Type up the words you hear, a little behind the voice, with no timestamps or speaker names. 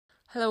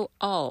Hello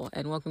all,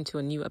 and welcome to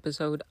a new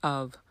episode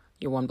of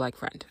Your One Black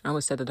Friend. I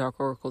almost said the Dark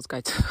Oracle's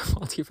Guide to the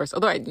Multiverse,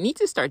 although I need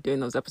to start doing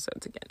those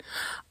episodes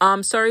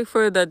again. Sorry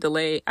for the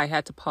delay. I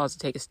had to pause to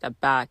take a step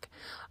back,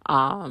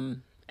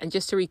 and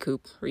just to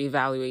recoup,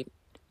 reevaluate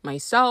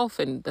myself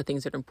and the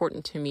things that are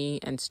important to me,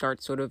 and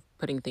start sort of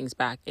putting things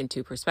back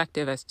into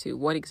perspective as to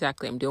what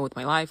exactly I'm doing with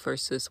my life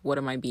versus what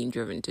am I being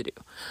driven to do.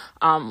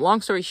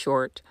 Long story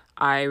short,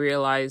 I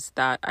realized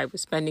that I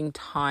was spending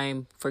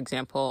time, for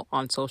example,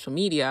 on social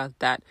media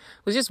that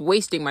was just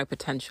wasting my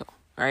potential,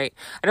 right?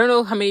 I don't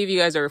know how many of you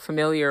guys are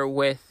familiar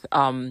with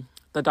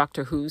the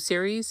Doctor Who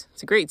series.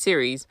 It's a great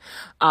series,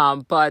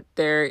 but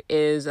there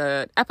is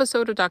an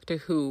episode of Doctor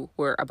Who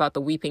where about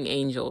the Weeping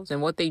Angels,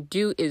 and what they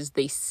do is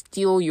they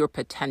steal your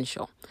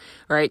potential,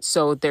 right?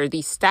 So they're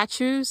these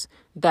statues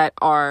that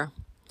are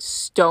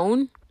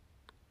stone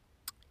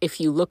if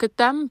you look at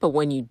them, but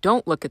when you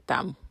don't look at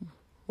them,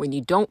 when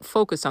you don't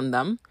focus on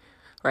them,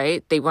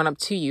 right, they run up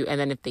to you, and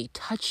then if they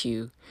touch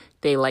you,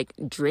 they like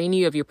drain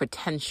you of your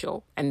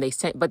potential, and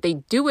but they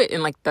do it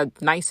in like the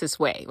nicest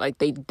way. Like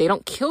they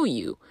don't kill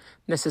you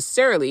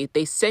necessarily.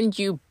 They send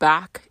you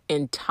back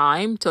in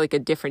time to like a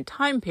different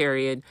time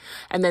period,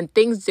 and then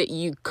things that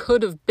you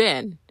could have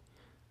been,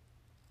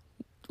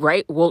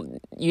 right, well,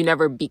 you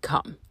never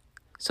become.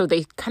 So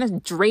they kind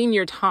of drain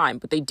your time,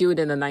 but they do it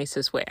in the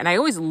nicest way. And I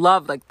always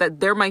love like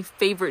that. They're my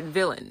favorite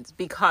villains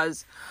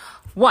because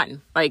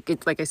one, like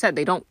it's like I said,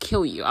 they don't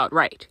kill you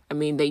outright. I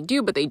mean, they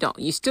do, but they don't.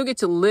 You still get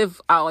to live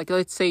out. Like,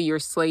 let's say your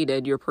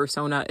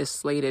persona is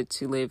slated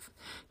to live,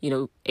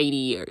 80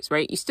 years,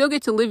 right? You still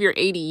get to live your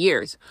 80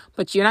 years,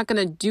 but you're not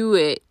going to do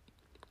it,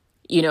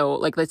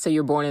 like let's say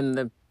you're born in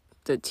the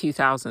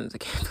 2000s. I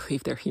can't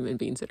believe there are human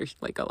beings that are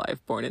like alive,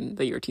 born in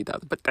the year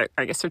 2000, but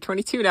I guess they're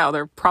 22 now.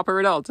 They're proper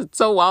adults. It's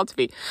so wild to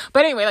me.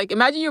 But anyway, like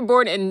imagine you're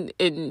born in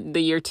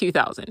the year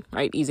 2000,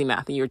 right? Easy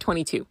math. And you're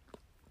 22.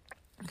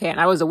 Okay. And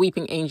I was a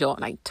weeping angel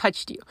and I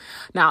touched you.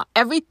 Now,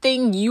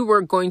 everything you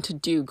were going to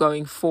do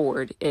going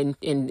forward in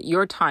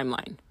your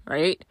timeline,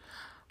 right?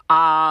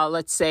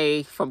 Let's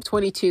say from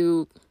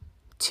 22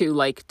 to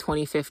like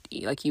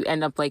 2050, like you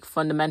end up like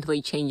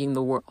fundamentally changing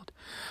the world.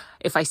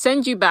 If I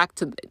send you back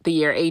to the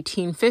year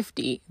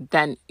 1850,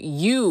 then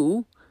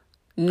you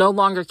no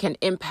longer can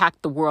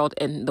impact the world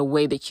in the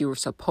way that you were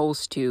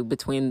supposed to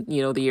between,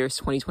 the years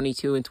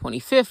 2022 and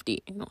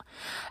 2050.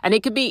 And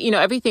it could be,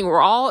 everything. We're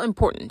all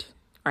important,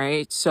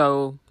 right?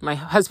 So one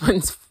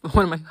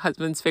of my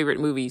husband's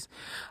favorite movies,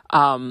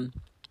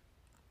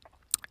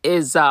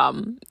 is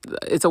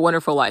It's a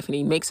Wonderful Life, and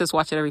he makes us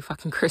watch it every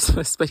fucking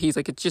Christmas. But he's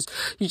like, you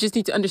just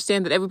need to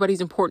understand that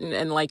everybody's important,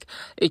 and like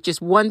it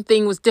just one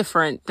thing was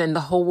different, then the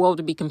whole world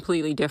would be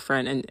completely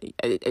different. And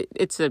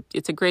it's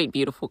a great,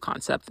 beautiful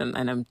concept,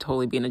 and I'm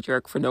totally being a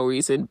jerk for no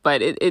reason,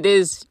 but it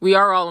is. We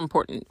are all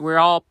important. We're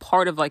all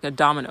part of like a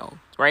domino,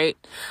 right?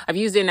 I've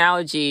used the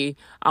analogy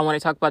when I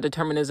talk about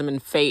determinism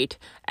and fate,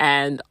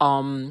 and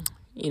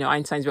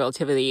Einstein's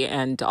relativity,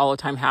 and all the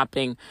time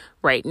happening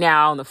right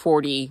now in the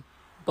 40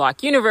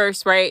 block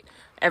universe, right?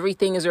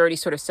 Everything is already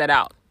sort of set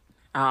out,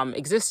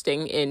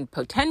 existing in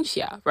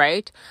potentia,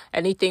 right?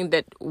 Anything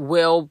that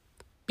will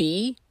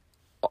be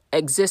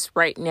exists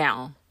right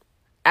now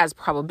as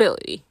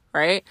probability,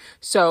 right?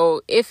 So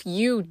if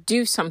you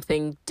do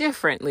something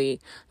differently,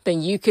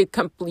 then you could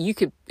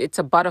it's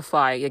a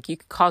butterfly, like you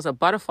could cause a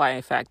butterfly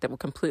effect that will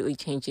completely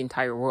change the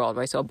entire world,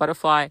 right? So a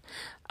butterfly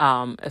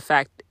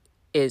effect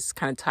is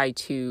kind of tied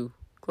to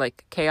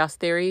like chaos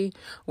theory,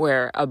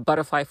 where a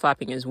butterfly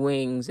flapping his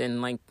wings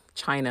in like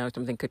China or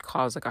something could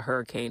cause like a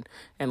hurricane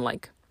in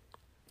like,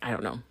 I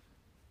don't know,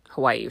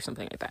 Hawaii or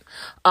something like that.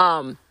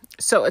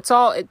 So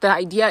the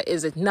idea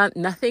is that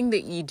nothing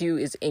that you do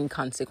is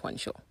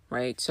inconsequential,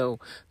 right? So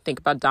think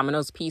about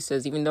dominoes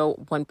pieces. Even though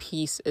one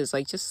piece is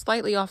like just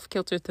slightly off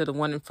kilter to the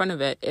one in front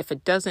of it, if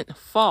it doesn't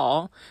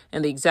fall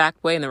in the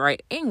exact way in the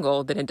right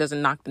angle, then it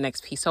doesn't knock the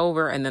next piece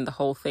over, and then the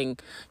whole thing,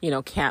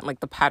 can't,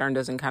 like the pattern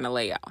doesn't kind of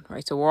lay out,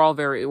 right? So we're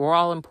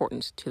all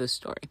important to the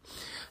story,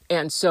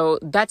 and so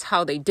that's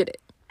how they did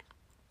it.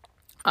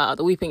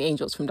 The Weeping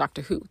Angels from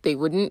Doctor Who, they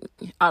wouldn't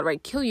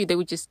outright kill you. They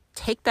would just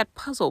take that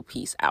puzzle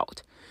piece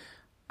out.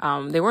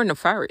 They weren't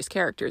nefarious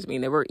characters. I mean,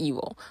 they were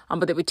evil.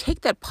 But they would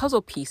take that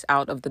puzzle piece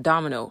out of the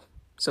domino,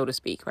 so to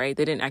speak, right?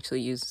 They didn't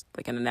actually use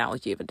like an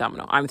analogy of a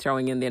domino. I'm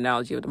throwing in the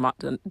analogy of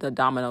the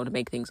domino to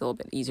make things a little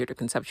bit easier to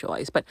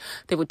conceptualize. But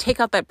they would take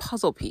out that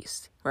puzzle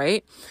piece,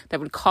 right? That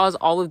would cause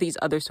all of these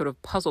other sort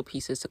of puzzle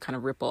pieces to kind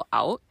of ripple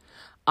out,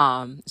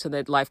 so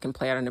that life can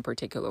play out in a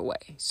particular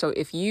way. So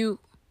if you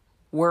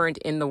weren't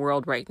in the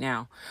world right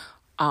now,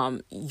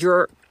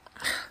 you're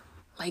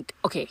like,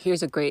 okay,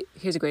 here's a great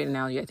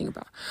analogy I think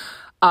about.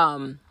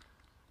 One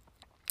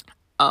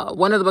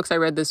of the books I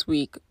read this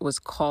week was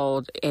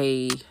called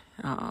A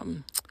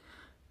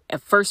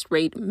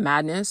First-Rate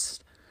Madness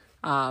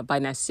by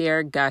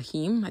Nasser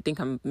Ghaim. I think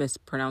I'm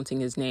mispronouncing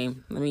his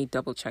name. Let me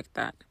double check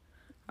that.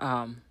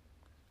 I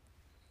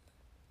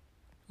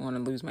want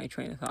to lose my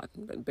train of thought,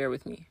 but bear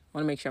with me. I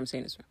want to make sure I'm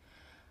saying this right.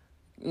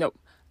 Nope.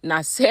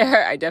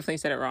 Nasser, I definitely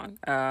said it wrong.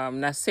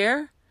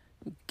 Nasser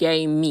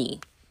Ghaimi.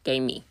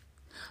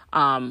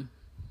 A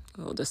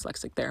little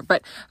dyslexic there.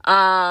 But,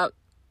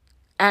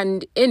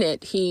 and in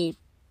it, he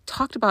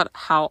talked about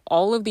how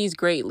all of these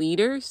great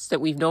leaders that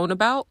we've known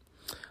about,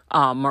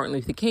 Martin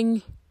Luther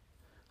King,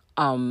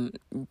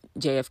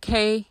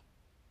 JFK,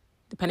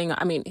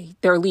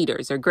 they're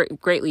leaders. They're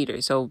great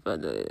leaders. So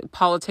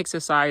politics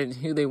aside,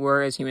 who they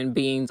were as human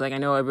beings, like I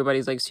know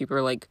everybody's like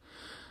super like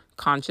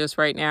conscious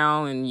right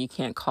now, and you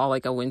can't call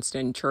like a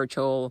Winston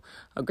Churchill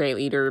a great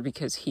leader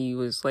because he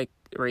was like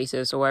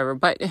racist or whatever.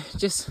 But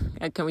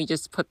can we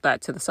just put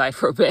that to the side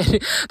for a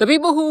bit? The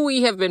people who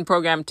we have been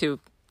programmed to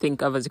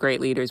think of as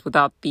great leaders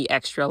without the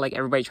extra, like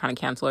everybody trying to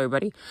cancel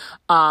everybody.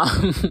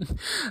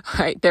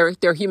 Right?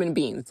 They're human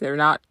beings. They're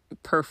not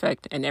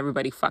perfect and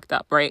everybody fucked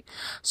up, right?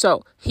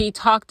 So he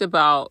talked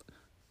about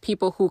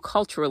people who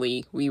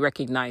culturally we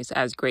recognize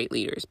as great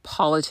leaders,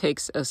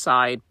 politics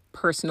aside,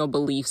 personal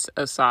beliefs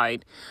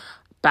aside,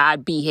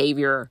 bad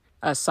behavior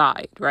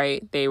aside,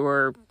 right? They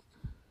were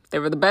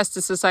the best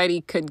that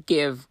society could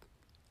give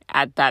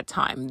at that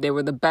time. They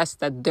were the best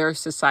that their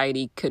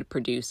society could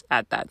produce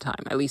at that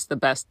time. At least the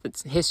best that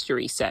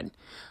history said,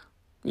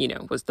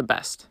 was the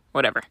best.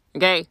 Whatever.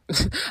 Okay?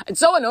 It's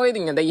so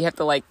annoying that you have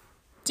to like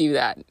do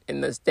that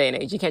in this day and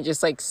age. You can't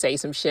just like say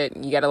some shit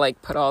and you gotta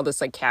like put all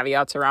this like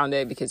caveats around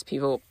it because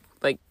people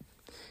like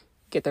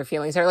get their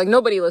feelings hurt. Like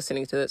nobody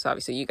listening to this,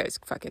 obviously you guys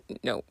fucking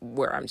know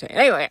where I'm saying.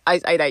 Anyway,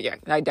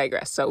 I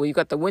digress. So we've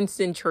got the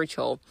Winston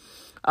Churchill,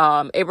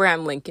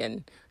 Abraham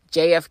Lincoln,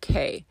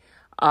 JFK,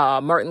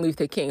 Martin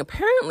Luther King.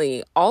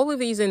 Apparently, all of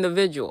these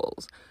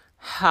individuals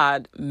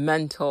had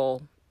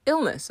mental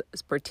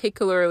illnesses.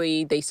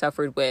 Particularly, they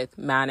suffered with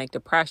manic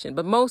depression,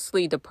 but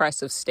mostly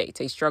depressive states.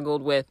 They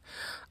struggled with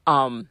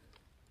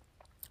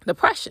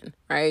depression,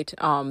 right?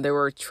 There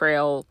were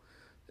sort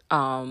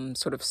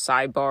of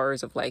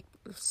sidebars of like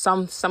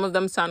some of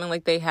them sounding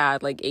like they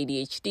had like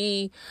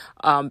ADHD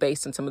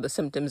based on some of the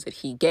symptoms that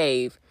he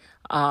gave.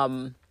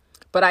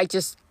 But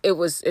it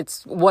was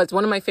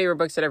one of my favorite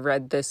books that I've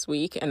read this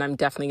week, and I'm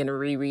definitely going to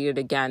reread it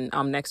again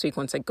next week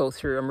once I go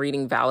through. I'm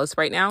reading Valis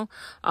right now.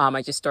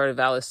 I just started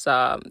Valis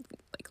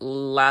like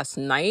last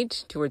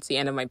night, towards the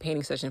end of my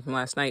painting session from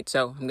last night,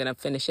 so I'm going to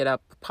finish it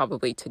up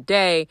probably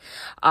today.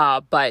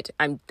 But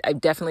I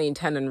definitely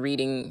intend on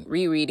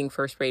rereading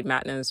First Grade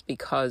Madness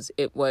because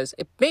it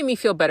made me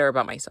feel better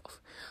about myself.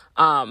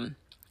 And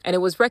it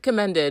was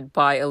recommended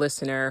by a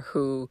listener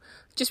who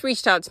just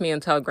reached out to me on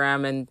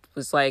Telegram and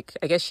was like,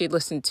 I guess she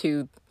listened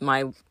to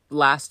my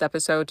last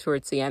episode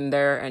towards the end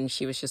there, and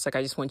she was just like,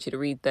 I just want you to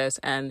read this.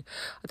 And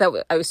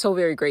I was so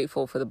very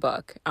grateful for the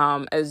book.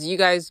 As you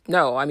guys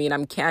know,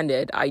 I'm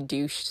candid. I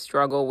do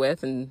struggle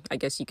with, and I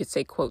guess you could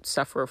say, quote,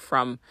 suffer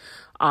from,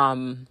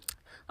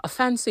 a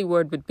fancy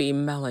word would be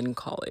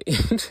melancholy.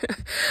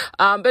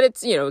 But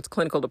it's, it's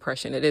clinical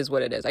depression. It is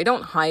what it is. I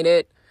don't hide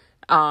it.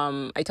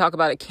 I talk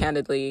about it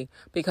candidly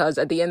because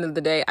at the end of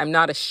the day, I'm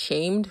not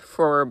ashamed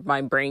for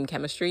my brain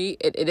chemistry.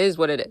 It is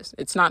what it is.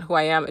 It's not who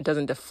I am. It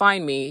doesn't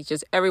define me. It's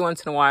just every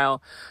once in a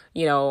while,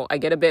 I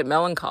get a bit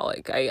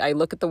melancholic. I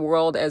look at the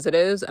world as it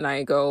is and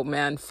I go,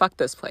 man, fuck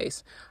this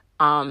place.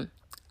 I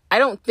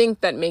don't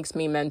think that makes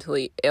me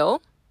mentally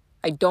ill.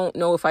 I don't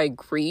know if I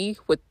agree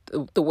with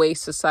the way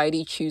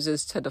society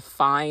chooses to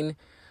define,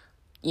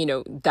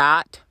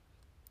 that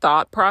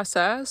thought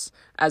process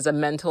as a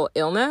mental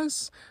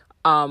illness.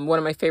 One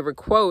of my favorite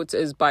quotes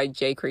is by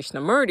J.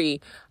 Krishnamurti,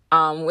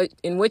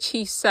 in which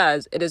he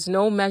says, "It is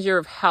no measure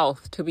of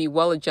health to be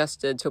well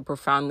adjusted to a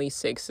profoundly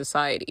sick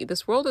society."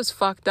 This world is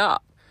fucked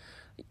up.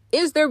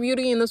 Is there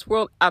beauty in this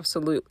world?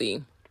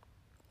 Absolutely.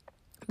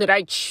 Did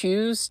I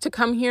choose to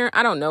come here?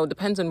 I don't know.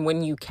 Depends on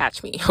when you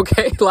catch me,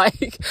 okay?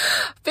 Like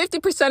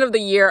 50% of the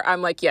year,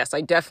 I'm like, yes,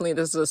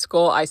 this is a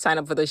school. I sign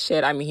up for this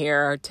shit. I'm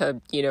here to,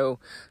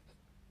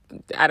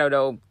 I don't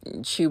know,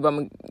 chew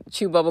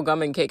bubble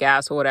gum and kick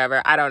ass or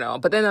whatever. I don't know.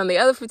 But then on the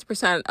other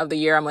 50% of the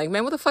year, I'm like,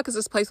 man, what the fuck is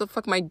this place? What the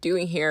fuck am I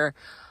doing here?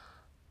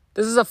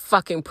 This is a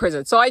fucking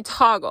prison. So I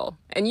toggle.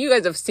 And you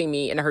guys have seen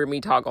me and heard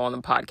me toggle on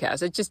the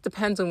podcast. It just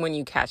depends on when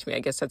you catch me. I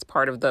guess that's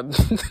part of the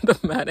the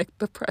manic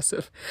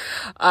depressive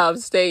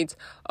states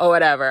or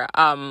whatever.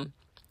 I'm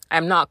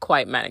not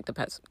quite manic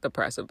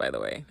depressive, by the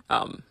way.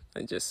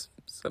 It's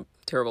a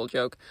terrible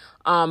joke.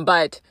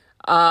 But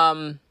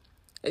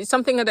it's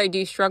something that I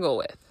do struggle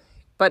with.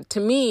 But to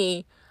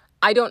me,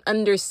 I don't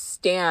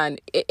understand.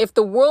 If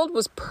the world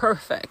was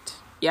perfect,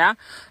 yeah?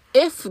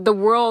 If the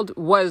world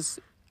was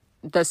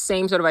the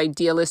same sort of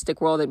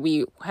idealistic world that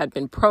we had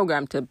been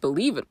programmed to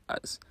believe it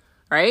was,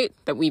 right?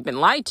 That we've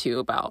been lied to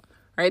about,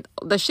 right?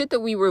 The shit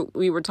that we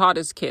were taught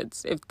as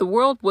kids. If the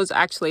world was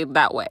actually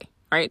that way,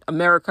 right?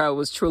 America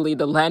was truly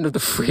the land of the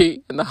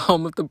free and the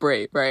home of the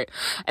brave, right?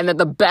 And that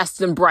the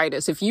best and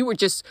brightest, if you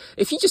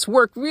just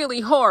work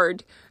really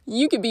hard,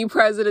 you could be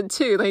president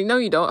too. Like, no,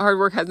 you don't. Hard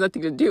work has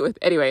nothing to do with.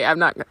 Anyway, I'm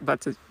not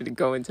about to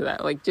go into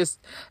that. Like, just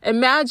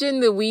imagine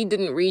that we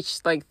didn't reach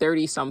like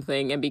 30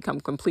 something and become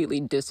completely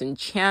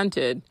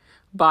disenchanted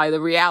by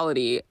the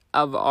reality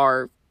of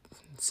our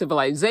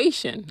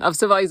civilization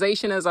as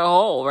a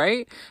whole,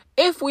 right?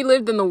 If we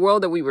lived in the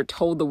world that we were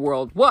told the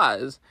world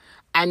was,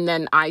 and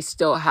then I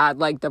still had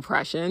like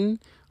depression,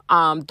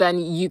 then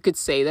you could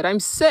say that I'm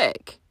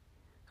sick,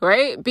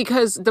 right?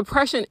 Because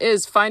depression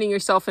is finding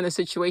yourself in a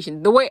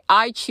situation. The way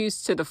I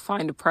choose to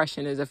define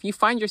depression is if you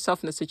find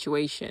yourself in a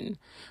situation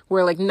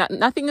where like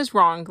nothing is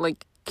wrong,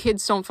 like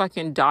kids don't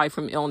fucking die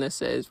from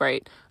illnesses,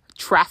 right?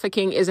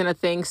 Trafficking isn't a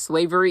thing.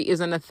 Slavery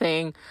isn't a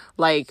thing.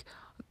 Like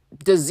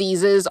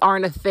diseases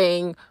aren't a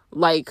thing.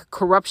 Like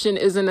corruption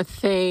isn't a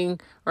thing,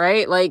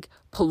 right? Like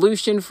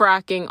pollution,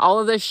 fracking, all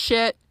of this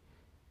shit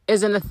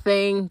isn't a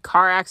thing.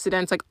 Car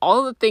accidents, like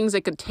all the things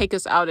that could take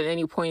us out at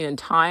any point in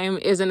time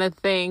isn't a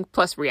thing.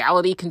 Plus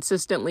reality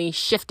consistently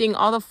shifting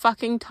all the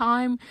fucking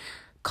time,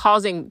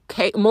 causing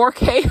more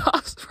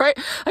chaos, right?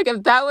 Like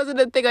if that wasn't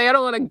a thing, like I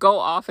don't want to go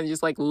off and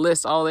just like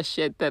list all the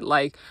shit that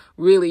like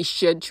really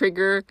should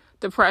trigger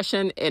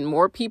depression in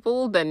more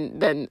people,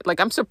 then like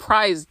I'm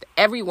surprised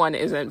everyone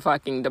isn't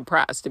fucking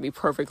depressed, to be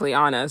perfectly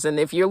honest. And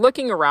if you're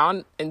looking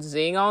around and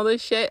seeing all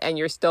this shit and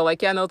you're still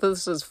like, yeah, no,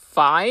 this is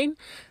fine,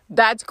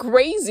 that's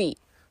crazy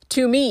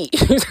to me.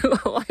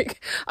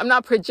 Like I'm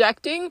not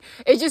projecting.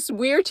 It's just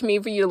weird to me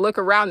for you to look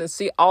around and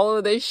see all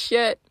of this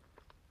shit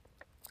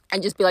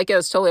and just be like, yeah,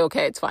 it's totally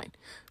okay, it's fine.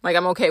 Like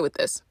I'm okay with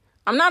this.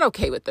 I'm not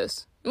okay with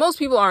this. Most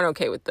people aren't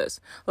okay with this.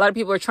 A lot of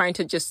people are trying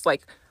to just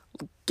like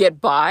get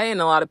by,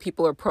 and a lot of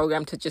people are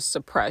programmed to just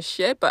suppress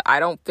shit, but I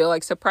don't feel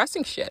like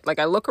suppressing shit. Like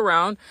I look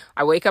around,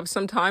 I wake up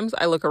sometimes,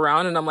 I look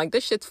around and I'm like,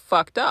 this shit's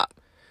fucked up.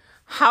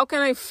 How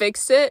can I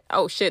fix it?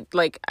 Oh shit,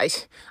 like I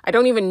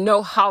don't even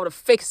know how to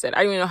fix it.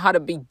 I don't even know how to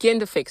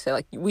begin to fix it.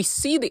 Like we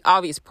see the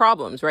obvious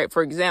problems, right?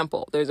 For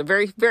example, there's a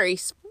very, very,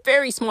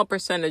 very small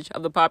percentage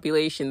of the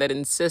population that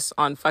insists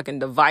on fucking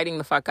dividing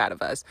the fuck out of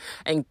us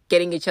and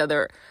getting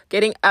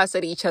us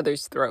at each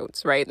other's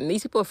throats, right? And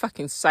these people are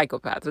fucking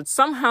psychopaths. But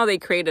somehow they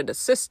created a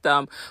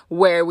system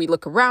where we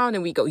look around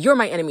and we go, you're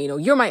my enemy, no,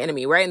 you're my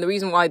enemy, right? And the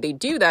reason why they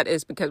do that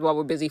is because while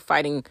we're busy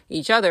fighting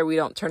each other, we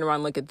don't turn around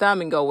and look at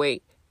them and go,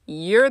 wait,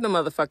 you're the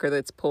motherfucker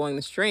that's pulling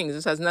the strings.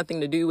 This has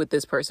nothing to do with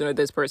this person or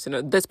this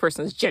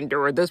person's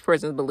gender or this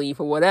person's belief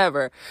or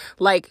whatever.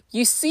 Like,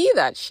 you see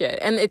that shit.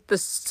 And the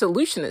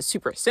solution is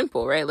super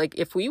simple, right? Like,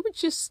 if we would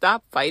just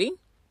stop fighting,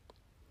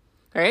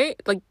 right?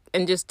 Like,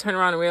 and just turn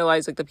around and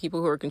realize, like, the people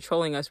who are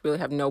controlling us really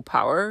have no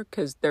power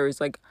because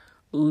there's, like,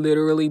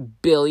 literally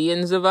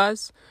billions of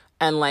us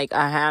and, like,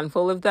 a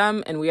handful of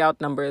them and we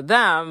outnumber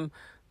them,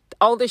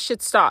 all this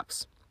shit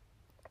stops.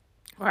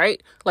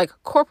 Right? Like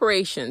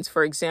corporations,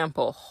 for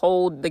example,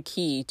 hold the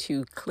key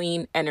to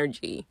clean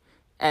energy,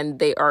 and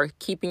they are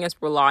keeping us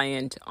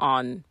reliant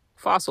on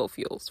fossil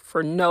fuels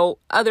for no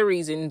other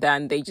reason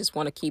than they just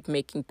want to keep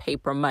making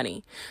paper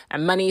money.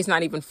 And money is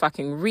not even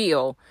fucking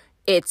real.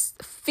 It's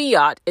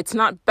fiat. It's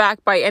not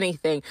backed by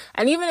anything.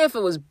 And even if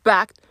it was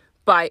backed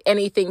by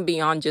anything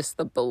beyond just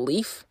the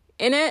belief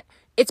in it,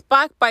 it's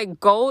backed by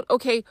gold.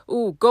 Okay,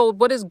 gold.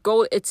 What is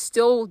gold? It's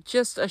still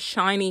just a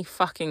shiny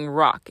fucking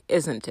rock,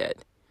 isn't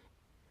it?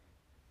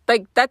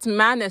 Like, that's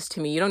madness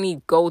to me. You don't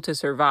need gold to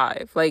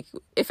survive. Like,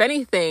 if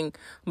anything,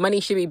 money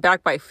should be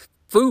backed by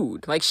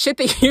food. Like, shit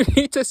that you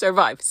need to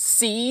survive.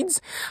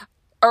 Seeds,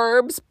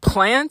 herbs,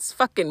 plants,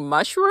 fucking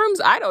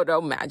mushrooms. I don't know,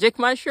 magic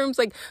mushrooms.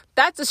 Like,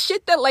 that's a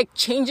shit that, like,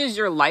 changes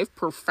your life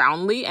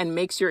profoundly and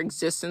makes your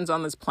existence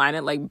on this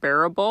planet, like,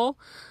 bearable.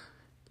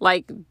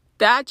 Like,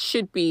 that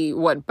should be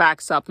what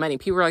backs up money.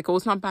 People are like, oh,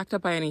 it's not backed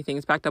up by anything.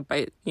 It's backed up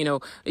by,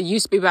 it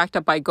used to be backed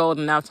up by gold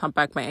and now it's not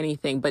backed by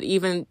anything. But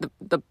even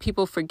the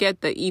people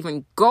forget that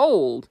even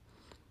gold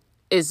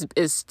is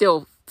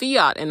still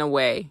fiat in a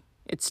way.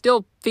 It's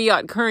still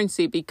fiat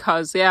currency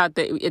because,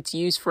 it's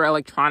used for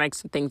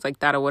electronics and things like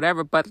that or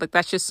whatever. But like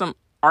that's just some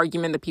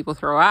argument that people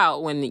throw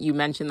out when you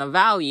mention the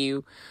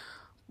value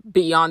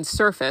beyond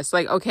surface.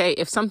 Like, okay,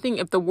 if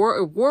the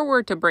war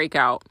were to break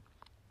out,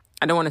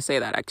 I don't want to say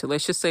that, actually.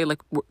 Let's just say,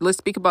 like, let's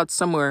speak about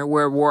somewhere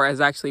where war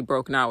has actually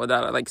broken out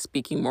without, like,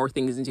 speaking more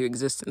things into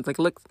existence. Like,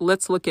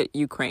 let's look at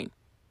Ukraine.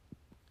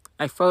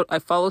 I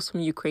follow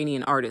some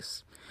Ukrainian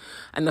artists.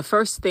 And the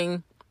first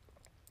thing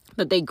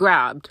that they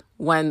grabbed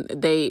when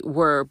they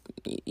were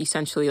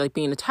essentially, like,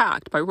 being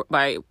attacked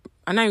by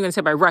I'm not even going to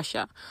say by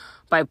Russia,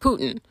 by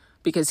Putin,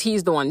 because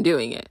he's the one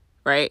doing it,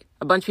 right?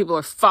 A bunch of people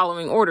are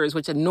following orders,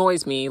 which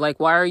annoys me. Like,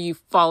 why are you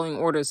following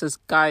orders? This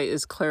guy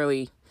is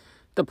clearly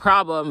the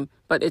problem,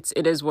 but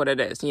it is what it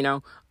is,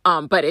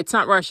 but it's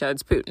not Russia,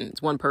 it's Putin.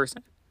 It's one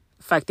person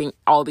affecting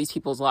all these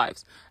people's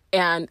lives.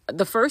 And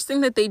the first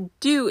thing that they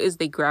do is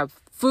they grab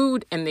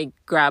food and they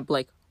grab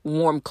like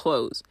warm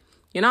clothes.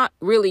 You're not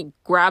really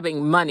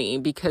grabbing money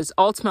because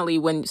ultimately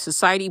when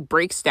society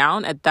breaks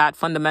down at that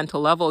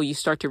fundamental level, you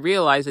start to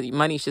realize that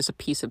money is just a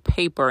piece of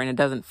paper and it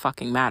doesn't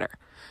fucking matter.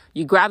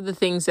 You grab the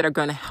things that are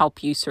going to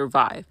help you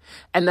survive.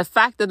 And the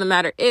fact of the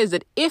matter is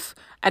that if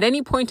at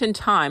any point in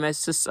time, as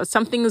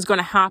something is going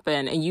to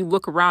happen and you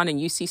look around and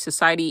you see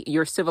society,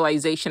 your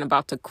civilization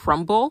about to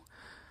crumble,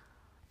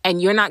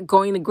 and you're not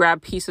going to grab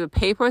a piece of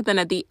paper, then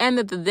at the end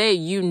of the day,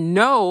 you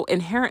know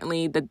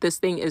inherently that this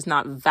thing is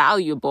not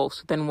valuable.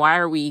 So then why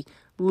are we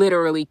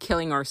literally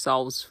killing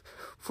ourselves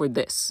for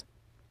this?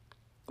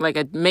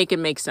 Like, make it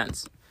make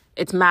sense.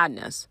 It's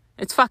madness.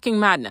 It's fucking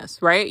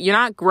madness, right? You're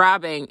not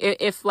grabbing,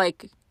 if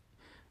like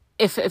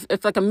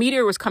a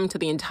meteor was coming to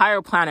the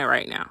entire planet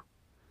right now,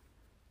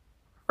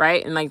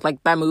 right? And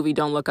like that movie,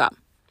 Don't Look Up,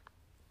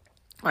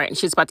 right? And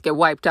shit's about to get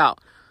wiped out.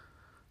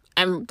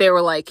 And they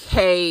were like,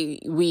 hey,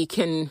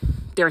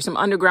 there are some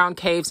underground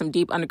caves, some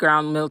deep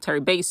underground military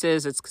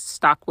bases. It's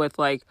stocked with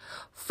like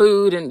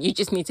food, and you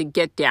just need to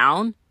get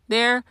down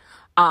there.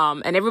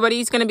 And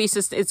everybody's going to be,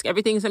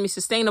 everything's going to be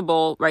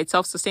sustainable, right?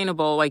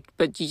 Self-sustainable, like,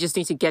 but you just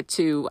need to get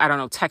to, I don't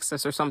know,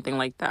 Texas or something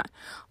like that.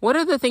 What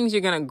are the things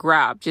you're going to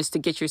grab just to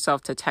get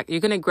yourself to Texas?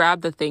 You're going to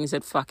grab the things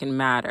that fucking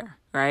matter,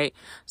 right?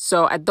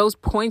 So at those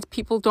points,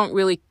 people aren't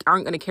going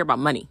to care about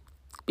money.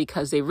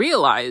 Because they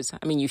realize,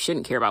 I mean, you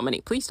shouldn't care about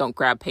money. Please don't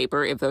grab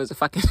paper if there was a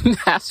fucking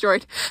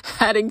asteroid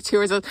heading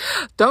towards us.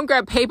 Don't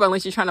grab paper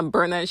unless you're trying to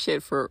burn that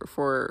shit for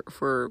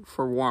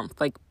warmth.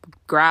 Like,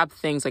 grab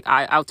things. Like,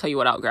 I'll tell you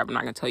what I'll grab. I'm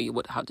not going to tell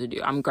you how to do.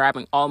 I'm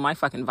grabbing all my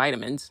fucking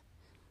vitamins.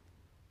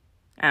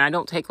 And I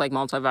don't take, like,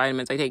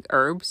 multivitamins. I take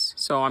herbs.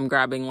 So I'm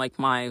grabbing, like,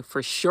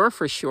 for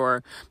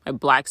sure, my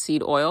black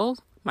seed oil,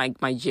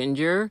 my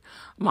ginger,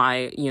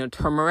 my,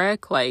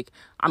 turmeric. Like,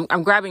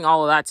 I'm grabbing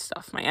all of that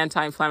stuff, my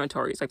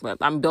anti-inflammatories. Like,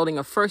 I'm building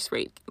a first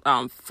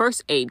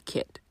aid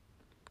kit.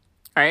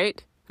 All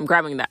right? I'm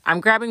grabbing that. I'm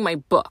grabbing my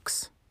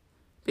books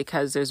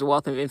because there's a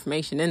wealth of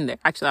information in there.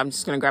 Actually, I'm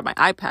just going to grab my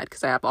iPad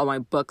because I have all my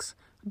books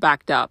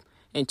backed up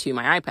into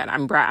my iPad.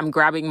 I'm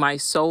grabbing my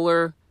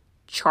solar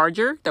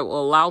charger that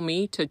will allow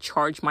me to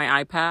charge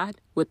my iPad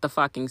with the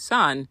fucking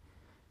sun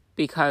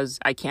because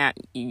I can't,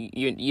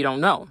 you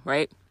don't know,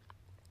 right?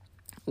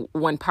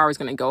 When power is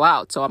going to go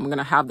out. So I'm going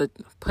to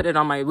put it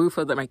on my roof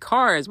of my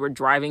car as we're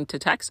driving to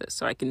Texas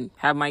so I can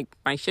have my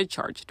shit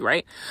charged,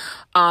 right?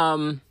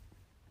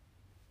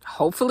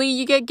 Hopefully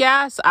you get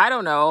gas. I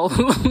don't know.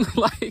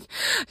 Like,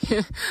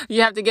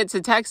 you have to get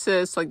to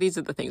Texas. Like, these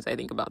are the things I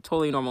think about.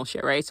 Totally normal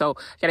shit, right? So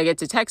you got to get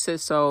to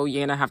Texas. So you're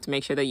going to have to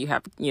make sure that you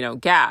have,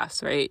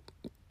 gas, right?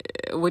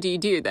 What do you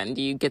do then?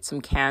 Do you get some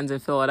cans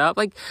and fill it up?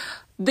 Like,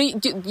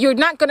 you're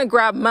not going to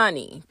grab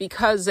money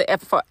because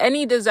if for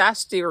any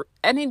disaster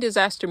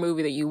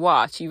movie that you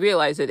watch, you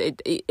realize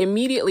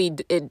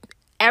that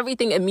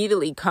everything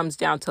immediately comes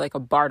down to like a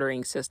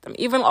bartering system.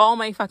 Even all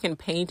my fucking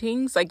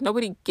paintings, like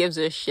nobody gives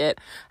a shit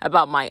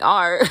about my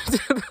art.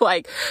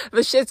 Like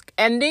the shit's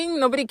ending.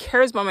 Nobody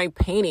cares about my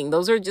painting.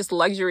 Those are just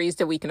luxuries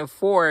that we can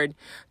afford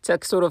to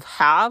sort of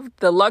have.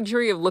 The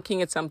luxury of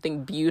looking at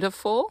something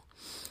beautiful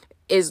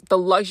is the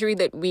luxury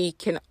that we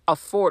can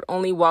afford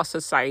only while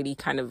society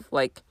kind of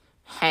like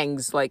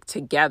hangs like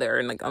together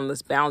and like on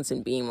this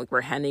balancing beam. Like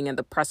we're hanging at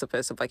the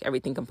precipice of like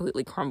everything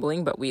completely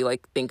crumbling, but we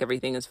like think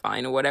everything is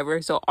fine or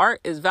whatever. So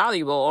art is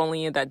valuable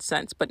only in that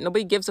sense, but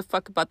nobody gives a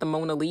fuck about the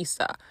Mona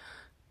Lisa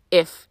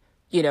if,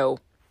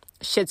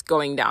 shit's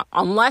going down.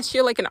 Unless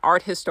you're like an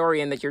art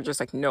historian that you're just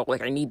like, no,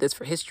 like I need this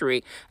for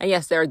history. And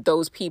yes, there are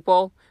those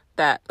people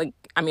that like,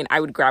 I mean,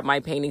 I would grab my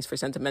paintings for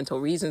sentimental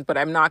reasons, but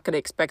I'm not going to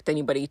expect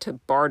anybody to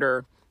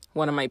barter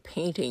one of my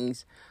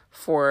paintings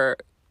for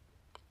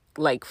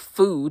like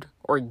food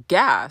or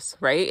gas,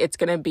 right? It's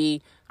going to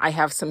be, I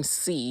have some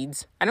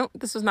seeds.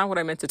 This is not what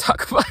I meant to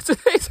talk about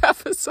today's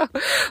episode,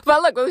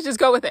 but look, let's just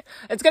go with it.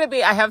 It's going to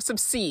be, I have some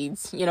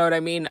seeds, you know what I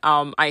mean?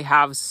 I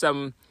have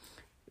some,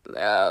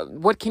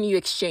 what can you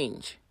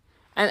exchange?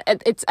 And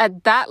it's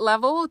at that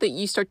level that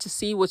you start to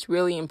see what's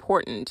really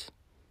important.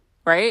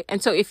 Right?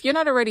 And so if you're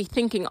not already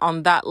thinking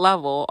on that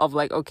level of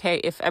like,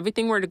 okay, if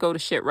everything were to go to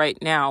shit right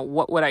now,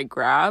 what would I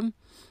grab?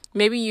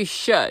 Maybe you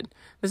should.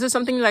 This is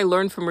something that I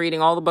learned from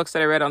reading all the books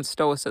that I read on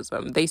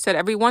Stoicism. They said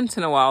every once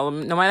in a while,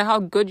 no matter how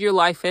good your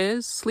life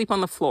is, sleep on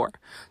the floor.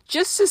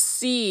 Just to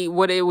see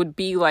what it would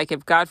be like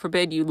if, God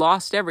forbid, you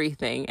lost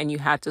everything and you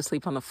had to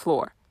sleep on the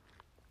floor.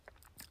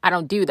 I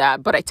don't do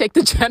that, but I take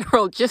the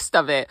general gist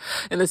of it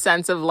in the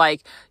sense of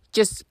like,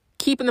 just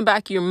keep in the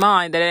back of your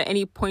mind that at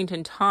any point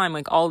in time,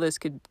 like all this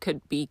could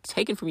be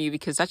taken from you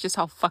because that's just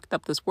how fucked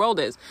up this world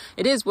is.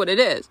 It is what it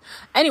is.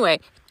 Anyway,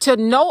 to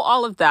know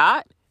all of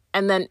that,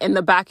 and then in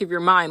the back of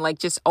your mind, like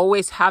just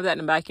always have that in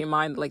the back of your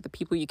mind, like the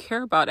people you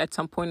care about at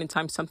some point in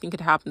time, something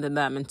could happen to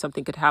them and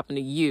something could happen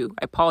to you.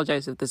 I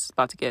apologize if this is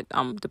about to get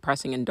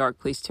depressing and dark.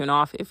 Please tune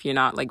off if you're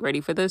not like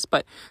ready for this.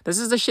 But this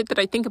is the shit that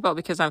I think about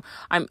because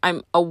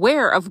I'm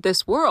aware of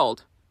this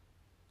world.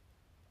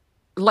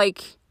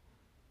 Like,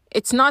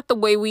 it's not the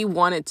way we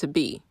want it to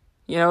be.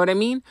 You know what I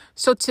mean?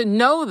 So to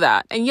know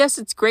that, and yes,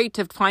 it's great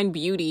to find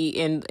beauty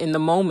in the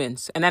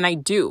moments. And then I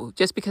do,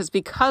 just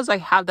because I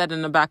have that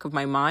in the back of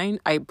my mind,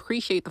 I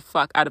appreciate the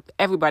fuck out of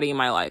everybody in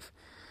my life.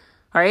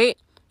 All right?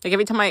 Like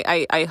every time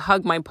I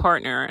hug my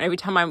partner, every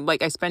time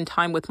I spend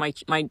time with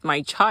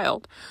my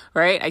child,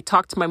 right? I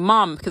talk to my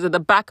mom because at the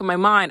back of my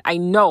mind, I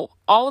know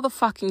all the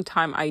fucking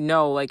time I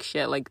know like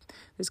shit, like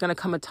there's going to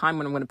come a time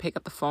when I'm going to pick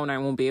up the phone and I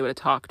won't be able to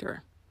talk to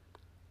her.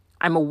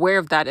 I'm aware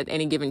of that at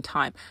any given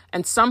time.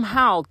 And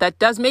somehow that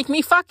does make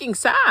me fucking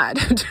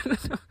sad.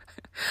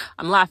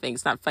 I'm laughing.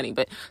 It's not funny,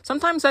 but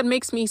sometimes that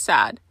makes me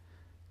sad.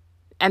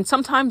 And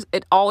sometimes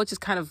it all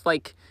just kind of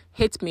like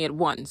hits me at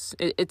once.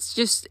 It's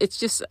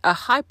just a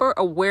hyper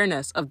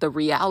awareness of the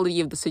reality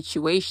of the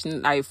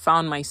situation that I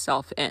found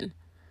myself in.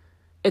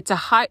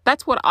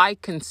 That's what I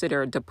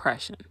consider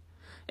depression.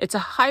 It's a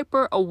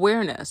hyper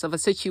awareness of a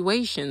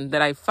situation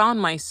that I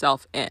found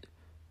myself in.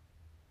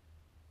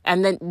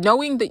 And then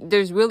knowing that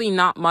there's really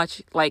not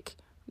much like,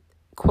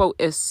 quote,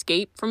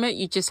 escape from it,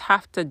 you just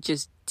have to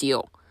just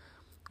deal,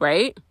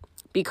 right?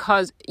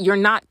 Because you're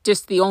not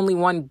just the only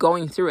one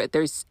going through it.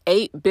 There's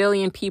 8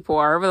 billion people,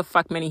 or however the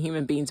fuck many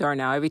human beings are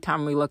now. Every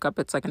time we look up,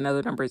 it's like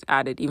another number is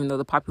added, even though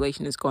the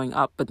population is going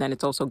up, but then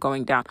it's also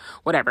going down,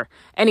 whatever.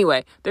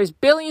 Anyway, there's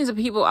billions of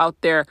people out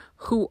there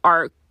who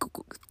are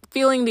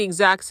feeling the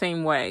exact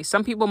same way.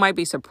 Some people might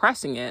be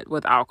suppressing it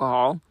with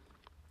alcohol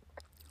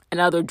and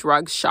other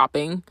drugs,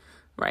 shopping,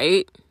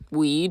 right?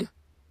 Weed,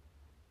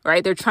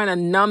 right? They're trying to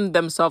numb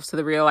themselves to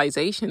the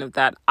realization of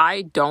that.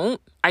 I don't.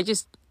 I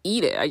just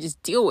eat it. I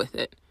just deal with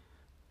it.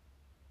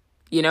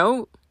 You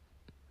know,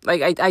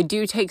 like I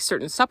do take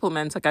certain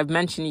supplements, like I've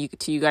mentioned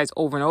to you guys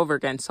over and over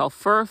again.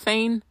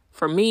 Sulforaphane,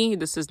 for me,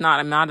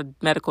 I'm not a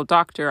medical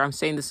doctor. I'm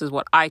saying this is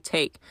what I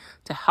take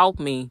to help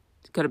me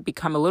to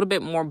become a little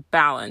bit more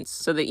balanced,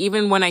 so that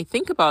even when I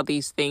think about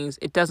these things,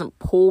 it doesn't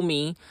pull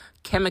me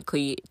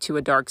chemically to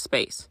a dark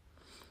space,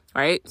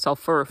 right?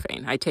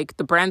 Sulforaphane.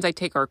 The brands I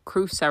take are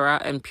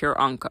Crusera and Pure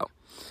Onco.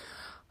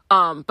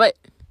 But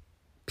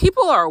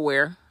people are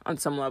aware on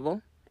some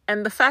level.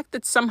 And the fact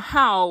that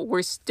somehow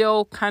we're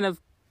still kind of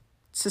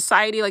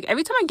society, like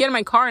every time I get in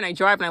my car and I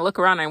drive and I look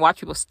around and I watch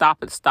people stop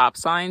at stop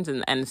signs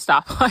and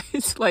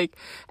stoplights, like,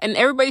 and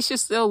everybody's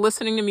just still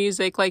listening to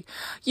music. Like,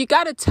 you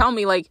got to tell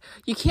me, like,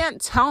 you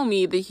can't tell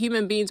me that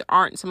human beings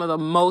aren't some of the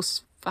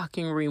most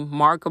fucking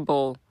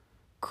remarkable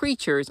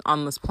creatures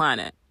on this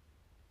planet.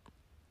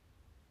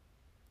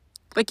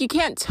 Like, you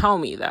can't tell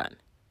me that.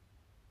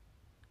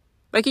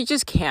 Like, you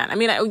just can't. I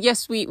mean,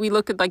 yes, we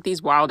look at, like,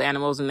 these wild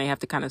animals and they have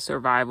to kind of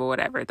survive or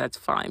whatever. That's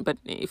fine. But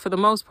for the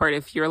most part,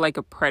 if you're, like,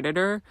 a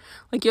predator,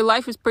 like, your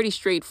life is pretty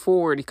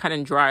straightforward, kind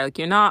of dry. Like,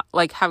 you're not,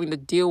 like, having to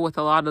deal with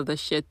a lot of the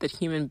shit that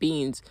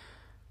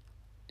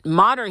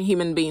modern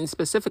human beings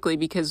specifically,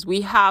 because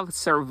we have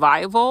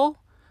survival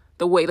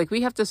the way, like,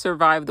 we have to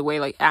survive the way,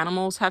 like,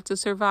 animals have to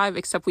survive,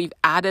 except we've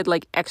added,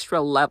 like, extra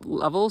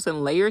levels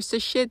and layers to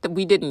shit that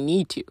we didn't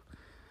need to.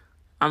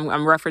 I'm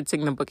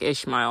referencing the book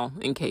Ishmael,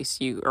 in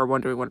case you are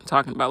wondering what I'm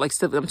talking about. Like,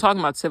 I'm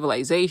talking about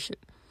civilization,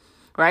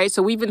 right?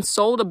 So we've been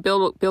sold a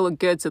bill of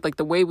goods that, like,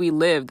 the way we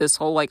live, this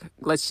whole, like,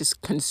 let's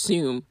just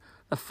consume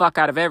the fuck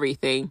out of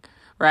everything,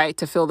 right?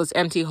 To fill this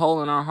empty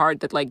hole in our heart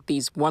that, like,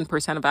 these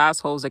 1% of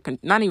assholes that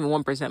not even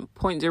 1%,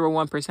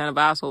 0.01% of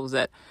assholes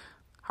that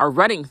are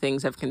running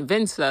things have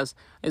convinced us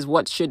is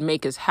what should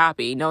make us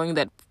happy, knowing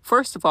that,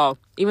 first of all,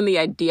 even the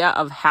idea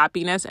of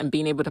happiness and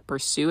being able to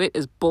pursue it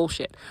is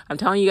bullshit. I'm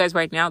telling you guys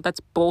right now, that's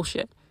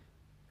bullshit.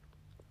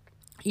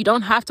 You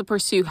don't have to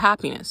pursue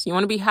happiness. You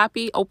want to be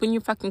happy? Open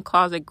your fucking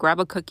closet, grab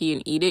a cookie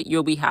and eat it.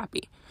 You'll be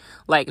happy.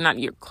 Like, not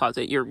your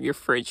closet, your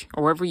fridge,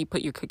 or wherever you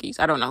put your cookies.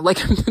 I don't know. Like,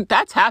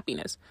 that's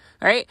happiness,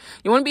 right?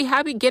 You want to be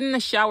happy? Get in the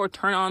shower,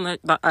 turn on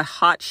a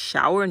hot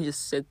shower and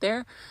just sit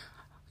there.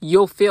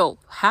 You'll feel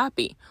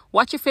happy.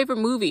 Watch your favorite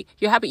movie.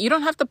 You're happy. You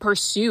don't have to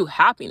pursue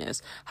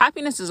happiness.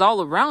 Happiness is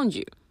all around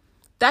you.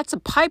 That's a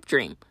pipe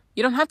dream.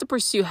 You don't have to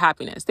pursue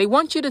happiness. They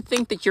want you to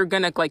think that you're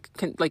going to,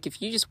 like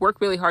if you just work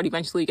really hard,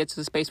 eventually you get to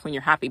the space when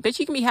you're happy. Bitch,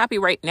 you can be happy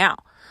right now.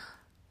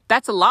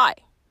 That's a lie.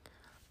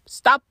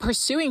 Stop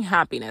pursuing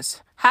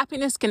happiness.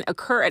 Happiness can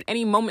occur at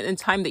any moment in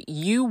time that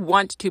you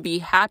want to be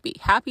happy.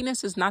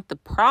 Happiness is not the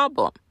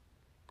problem.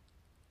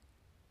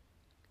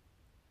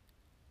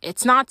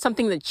 It's not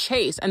something to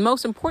chase. And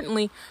most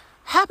importantly,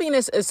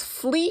 happiness is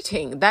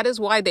fleeting. That is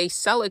why they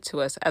sell it to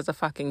us as a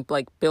fucking,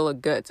 like, bill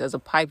of goods, as a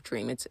pipe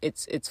dream.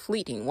 It's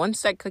fleeting.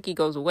 Once that cookie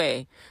goes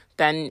away,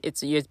 then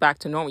it's back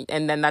to normal.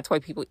 And then that's why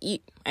people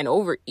eat and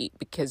overeat,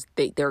 because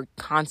they're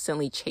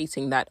constantly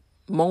chasing that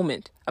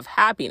moment of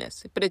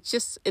happiness. But it's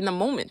just in the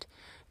moment.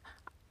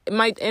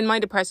 In my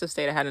depressive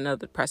state, I had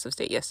another depressive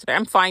state yesterday.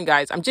 I'm fine,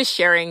 guys. I'm just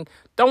sharing.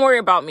 Don't worry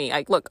about me.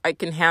 Look, I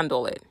can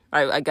handle it.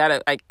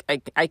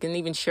 I can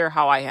even share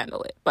how I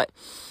handle it. But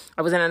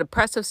I was in a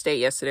depressive state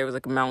yesterday. It was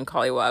like a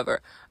melancholy,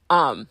 whatever.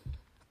 And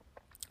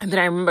then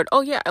I remembered,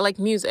 oh yeah, I like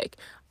music.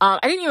 I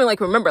didn't even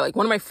remember,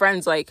 one of my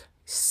friends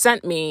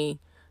sent me,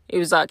 it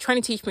was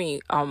trying to teach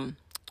me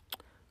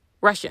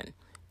Russian.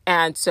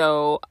 And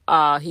so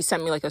he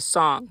sent me a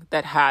song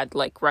that had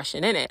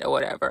Russian in it or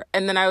whatever.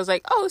 And then I was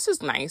like, oh, this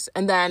is nice.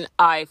 And then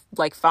I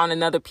found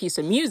another piece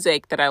of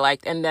music that I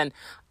liked. And then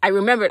I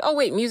remembered, oh,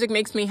 wait, music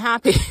makes me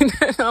happy.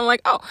 And I'm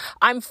like, oh,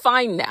 I'm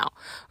fine now.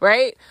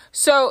 Right.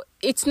 So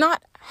it's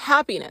not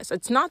happiness.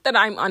 It's not that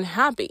I'm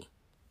unhappy.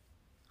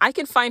 I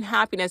can find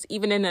happiness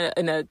even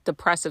in a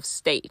depressive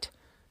state.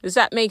 Does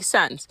that make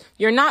sense?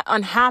 You're not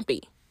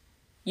unhappy.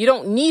 You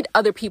don't need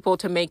other people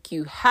to make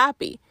you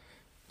happy.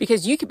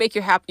 Because you can make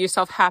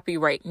yourself happy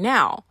right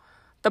now.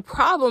 The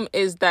problem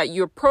is that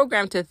you're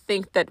programmed to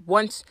think that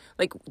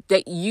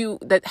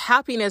that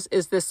happiness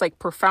is this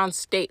profound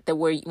state that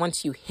where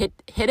once you hit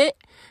it,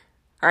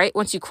 All right.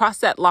 Once you cross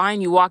that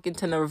line, you walk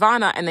into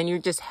nirvana and then you're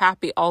just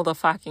happy all the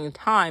fucking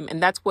time.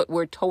 And that's what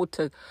we're told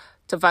to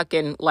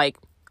fucking like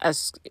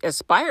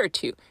aspire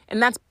to.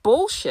 And that's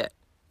bullshit.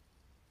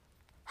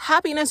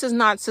 Happiness is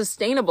not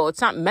sustainable. It's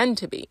not meant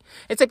to be.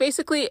 It's like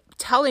basically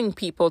telling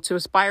people to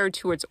aspire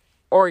towards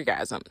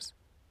orgasms.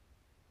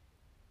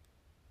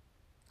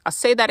 I'll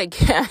say that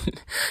again.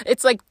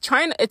 It's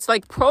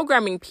like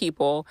programming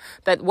people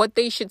that what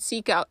they should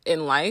seek out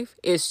in life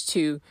is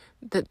to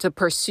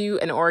pursue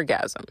an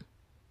orgasm.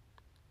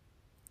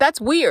 That's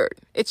weird.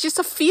 It's just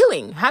a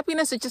feeling.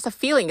 Happiness is just a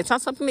feeling. It's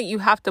not something that you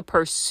have to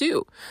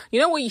pursue. You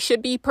know what you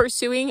should be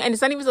pursuing? And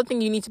it's not even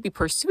something you need to be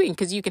pursuing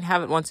because you can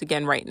have it once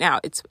again right now.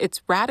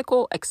 It's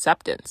radical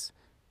acceptance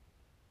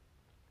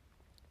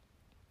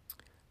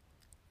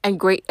and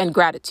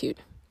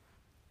gratitude.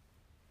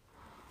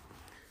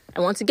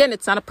 And once again,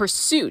 it's not a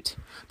pursuit,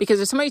 because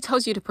if somebody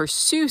tells you to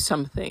pursue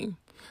something,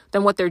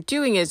 then what they're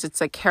doing is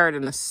it's a carrot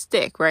and a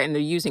stick, right? And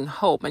they're using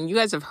hope. And you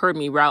guys have heard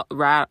me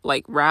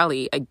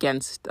rally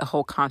against the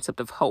whole concept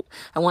of hope.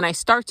 And when I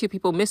start to,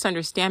 people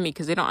misunderstand me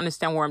because they don't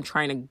understand where I'm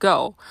trying to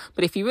go.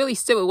 But if you really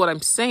sit with what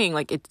I'm saying,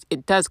 like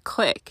it does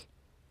click.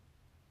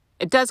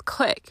 It does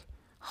click.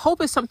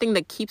 Hope is something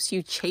that keeps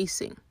you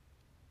chasing.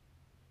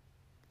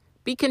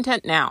 Be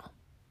content now.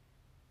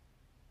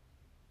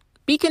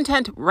 Be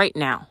content right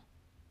now.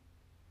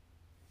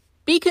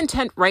 Be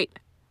content right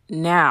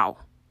now.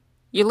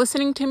 You're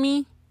listening to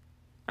me?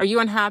 Are you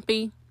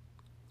unhappy?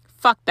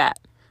 Fuck that.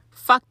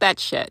 Fuck that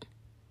shit.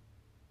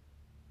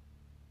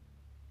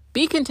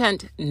 Be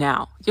content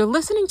now. You're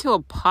listening to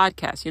a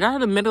podcast. You're not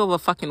in the middle of a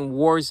fucking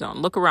war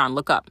zone. Look around.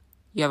 Look up.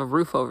 You have a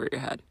roof over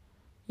your head.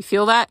 You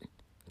feel that?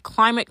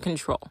 Climate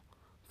control.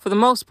 For the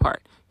most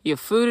part. You have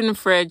food in the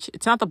fridge.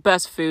 It's not the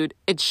best food.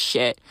 It's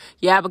shit.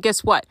 Yeah, but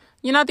guess what?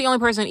 You're not the only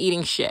person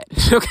eating shit.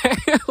 Okay?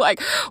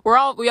 Like,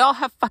 we all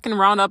have fucking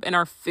Roundup in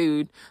our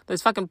food.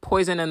 There's fucking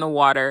poison in the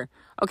water.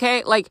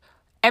 Okay? Like,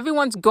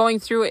 everyone's going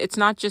through it. It's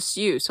not just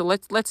you. So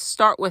let's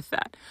start with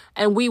that.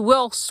 And we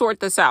will sort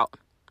this out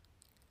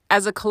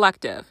as a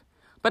collective.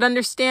 But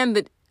understand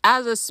that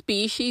as a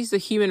species, the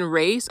human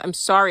race, I'm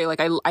sorry,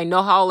 like I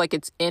know how like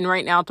it's in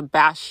right now to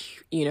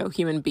bash,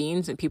 human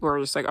beings, and people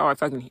are just like, oh, I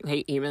fucking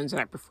hate humans and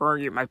I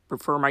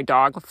prefer my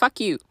dog. Well, fuck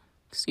you.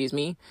 Excuse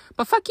me.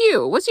 But fuck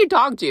you. What's your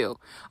dog do?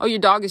 Oh, your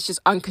dog is just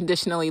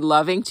unconditionally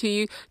loving to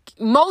you.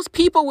 Most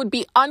people would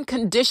be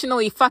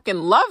unconditionally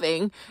fucking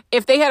loving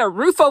if they had a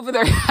roof over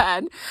their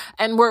head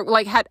and were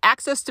like had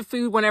access to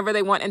food whenever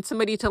they want and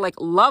somebody to like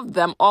love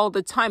them all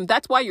the time.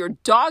 That's why your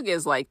dog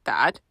is like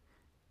that.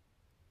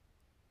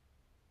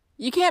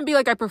 You can't be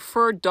like, I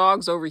prefer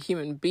dogs over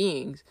human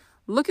beings.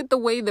 Look at the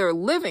way they're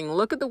living.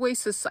 Look at the way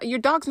society... Your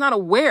dog's not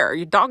aware.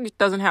 Your dog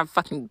doesn't have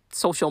fucking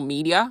social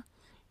media.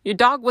 Your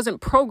dog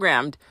wasn't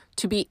programmed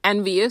to be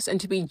envious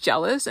and to be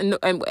jealous and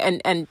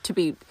to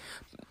be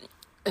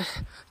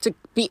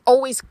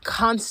always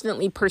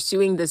constantly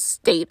pursuing this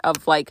state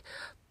of like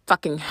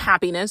fucking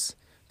happiness.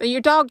 But your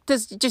dog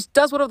just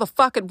does whatever the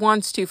fuck it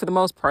wants to for the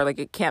most part. Like,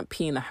 it can't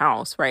pee in the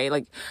house, right?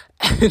 Like,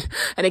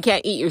 and it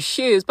can't eat your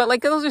shoes. But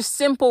like, those are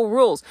simple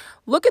rules.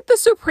 Look at the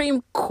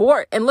Supreme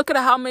Court and look at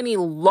how many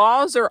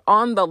laws are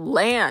on the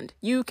land.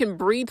 You can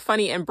breathe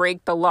funny and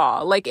break the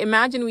law. Like,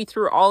 imagine we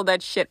threw all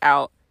that shit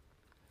out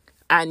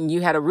and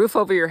you had a roof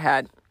over your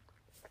head.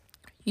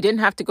 You didn't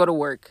have to go to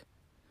work,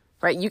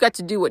 right? You got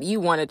to do what you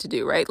wanted to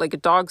do, right?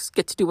 Like, dogs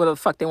get to do whatever the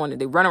fuck they want to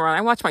do. Run around.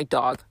 I watch my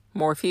dog,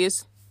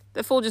 Morpheus.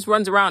 That fool just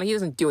runs around. He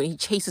doesn't do it. He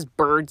chases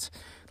birds.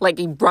 Like,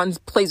 he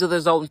plays with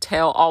his own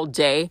tail all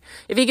day.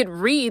 If he could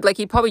read, like,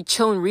 he'd probably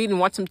chill and read and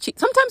watch some...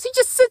 Sometimes he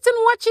just sits and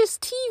watches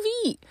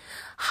TV.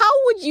 How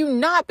would you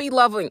not be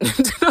loving?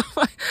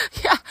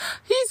 Yeah,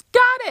 he's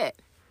got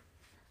it.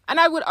 And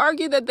I would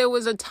argue that there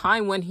was a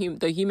time when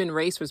the human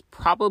race was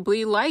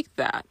probably like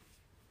that.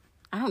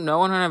 I don't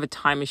know. I don't have a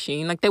time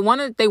machine. Like, they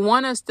want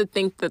us to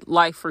think that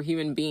life for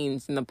human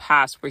beings in the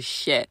past was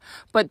shit.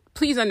 But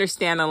please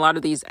understand, a lot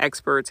of these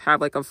experts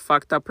have like a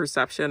fucked up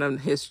perception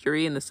of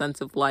history in the sense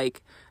of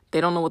like,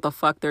 they don't know what the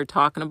fuck they're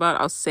talking about.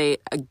 I'll say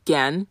it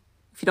again.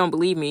 If you don't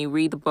believe me,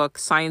 read the book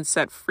Science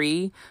Set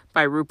Free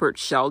by Rupert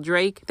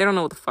Sheldrake. They don't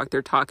know what the fuck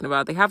they're talking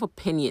about. They have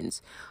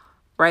opinions,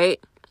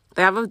 right?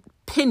 They have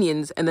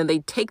opinions, and then they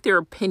take their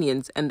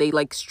opinions and they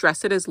like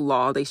stress it as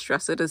law. They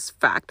stress it as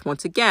fact.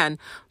 Once again,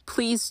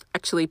 please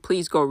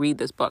go read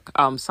this book,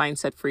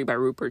 Science Set Free by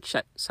Rupert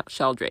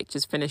Sheldrake.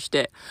 Just finished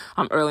it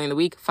early in the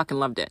week. Fucking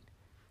loved it.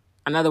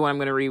 Another one I'm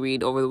going to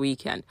reread over the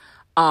weekend.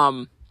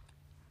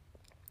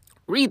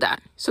 Read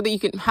that so that you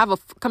can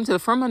come to the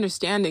firm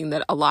understanding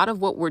that a lot of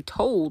what we're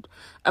told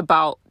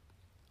about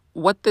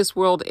what this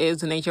world is,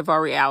 the nature of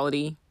our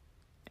reality,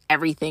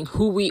 everything,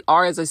 who we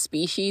are as a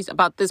species,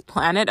 about this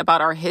planet,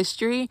 about our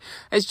history,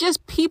 is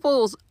just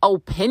people's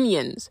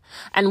opinions.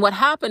 And what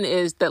happened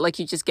is that like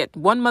you just get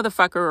one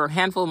motherfucker or a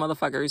handful of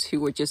motherfuckers who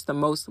were just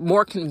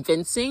more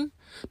convincing.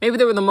 Maybe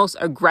they were the most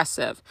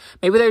aggressive.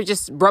 Maybe they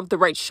just rubbed the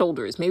right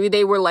shoulders. Maybe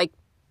they were like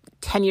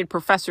tenured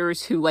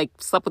professors who like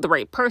slept with the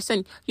right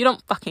person. You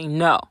don't fucking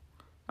know.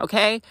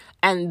 Okay.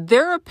 And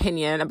their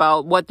opinion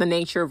about what the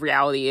nature of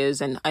reality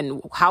is and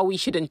how we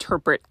should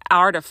interpret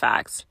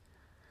artifacts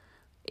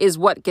is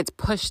what gets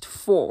pushed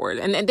forward.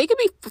 And they could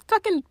be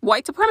fucking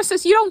white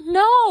supremacists. You don't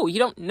know. You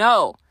don't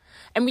know.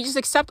 And we just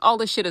accept all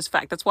this shit as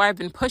fact. That's why I've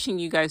been pushing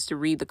you guys to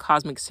read the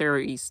Cosmic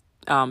series,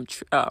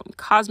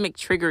 Cosmic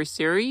Trigger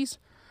series,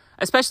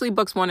 especially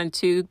books 1 and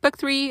 2. Book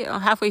 3,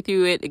 halfway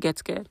through it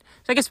gets good.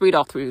 So I guess read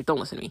all 3. Don't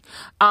listen to me.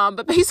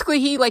 But basically,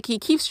 he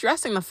keeps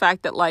stressing the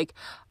fact that like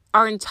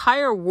our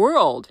entire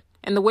world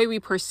and the way we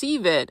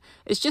perceive it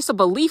is just a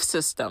belief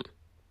system.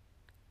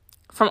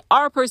 From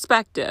our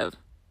perspective,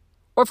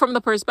 or from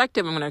the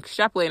perspective, I'm going to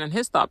extrapolate on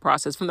his thought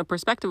process, from the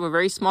perspective of a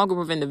very small group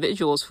of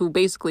individuals who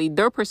basically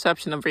their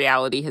perception of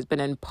reality has been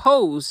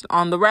imposed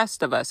on the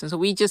rest of us. And so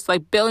we just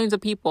like billions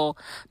of people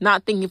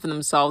not thinking for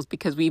themselves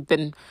because we've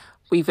been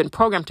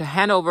programmed to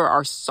hand over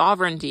our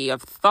sovereignty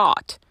of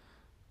thought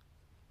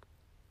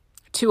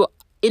to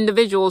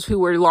individuals who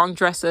wear long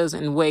dresses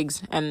and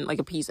wigs and like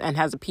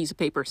has a piece of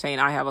paper saying,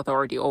 I have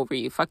authority over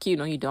you. Fuck you.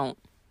 No, you don't.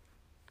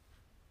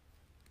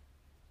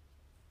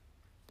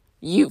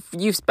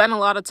 You've spent a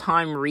lot of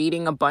time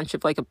reading a bunch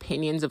of like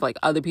opinions of like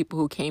other people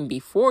who came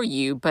before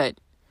you, but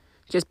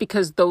just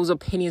because those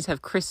opinions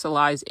have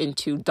crystallized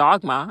into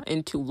dogma,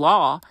 into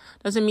law,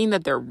 doesn't mean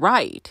that they're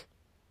right.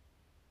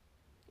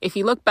 If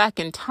you look back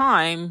in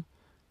time,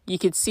 you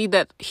could see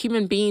that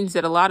human beings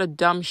did a lot of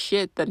dumb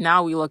shit that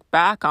now we look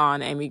back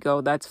on and we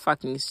go, that's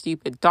fucking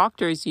stupid.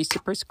 Doctors used to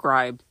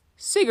prescribe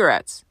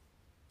cigarettes.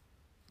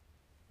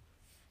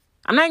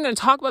 I'm not even going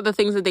to talk about the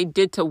things that they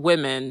did to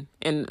women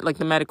in like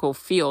the medical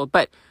field,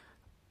 but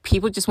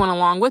people just went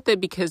along with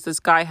it because this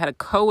guy had a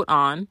coat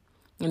on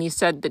and he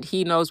said that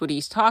he knows what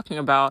he's talking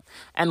about.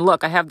 And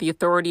look, I have the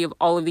authority of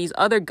all of these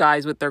other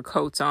guys with their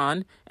coats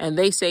on and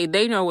they say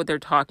they know what they're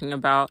talking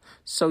about.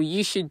 So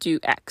you should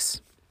do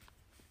X,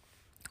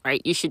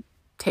 right? You should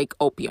take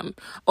opium.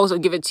 Also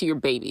give it to your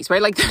babies,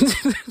 right? Like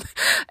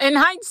in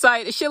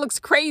hindsight, shit looks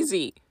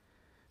crazy.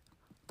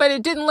 But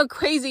it didn't look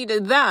crazy to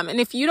them. And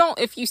if you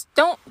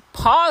don't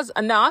pause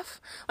enough,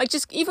 like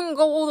just even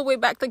go all the way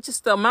back, like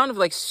just the amount of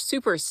like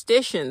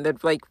superstition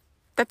that like,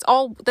 that's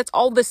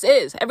all this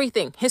is.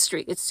 Everything,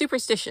 history, it's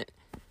superstition.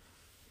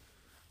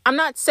 I'm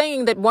not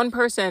saying that one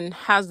person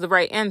has the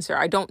right answer.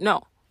 I don't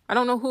know. I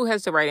don't know who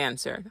has the right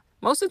answer.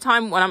 Most of the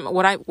time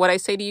what I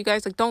say to you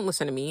guys, like, don't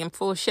listen to me. I'm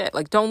full of shit.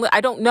 Like,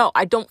 I don't know.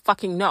 I don't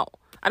fucking know.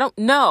 I don't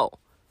know.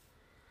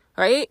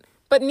 Right?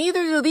 But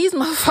neither do these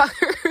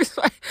motherfuckers.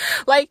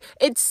 Like,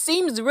 it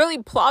seems really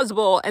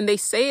plausible. And they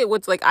say it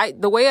with like,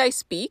 the way I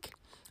speak,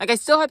 like I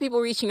still have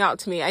people reaching out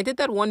to me. I did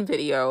that one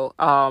video,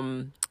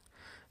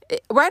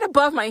 right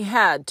above my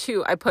head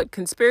too. I put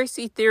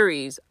conspiracy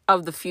theories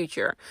of the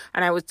future.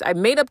 And I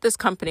made up this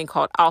company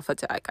called Alpha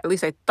Tech. At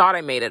least I thought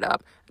I made it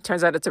up. It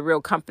turns out it's a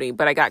real company,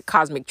 but I got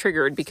cosmic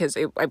triggered because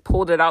I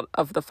pulled it out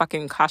of the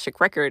fucking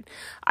Akashic record.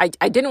 I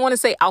didn't want to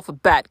say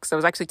alphabet because I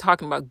was actually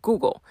talking about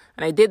Google.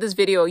 And I did this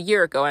video a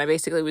year ago and I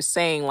basically was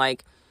saying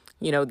like,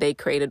 you know, they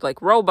created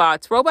like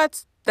robots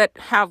that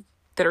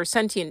are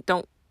sentient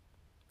don't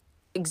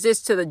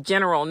exist to the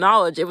general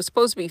knowledge. It was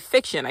supposed to be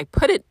fiction. I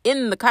put it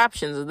in the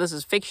captions that this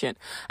is fiction.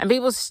 And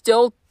people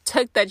still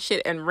took that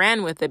shit and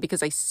ran with it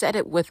because I said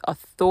it with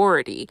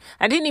authority.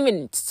 I didn't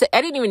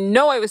even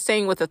know I was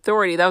saying with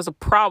authority. That was a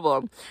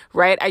problem,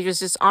 right? I was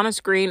just on a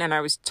screen and I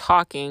was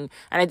talking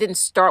and I didn't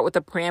start with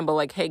a preamble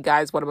like, hey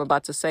guys, what I'm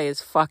about to say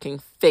is fucking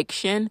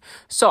fiction.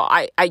 So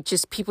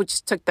people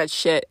just took that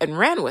shit and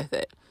ran with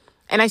it.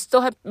 And I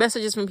still have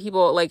messages from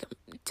people like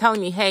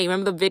telling me, hey,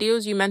 remember the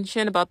videos you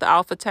mentioned about the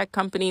Alpha Tech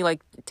company,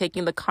 like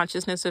taking the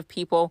consciousness of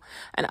people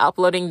and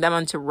uploading them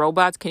onto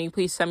robots? Can you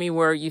please send me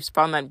where you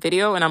found that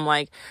video? And I'm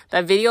like,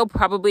 that video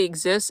probably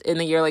exists in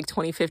the year like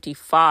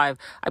 2055.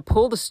 I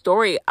pulled the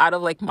story out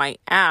of like my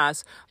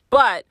ass,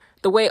 but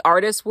the way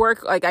artists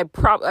work, like I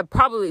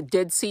probably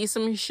did see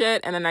some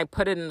shit and then I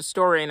put it in the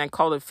story and I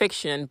called it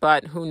fiction,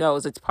 but who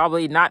knows? It's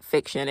probably not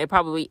fiction. It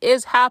probably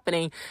is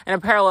happening in a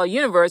parallel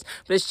universe,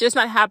 but it's just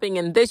not happening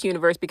in this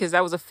universe because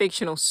that was a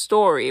fictional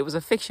story. It was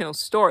a fictional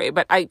story.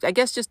 But I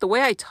guess just the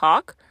way I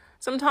talk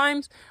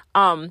sometimes,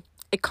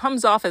 it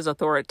comes off as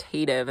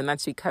authoritative, and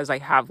that's because I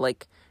have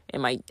like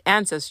in my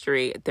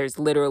ancestry, there's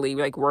literally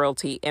like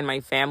royalty in my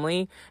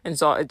family. And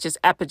so it's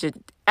just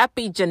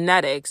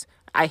epigenetics.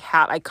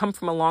 I come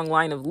from a long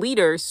line of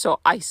leaders, so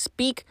I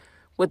speak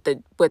with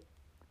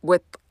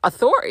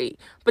authority.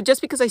 But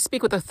just because I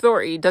speak with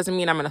authority doesn't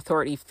mean I'm an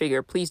authority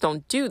figure. Please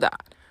don't do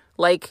that.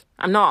 Like,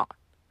 I'm not.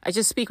 I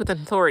just speak with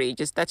authority.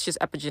 That's just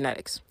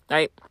epigenetics,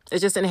 right?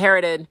 It's just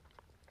inherited.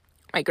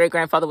 My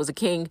great-grandfather was a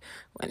king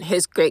and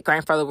his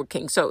great-grandfather were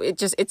kings. So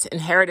it's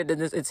inherited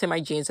and it's in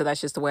my genes. So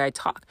that's just the way I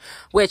talk,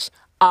 which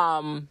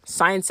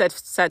Science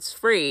Sets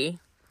Free.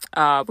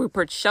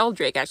 Rupert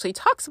Sheldrake actually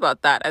talks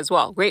about that as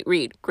well. Great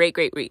read. Great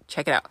read.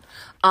 Check it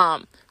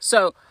out.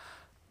 So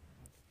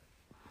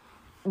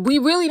we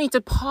really need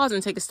to pause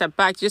and take a step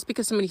back. Just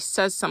because somebody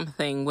says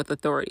something with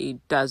authority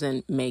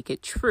doesn't make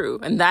it true.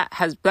 And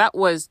that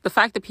was the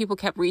fact that people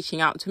kept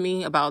reaching out to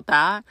me about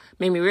that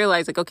made me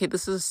realize, like, okay,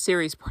 this is a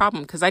serious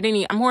problem, because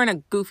I'm wearing a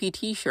goofy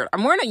t-shirt.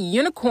 I'm wearing a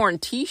unicorn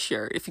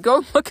t-shirt. If you go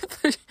and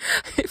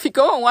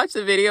watch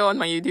the video on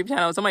my YouTube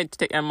channel, it's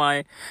on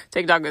my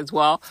TikTok as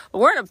well. I'm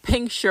wearing a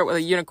pink shirt with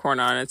a unicorn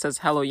on it. It says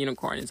 "Hello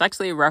Unicorn." It's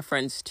actually a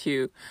reference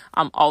to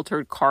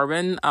Altered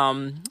Carbon.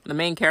 The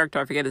main character,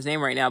 I forget his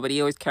name right now, but he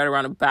always carried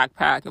around a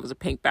backpack. It was a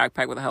pink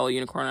backpack with a Hello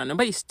Unicorn on it.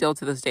 Nobody still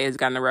to this day has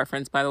gotten the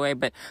reference, by the way,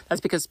 but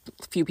that's because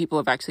few people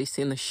have actually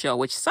seen the show.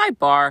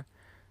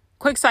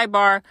 Quick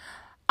sidebar,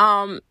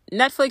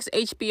 Netflix,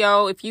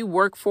 HBO, if you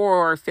work for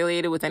or are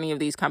affiliated with any of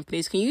these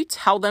companies, can you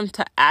tell them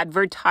to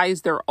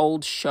advertise their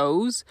old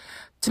shows?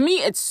 To me,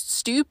 it's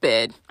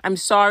stupid. I'm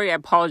sorry. I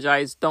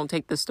apologize. Don't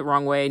take this the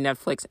wrong way,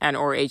 Netflix and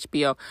or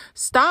HBO.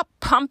 Stop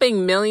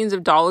pumping millions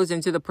of dollars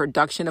into the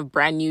production of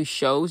brand new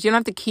shows. You don't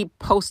have to keep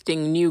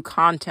posting new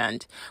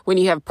content when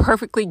you have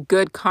perfectly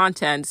good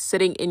content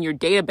sitting in your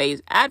database.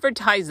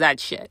 Advertise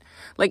that shit.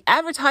 Like,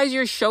 advertise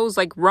your shows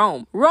like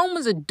Rome. Rome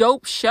was a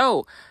dope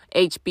show,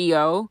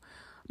 HBO.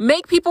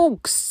 Make people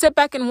sit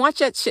back and watch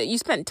that shit. You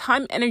spent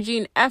time, energy,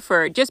 and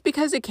effort. Just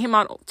because it came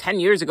out 10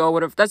 years ago,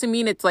 whatever, doesn't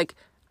mean it's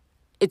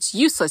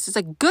useless. It's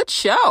a good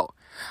show.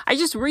 I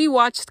just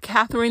rewatched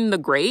Catherine the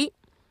Great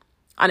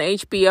on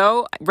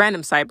HBO.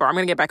 Random sidebar. I'm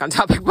going to get back on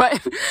topic,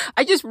 but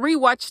I just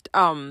rewatched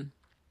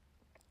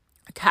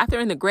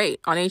Catherine the Great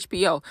on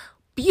HBO.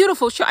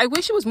 Beautiful show. I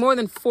wish it was more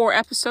than 4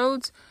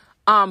 episodes.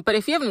 But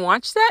if you haven't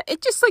watched that,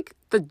 it just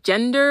the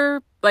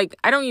gender,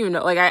 I don't even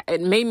know.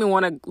 It made me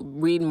want to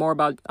read more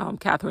about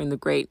Catherine the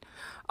Great.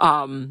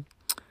 Go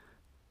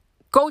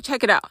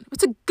check it out.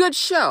 It's a good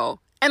show.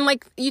 And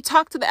you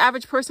talk to the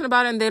average person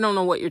about it and they don't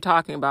know what you're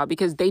talking about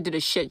because they did a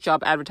shit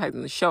job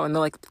advertising the show. And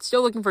they're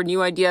still looking for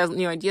new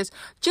ideas.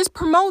 Just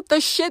promote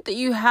the shit that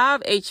you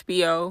have,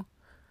 HBO.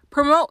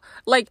 Promote,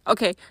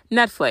 okay,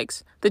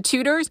 Netflix, The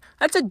Tudors,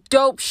 that's a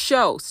dope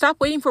show. Stop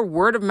waiting for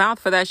word of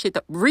mouth for that shit.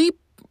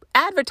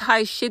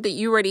 Advertise shit that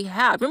you already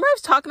have. Remember I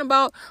was talking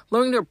about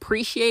learning to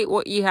appreciate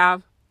what you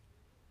have,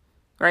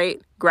 right?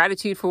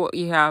 Gratitude for what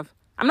you have.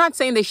 I'm not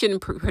saying they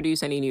shouldn't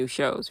produce any new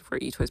shows, for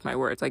you twist my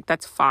words.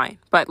 That's fine.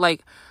 But,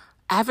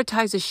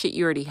 advertise the shit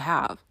you already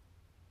have.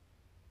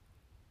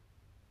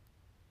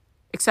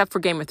 Except for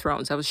Game of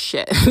Thrones. That was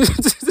shit.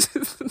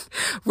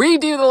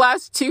 Redo the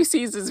last 2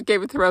 seasons of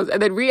Game of Thrones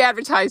and then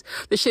re-advertise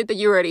the shit that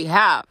you already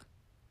have.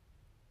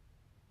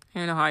 I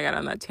don't know how I got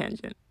on that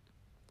tangent.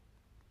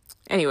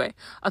 Anyway,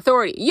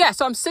 authority. Yeah,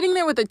 so I'm sitting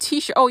there with a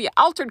t-shirt. Oh, yeah,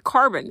 Altered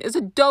Carbon is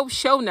a dope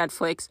show,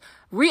 Netflix.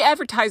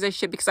 Re-advertise that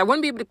shit because I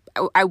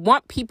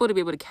want people to be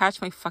able to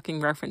catch my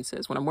fucking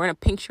references. When I'm wearing a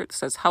pink shirt that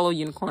says Hello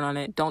Unicorn on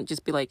it, don't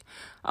just be like,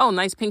 oh,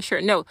 nice pink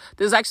shirt. No,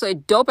 this is actually a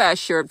dope-ass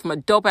shirt from a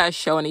dope-ass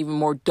show and even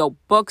more dope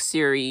book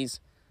series.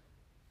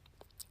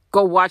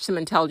 Go watch some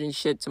intelligent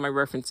shit so my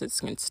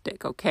references can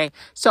stick, okay?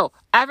 So,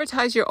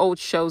 advertise your old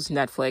shows,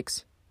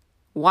 Netflix.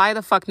 Why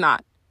the fuck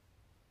not?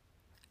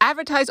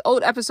 Advertise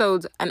old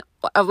episodes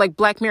of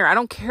Black Mirror. I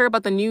don't care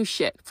about the new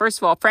shit. First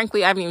of all,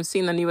 frankly, I haven't even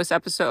seen the newest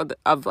episode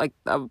of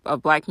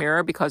Black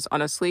Mirror because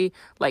honestly,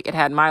 it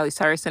had Miley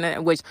Cyrus in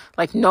it, which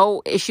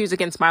no issues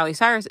against Miley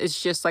Cyrus.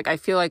 It's just I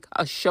feel like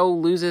a show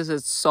loses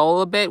its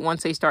soul a bit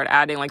once they start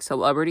adding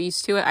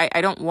celebrities to it. I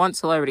don't want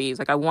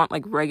celebrities. I want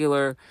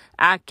regular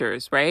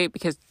actors, right?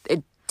 Because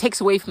it takes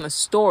away from the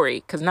story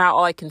because now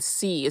all I can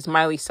see is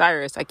Miley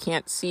Cyrus. I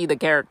can't see the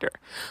character.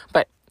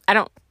 But I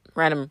don't.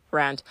 Random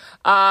rant.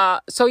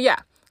 So yeah,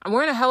 I'm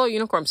wearing a Hello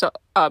Unicorn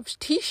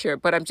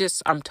t-shirt, but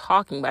I'm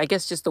talking, but I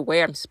guess just the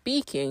way I'm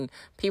speaking,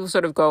 people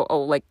sort of go,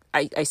 oh,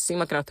 I seem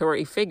like an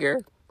authority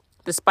figure,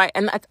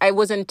 and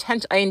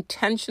I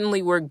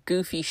intentionally wear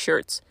goofy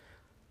shirts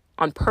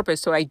on purpose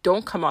so I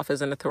don't come off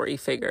as an authority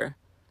figure.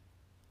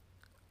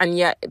 And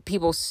yet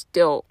people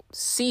still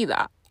see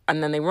that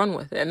and then they run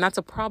with it. And that's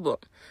a problem.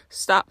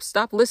 Stop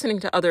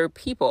listening to other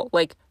people.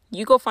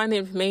 You go find the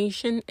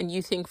information and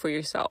you think for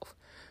yourself.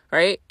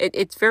 Right?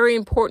 It's very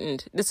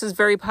important. This is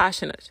very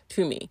passionate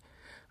to me.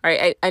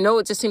 Right? I know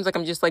it just seems like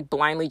I'm just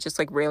blindly just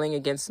railing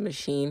against the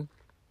machine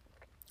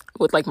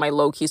with my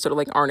low-key sort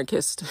of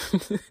anarchist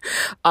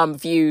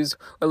views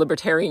or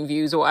libertarian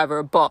views or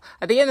whatever. But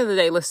at the end of the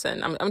day,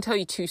 listen, I'm going to tell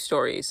you 2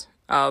 stories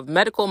of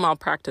medical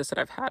malpractice that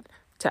I've had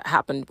to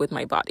happen with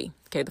my body.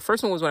 Okay, the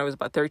first one was when I was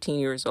about 13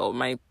 years old.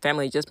 My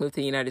family just moved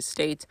to the United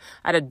States.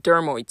 I had a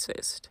dermoid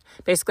cyst.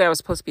 Basically, I was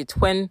supposed to be a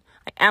twin.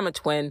 I am a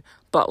twin,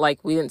 but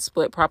we didn't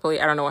split properly.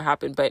 I don't know what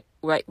happened, but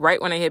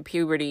right when I hit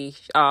puberty,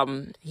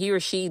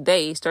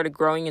 they started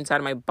growing inside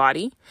of my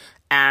body,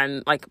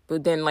 and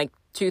within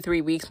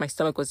 2-3 weeks, my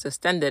stomach was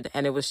distended,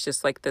 and it was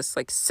just this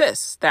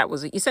cyst that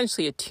was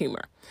essentially a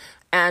tumor.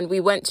 And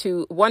we went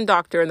to one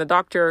doctor, and the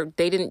doctor,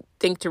 they didn't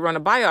think to run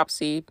a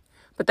biopsy.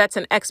 But that's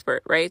an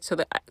expert, right? So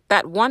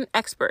that one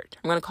expert,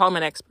 I'm going to call him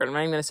an expert. I'm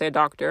not even going to say a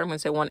doctor. I'm going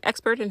to say one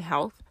expert in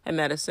health and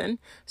medicine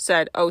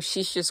said, oh,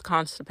 she's just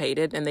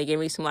constipated. And they gave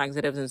me some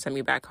laxatives and sent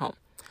me back home.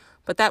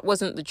 But that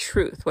wasn't the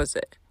truth, was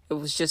it? It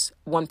was just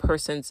one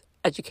person's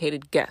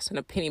educated guess, an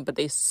opinion, but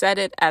they said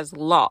it as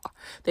law.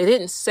 They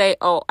didn't say,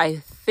 oh, I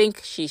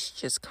think she's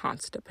just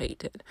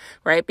constipated,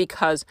 right?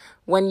 Because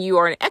when you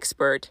are an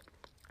expert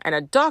and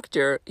a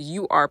doctor,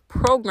 you are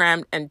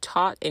programmed and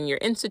taught in your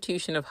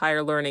institution of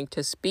higher learning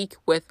to speak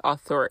with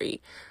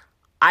authority.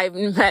 I've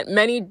met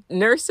many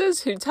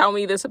nurses who tell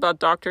me this about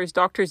doctors.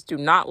 Doctors do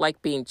not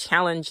like being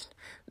challenged.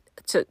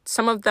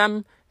 Some of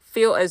them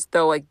feel as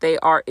though like they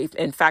are,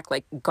 in fact,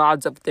 like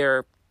gods of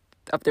their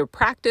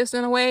practice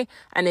in a way.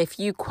 And if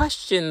you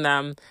question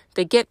them,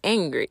 they get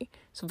angry.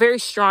 So very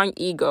strong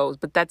egos,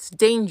 but that's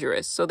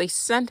dangerous. So they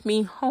sent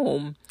me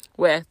home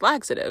with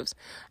laxatives.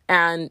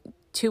 And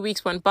 2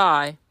 weeks went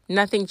by,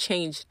 nothing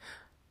changed.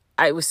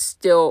 I was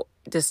still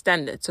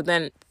distended. So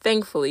then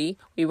thankfully,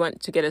 we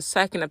went to get a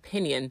second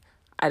opinion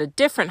at a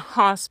different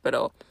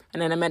hospital.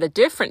 And then I met a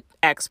different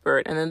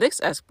expert. And then this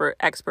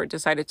expert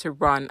decided to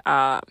run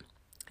an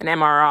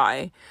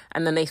MRI.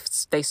 And then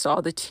they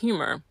saw the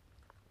tumor.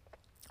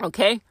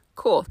 Okay,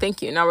 cool.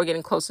 Thank you. Now we're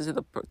getting closer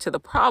to the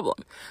problem.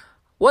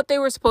 What they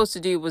were supposed to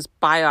do was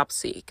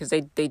biopsy, because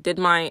they did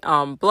my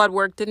blood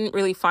work, didn't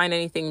really find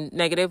anything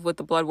negative with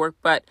the blood work,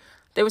 but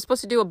they were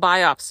supposed to do a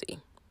biopsy.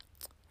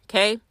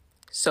 Okay,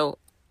 so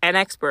an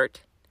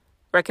expert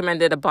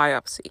recommended a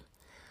biopsy.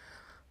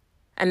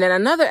 And then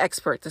another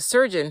expert, the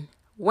surgeon,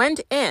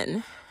 went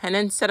in, and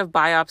instead of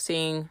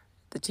biopsying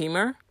the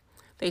tumor,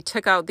 they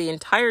took out the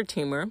entire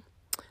tumor.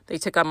 They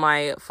took out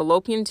my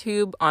fallopian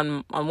tube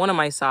on one of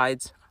my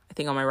sides, I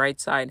think on my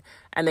right side,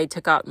 and they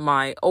took out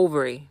my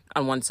ovary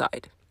on one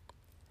side.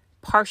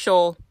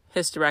 Partial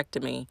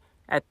hysterectomy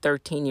at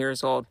 13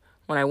 years old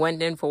when I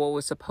went in for what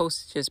was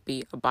supposed to just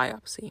be a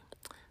biopsy.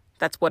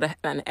 That's what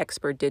an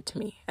expert did to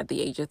me at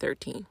the age of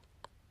 13.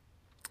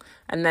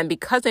 And then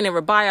because they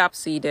never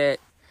biopsied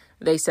it,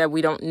 they said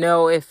we don't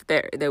know if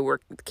there were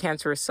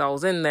cancerous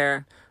cells in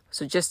there.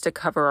 So just to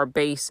cover our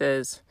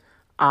bases,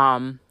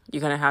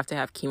 you're going to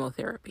have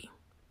chemotherapy.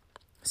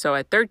 So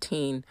at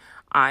 13,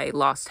 I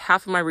lost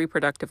half of my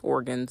reproductive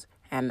organs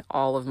and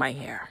all of my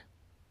hair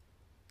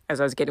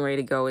as I was getting ready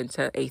to go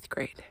into 8th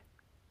grade.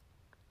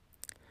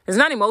 It's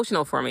not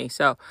emotional for me.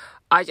 So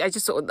I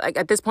just, like,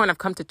 at this point, I've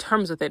come to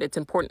terms with it. It's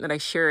important that I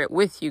share it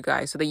with you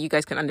guys so that you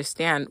guys can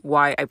understand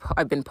why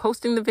I've been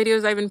posting the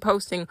videos I've been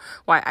posting,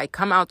 why I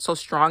come out so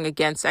strong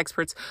against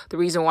experts, the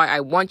reason why I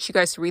want you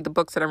guys to read the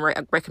books that I'm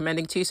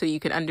recommending to you so you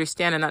can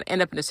understand and not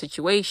end up in a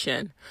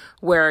situation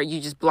where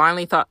you just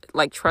blindly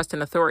trust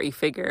an authority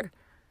figure.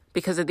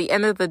 Because at the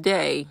end of the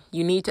day,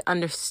 you need to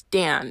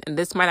understand, and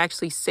this might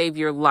actually save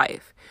your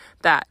life,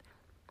 that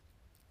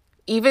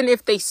even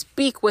if they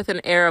speak with an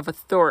air of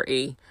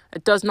authority,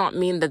 it does not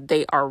mean that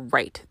they are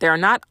right. They are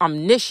not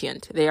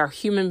omniscient. They are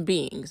human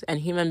beings, and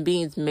human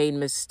beings make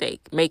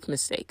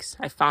mistakes.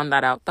 I found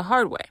that out the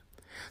hard way.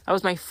 That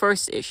was my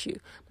first issue.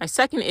 My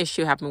second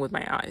issue happened with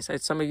my eyes.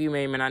 As some of you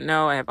may or may not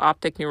know, I have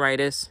optic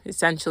neuritis.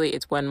 Essentially,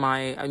 it's when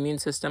my immune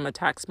system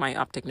attacks my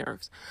optic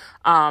nerves.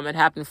 It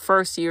happened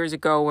first years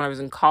ago when I was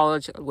in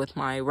college with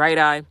my right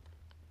eye.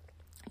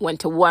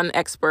 Went to one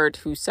expert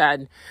who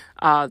said,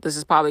 this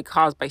is probably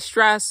caused by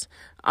stress.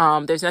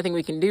 There's nothing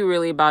we can do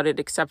really about it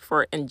except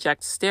for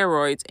inject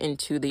steroids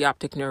into the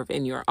optic nerve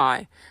in your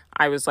eye.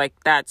 I was like,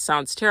 that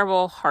sounds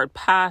terrible, hard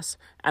pass.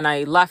 And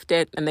I left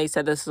it, and they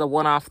said, this is a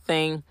one-off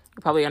thing.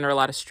 You're probably under a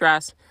lot of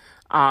stress.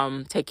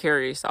 Take care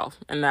of yourself.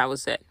 And that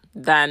was it.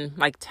 Then,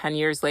 10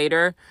 years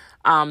later,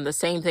 the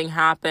same thing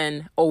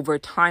happened over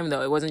time,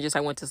 though. It wasn't just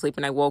I went to sleep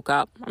and I woke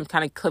up. I'm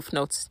kind of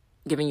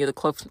giving you the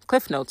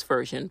Cliff Notes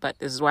version, but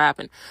this is what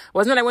happened. It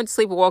wasn't that I went to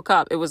sleep and woke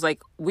up. It was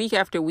like week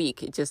after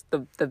week. It just,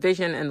 the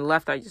vision in the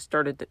left eye just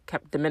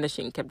kept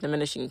diminishing.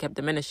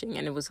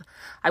 And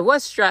I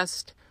was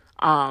stressed.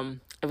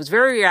 I was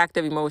very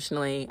reactive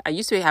emotionally. I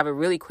used to have a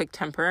really quick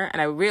temper,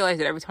 and I realized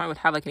that every time I would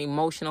have an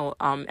emotional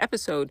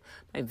episode,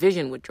 my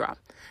vision would drop.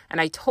 And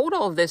I told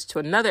all of this to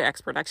another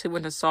expert. I actually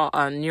went and saw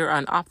a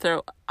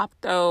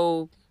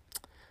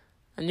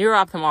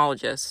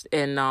neuro-ophthalmologist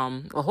in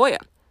La Jolla.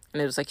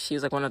 And it was she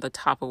was one of the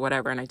top or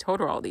whatever. And I told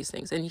her all these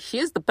things. And she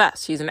is the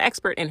best. She's an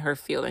expert in her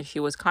field. And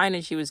she was kind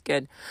and she was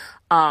good.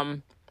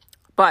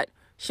 But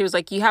she was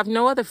like, you have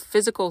no other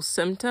physical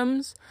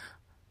symptoms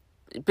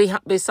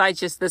besides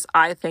just this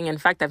eye thing. In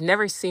fact, I've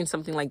never seen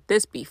something like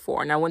this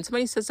before. Now, when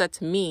somebody says that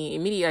to me,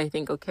 immediately I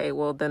think, okay,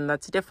 well, then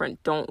that's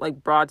different.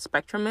 Don't broad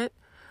spectrum it.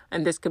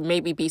 And this could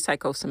maybe be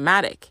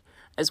psychosomatic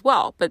as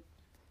well. But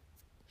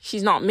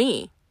she's not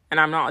me. And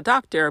I'm not a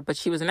doctor, but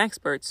she was an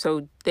expert.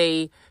 So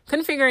they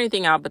couldn't figure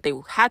anything out, but they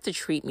had to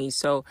treat me.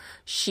 So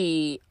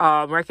she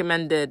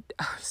recommended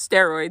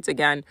steroids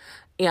again.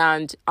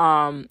 And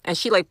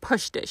she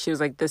pushed it. She was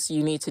like,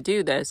 you need to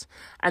do this.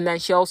 And then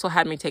she also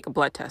had me take a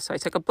blood test. So I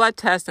took a blood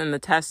test, and the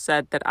test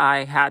said that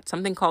I had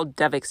something called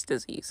Devick's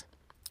disease.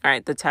 All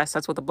right,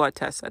 that's what the blood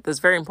test said. That's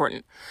very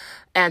important.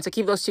 And so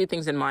keep those two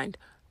things in mind.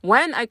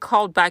 When I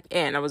called back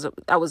in,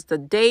 that was the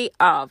day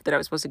of that I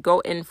was supposed to go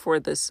in for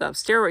this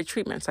steroid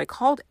treatment. So I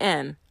called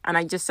in and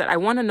I just said, I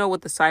want to know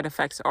what the side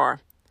effects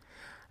are.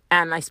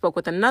 And I spoke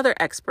with another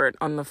expert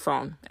on the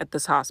phone at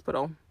this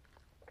hospital.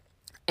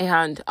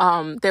 And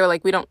they were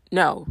like, we don't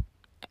know.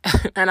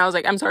 And I was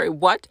like, I'm sorry,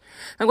 what?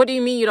 Like, what do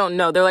you mean you don't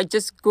know? They're like,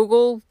 just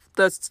Google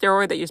the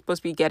steroid that you're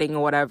supposed to be getting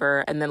or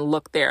whatever, and then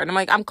look there. And I'm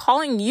like, I'm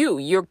calling you.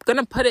 You're going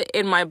to put it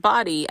in my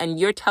body, and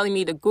you're telling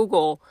me to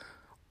Google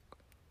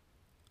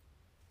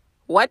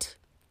what?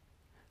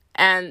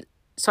 And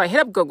so I hit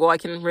up Google. I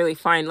can really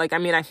find,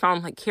 I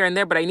found like here and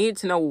there, but I needed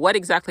to know what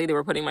exactly they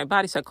were putting in my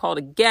body. So I called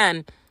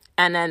again.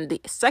 And then the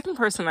second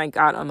person I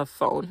got on the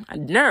phone, a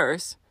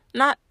nurse,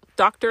 not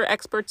doctor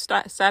expert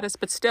status,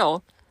 but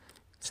still,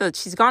 so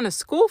she's gone to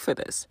school for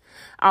this.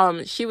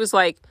 She was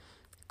like,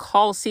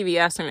 call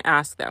CVS and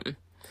ask them.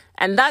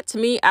 And that, to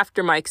me,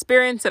 after my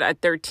experience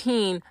at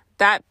 13,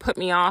 that put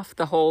me off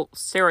the whole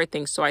steroid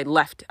thing. So I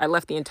left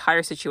the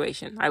entire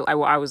situation. I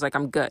was like,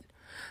 I'm good.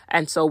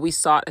 And so we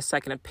sought a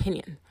second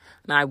opinion.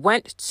 And I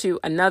went to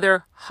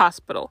another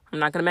hospital. I'm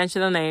not going to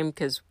mention the name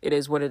because it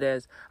is what it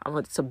is.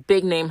 It's a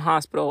big name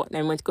hospital. And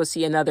I went to go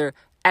see another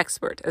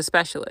expert, a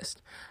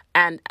specialist.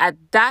 And at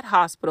that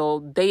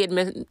hospital,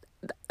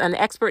 an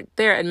expert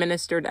there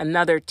administered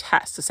another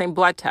test, the same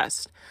blood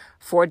test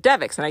for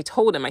Devix. And I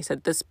told him, I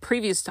said, this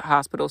previous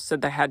hospital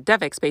said they had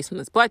Devix based on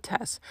this blood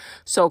test.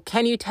 So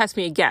can you test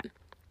me again?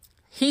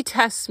 He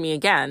tests me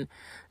again.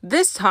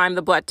 This time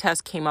the blood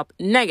test came up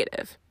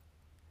negative.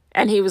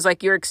 And he was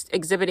like, you're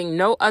exhibiting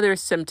no other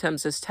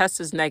symptoms. This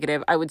test is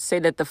negative. I would say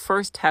that the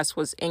first test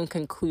was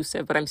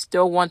inconclusive, but I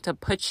still want to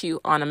put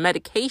you on a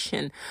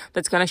medication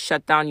that's going to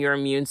shut down your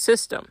immune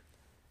system.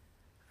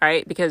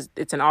 Right? Because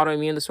it's an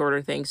autoimmune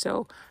disorder thing.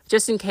 So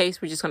just in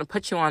case, we're just going to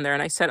put you on there.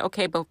 And I said,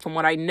 okay, but from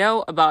what I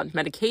know about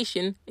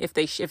medication, if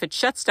it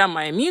shuts down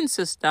my immune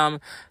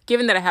system,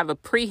 given that I have a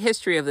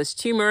prehistory of this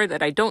tumor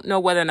that I don't know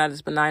whether or not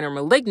it's benign or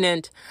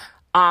malignant,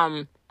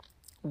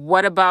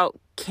 what about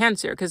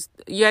cancer? Because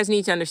you guys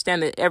need to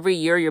understand that every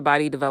year your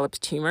body develops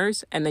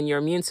tumors, and then your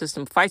immune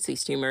system fights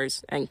these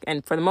tumors,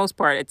 and for the most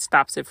part, it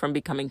stops it from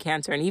becoming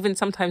cancer. And even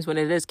sometimes when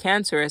it is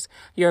cancerous,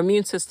 your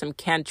immune system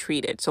can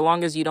treat it, so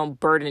long as you don't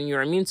burden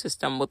your immune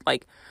system with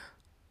like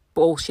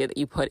bullshit that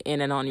you put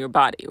in and on your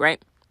body,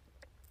 right?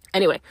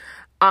 Anyway,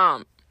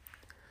 and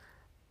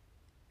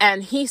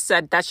he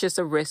said that's just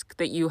a risk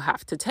that you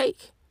have to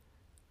take.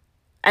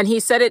 And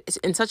he said it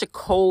in such a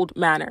cold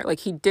manner,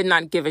 like he did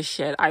not give a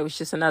shit. I was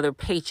just another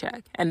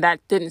paycheck. And that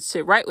didn't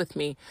sit right with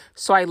me.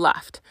 So I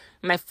left.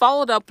 And I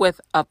followed up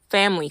with a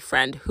family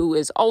friend who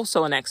is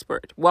also an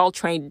expert,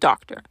 well-trained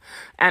doctor.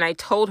 And I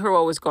told her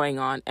what was going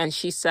on. And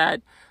she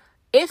said,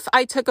 if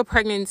I took a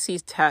pregnancy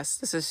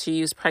test, she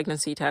used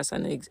pregnancy tests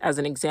as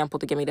an example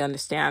to get me to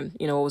understand,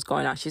 what was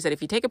going on. She said,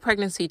 if you take a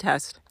pregnancy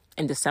test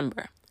in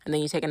December, and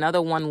then you take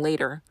another one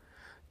later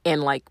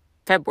in like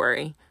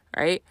February,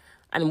 right?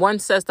 And one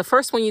says, the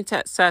first one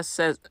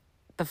says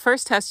the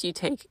first test you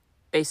take,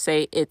 they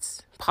say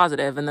it's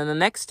positive. And then the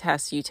next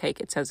test you take,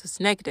 it says it's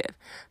negative.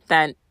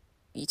 Then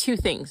two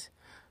things.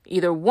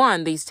 Either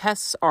one, these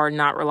tests are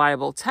not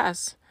reliable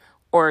tests,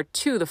 or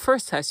two, the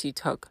first test you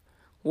took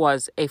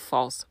was a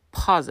false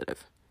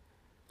positive.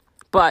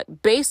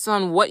 But based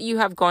on what you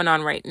have going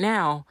on right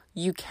now,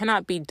 you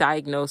cannot be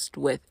diagnosed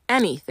with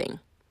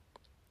anything,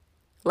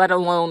 let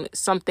alone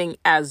something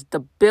as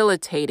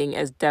debilitating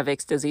as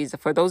Devix disease.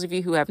 For those of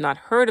you who have not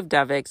heard of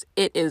Devix,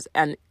 it is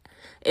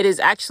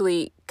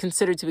actually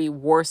considered to be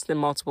worse than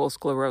multiple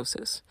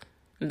sclerosis.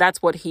 And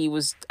that's what he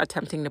was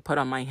attempting to put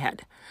on my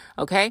head.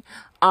 Okay?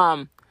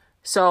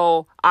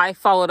 So I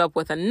followed up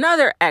with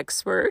another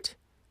expert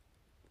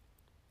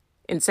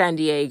in San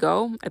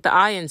Diego at the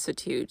Eye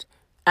Institute,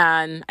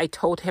 and I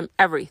told him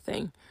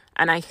everything.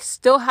 And I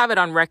still have it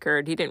on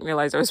record. He didn't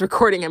realize I was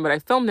recording him, but I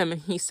filmed him.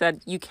 And he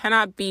said, you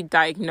cannot be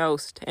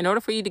diagnosed. In order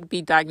for you to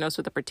be diagnosed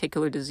with a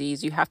particular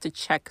disease, you have to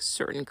check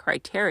certain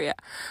criteria.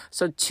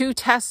 So two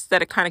tests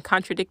that kind of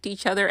contradict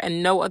each other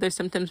and no other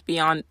symptoms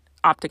beyond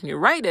optic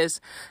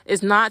neuritis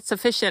is not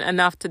sufficient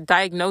enough to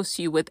diagnose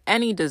you with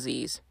any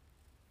disease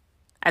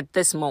at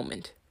this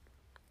moment.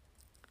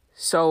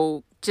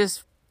 So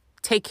just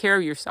take care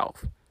of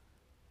yourself.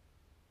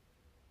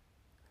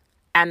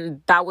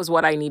 And that was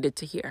what I needed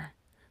to hear.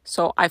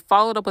 So I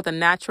followed up with a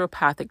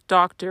naturopathic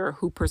doctor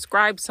who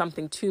prescribed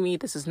something to me.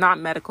 This is not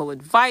medical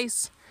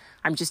advice.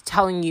 I'm just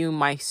telling you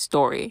my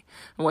story.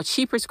 And what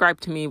she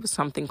prescribed to me was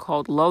something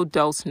called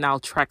low-dose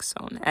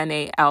naltrexone,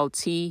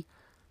 Naltrexone.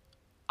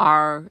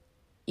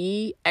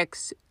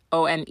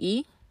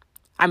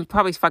 I'm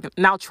probably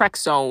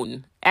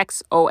naltrexone,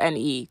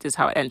 Xone is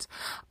how it ends.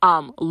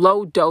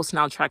 Low-dose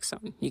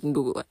naltrexone. You can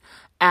Google it.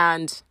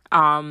 And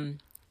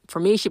for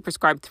me, she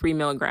prescribed 3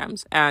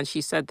 milligrams, and she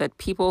said that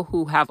people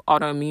who have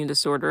autoimmune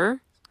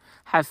disorder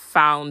have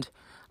found,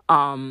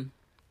 have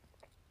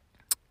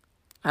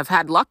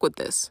had luck with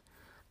this.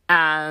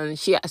 And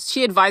she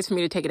advised for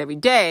me to take it every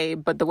day,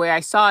 but the way I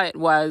saw it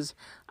was,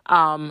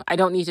 I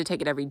don't need to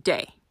take it every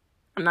day.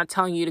 I'm not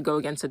telling you to go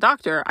against a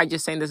doctor. I'm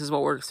just saying this is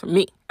what works for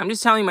me. I'm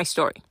just telling you my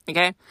story,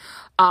 okay?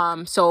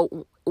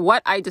 So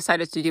what I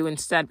decided to do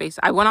instead,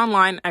 I went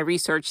online, I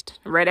researched,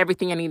 read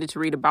everything I needed to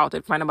read about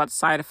it, find about the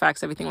side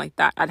effects, everything like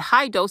that. At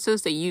high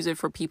doses, they use it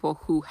for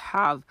people who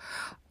have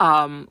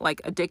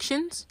like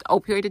addictions,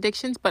 opioid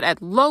addictions, but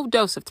at low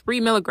dose of 3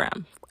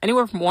 milligrams,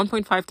 anywhere from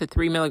 1.5 to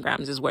 3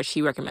 milligrams is what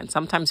she recommends.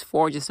 Sometimes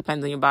 4, just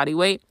depends on your body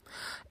weight.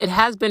 It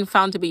has been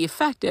found to be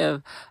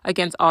effective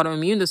against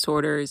autoimmune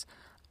disorders,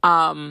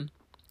 but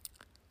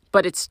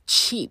it's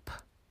cheap.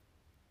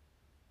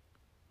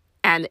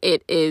 And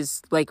it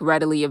is like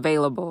readily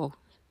available,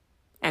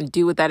 and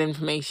do with that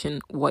information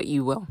what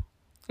you will.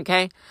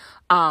 Okay.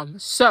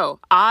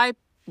 So I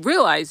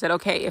realized that,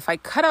 okay, if I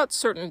cut out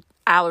certain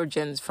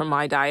allergens from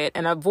my diet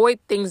and avoid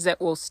things that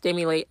will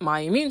stimulate my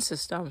immune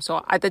system.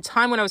 So at the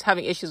time when I was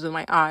having issues with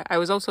my eye, I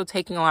was also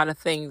taking a lot of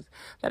things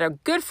that are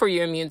good for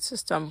your immune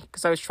system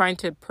because I was trying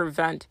to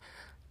prevent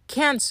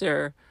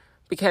cancer.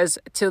 Because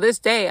to this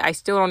day, I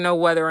still don't know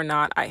whether or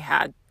not I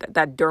had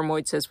that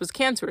dermoid cyst was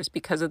cancerous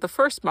because of the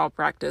first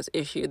malpractice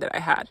issue that I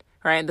had,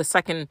 right? And the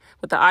second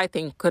with the eye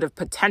thing could have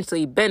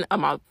potentially been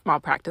a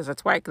malpractice.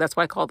 That's why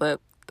I call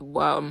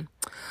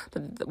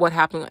what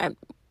happened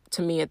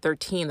to me at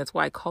 13. That's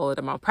why I call it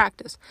a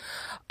malpractice.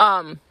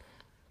 But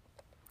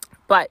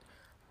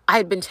I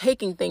had been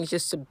taking things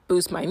just to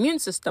boost my immune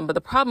system. But the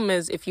problem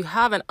is, if you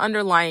have an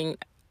underlying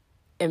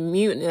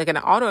like an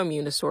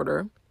autoimmune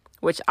disorder,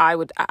 which I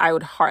would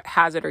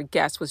hazard or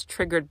guess was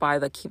triggered by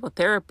the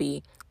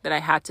chemotherapy that I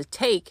had to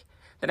take,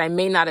 that I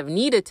may not have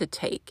needed to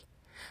take.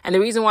 And the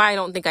reason why I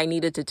don't think I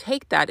needed to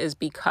take that is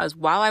because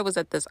while I was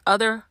at this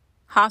other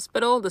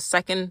hospital, the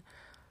second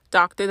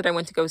doctor that I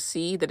went to go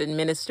see that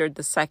administered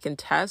the second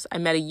test, I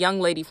met a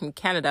young lady from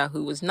Canada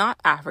who was not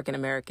African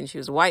American. She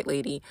was a white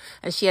lady,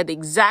 and she had the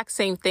exact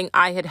same thing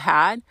I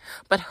had,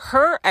 but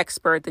her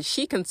expert that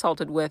she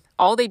consulted with,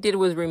 all they did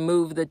was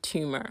remove the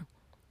tumor.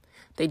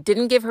 They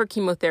didn't give her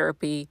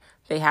chemotherapy.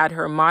 They had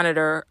her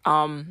monitor,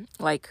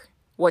 like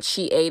what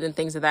she ate and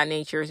things of that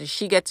nature. So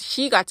she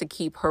got to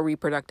keep her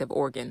reproductive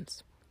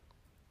organs.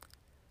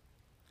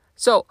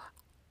 So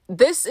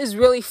this is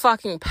really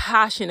fucking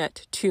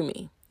passionate to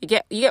me. You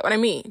get what I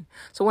mean?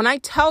 So when I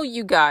tell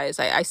you guys,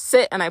 I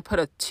sit and I put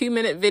a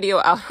 2-minute video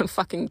out on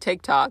fucking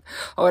TikTok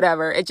or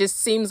whatever, it just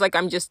seems like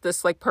I'm just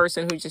this like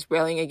person who's just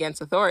railing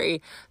against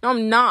authority. No,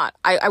 I'm not.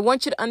 I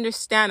want you to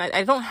understand,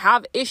 I don't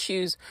have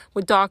issues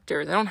with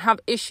doctors. I don't have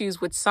issues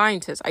with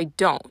scientists. I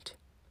don't.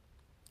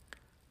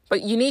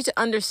 But you need to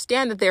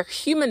understand that they're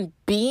human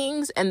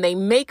beings and they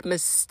make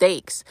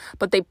mistakes,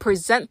 but they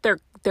present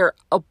their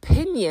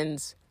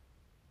opinions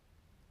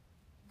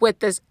with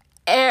this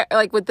air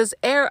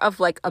of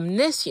like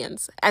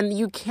omniscience, and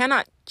you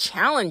cannot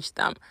challenge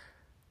them.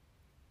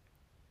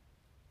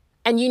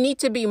 And you need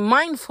to be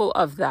mindful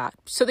of that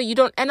so that you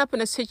don't end up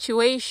in a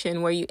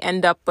situation where you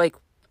end up like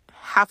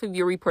half of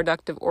your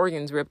reproductive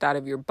organs ripped out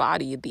of your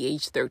body at the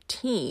age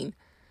 13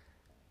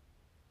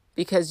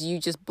 because you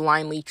just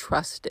blindly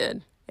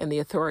trusted in the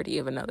authority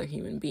of another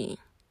human being.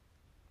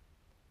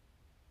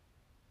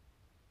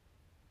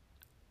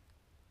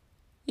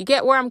 You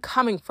get where I'm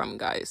coming from,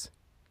 guys?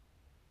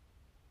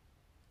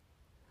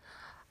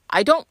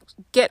 I don't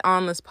get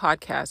on this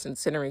podcast and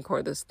sit and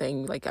record this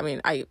thing. Like, I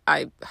mean, I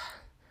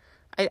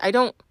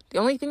don't, the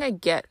only thing I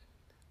get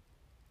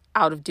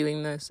out of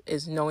doing this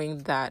is knowing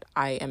that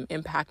I am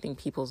impacting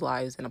people's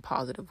lives in a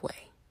positive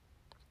way.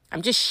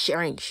 I'm just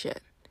sharing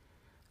shit.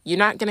 You're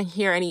not going to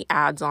hear any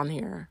ads on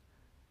here,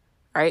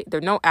 right? There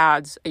are no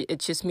ads.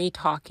 It's just me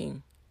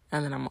talking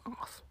and then I'm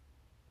off.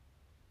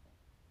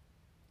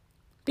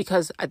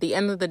 Because at the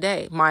end of the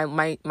day,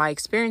 my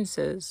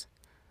experiences,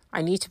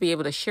 I need to be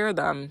able to share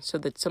them so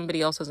that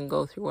somebody else doesn't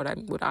go through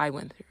what I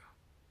went through.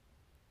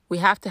 We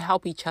have to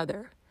help each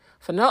other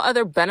for no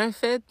other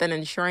benefit than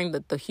ensuring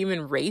that the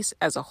human race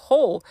as a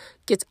whole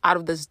gets out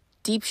of this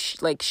deep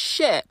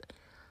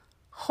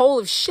hole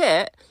of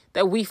shit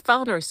that we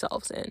found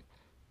ourselves in.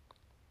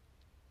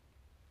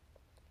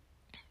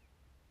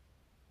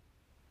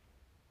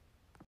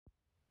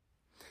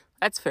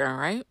 That's fair,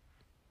 right?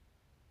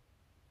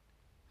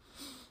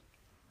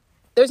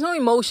 There's no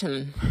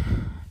emotion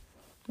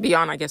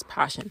beyond, I guess,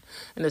 passion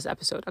in this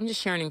episode. I'm just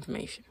sharing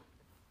information.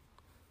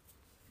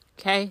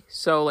 Okay?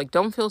 So, like,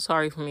 don't feel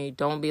sorry for me.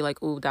 Don't be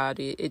like, ooh,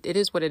 daddy. It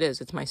is what it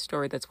is. It's my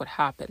story. That's what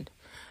happened.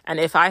 And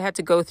if I had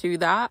to go through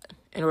that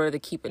in order to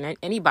keep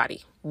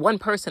anybody, one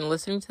person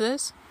listening to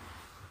this,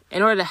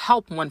 in order to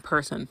help one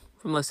person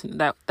from listening,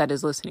 that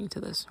is listening to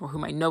this, or who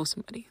might know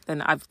somebody,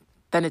 then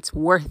it's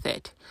worth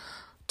it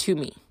to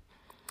me.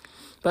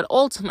 But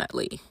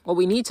ultimately, what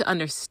we need to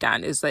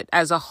understand is that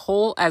as a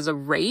whole, as a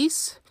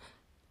race,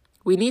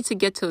 we need to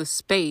get to a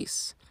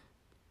space.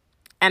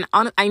 And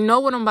I know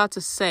what I'm about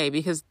to say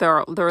because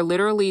there are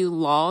literally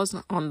laws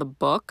on the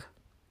books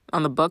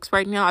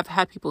right now. I've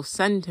had people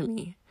send to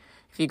me.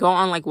 If you go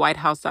on like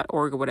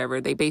whitehouse.org or whatever,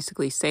 they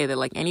basically say that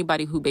like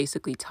anybody who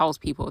basically tells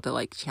people to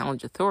like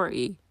challenge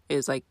authority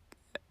is like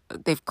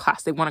they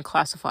want to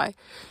classify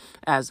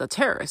as a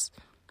terrorist.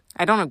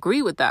 I don't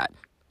agree with that.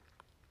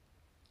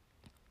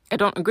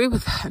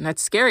 And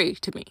that's scary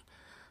to me.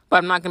 But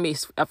I'm not going to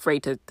be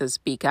afraid to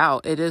speak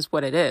out. It is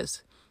what it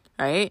is.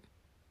 right?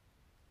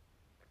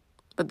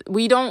 But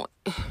we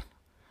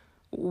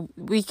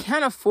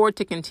can't afford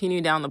to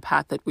continue down the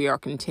path that we are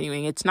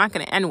continuing. It's not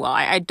going to end well.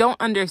 I don't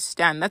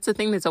understand. That's the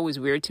thing that's always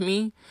weird to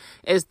me,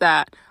 is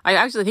that I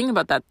actually think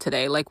about that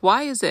today. Like,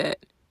 why is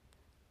it?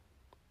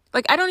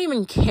 Like, I don't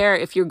even care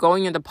if you're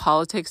going into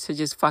politics to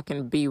just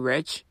fucking be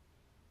rich.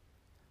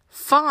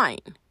 Fine.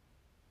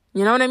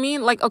 You know what I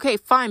mean? Like, okay,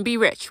 fine, be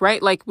rich,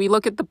 right? Like, we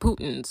look at the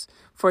Putins,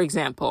 for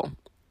example,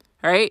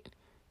 right?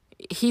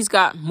 He's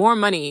got more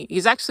money.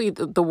 He's actually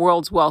the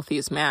world's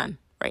wealthiest man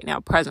right now,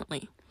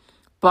 presently.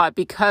 But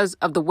because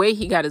of the way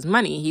he got his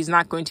money, he's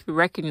not going to be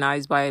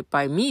recognized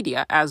by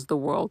media as the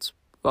world's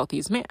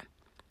wealthiest man.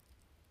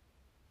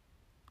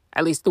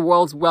 At least the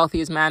world's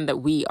wealthiest man that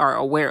we are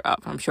aware of.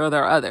 I'm sure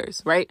there are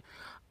others, right?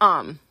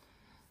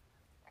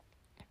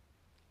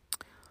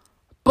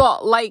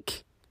 But,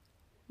 like,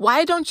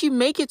 why don't you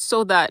make it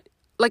so that,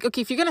 like,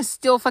 okay, if you're going to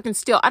steal, fucking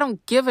steal. I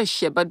don't give a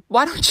shit. But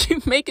why don't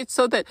you make it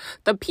so that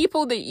the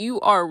people that you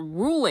are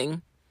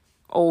ruling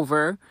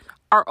over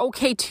are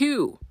okay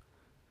too?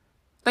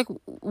 Like,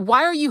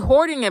 why are you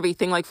hoarding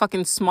everything like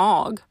fucking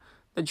Smaug,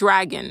 the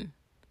dragon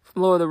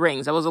from Lord of the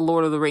Rings? That was a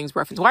Lord of the Rings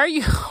reference. Why are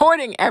you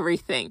hoarding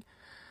everything?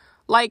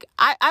 Like,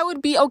 I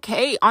would be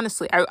okay,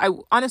 honestly. I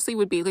honestly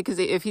would be, like, because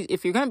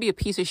if you're going to be a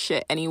piece of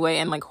shit anyway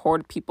and, like,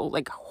 hoard people,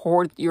 like,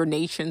 hoard your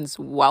nation's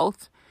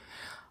wealth,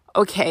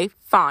 okay,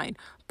 fine.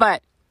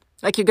 But,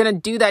 like, you're going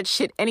to do that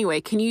shit anyway.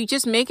 Can you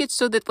just make it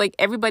so that, like,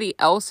 everybody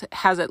else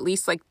has at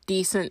least, like,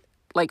 decent,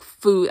 like,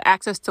 food,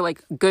 access to,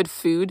 like, good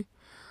food,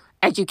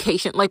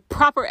 education, like,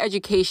 proper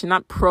education,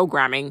 not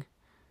programming,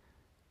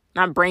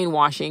 not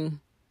brainwashing,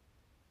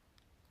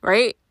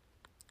 right?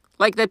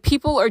 Like, that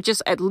people are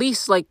just at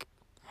least, like,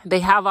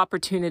 they have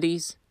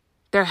opportunities.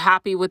 They're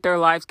happy with their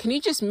lives. Can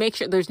you just make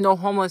sure there's no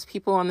homeless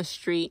people on the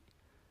street?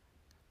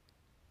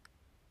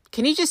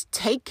 Can you just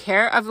take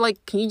care of,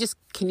 like, can you just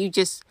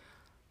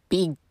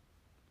be,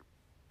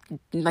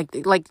 like,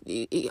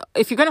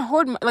 if you're going to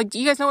hoard, like, do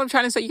you guys know what I'm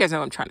trying to say? You guys know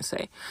what I'm trying to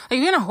say. Like,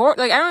 you're going to hoard,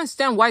 like, I don't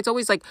understand why it's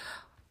always, like,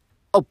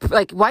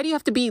 like, why do you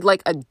have to be,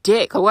 like, a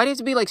dick? Or why do you have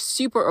to be, like,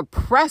 super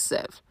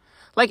oppressive?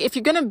 Like, if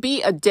you're going to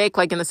be a dick,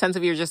 like, in the sense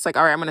of you're just like,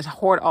 all right, I'm going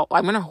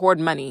to hoard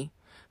money.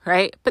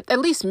 Right? But at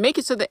least make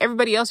it so that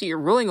everybody else that you're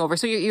ruling over,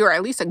 so you're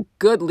at least a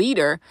good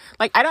leader.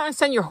 Like, I don't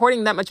understand you're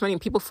hoarding that much money and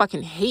people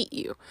fucking hate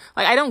you.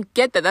 Like, I don't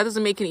get that. That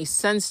doesn't make any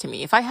sense to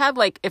me. If I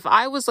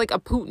was like a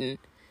Putin,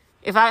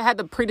 if I had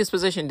the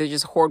predisposition to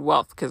just hoard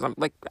wealth, because I'm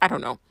like, I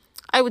don't know,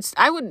 I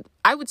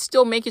would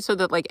still make it so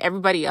that, like,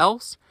 everybody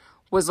else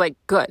was, like,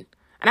 good.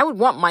 And I would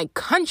want my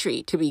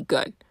country to be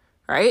good,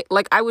 right?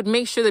 Like, I would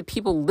make sure that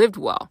people lived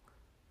well.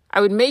 I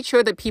would make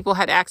sure that people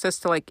had access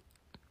to, like,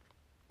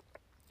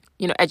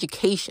 you know,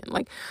 education.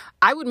 Like,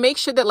 I would make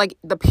sure that, like,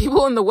 the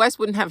people in the West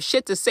wouldn't have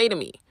shit to say to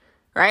me,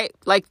 right?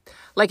 Like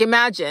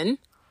imagine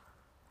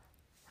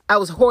I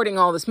was hoarding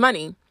all this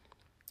money,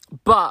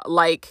 but,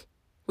 like,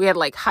 we had,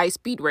 like,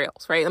 high-speed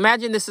rails, right?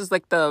 Imagine this is,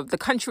 like, the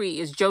country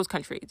is Joe's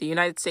country, the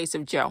United States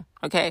of Joe,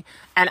 okay?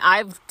 And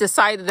I've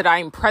decided that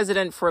I'm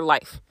president for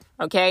life,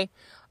 okay?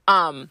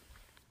 And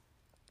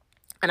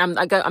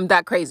I'm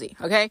that crazy,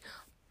 okay?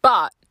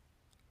 But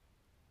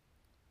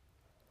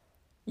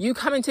you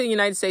come into the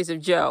United States of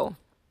Joe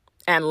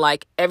and,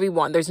 like,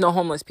 everyone, there's no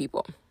homeless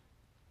people.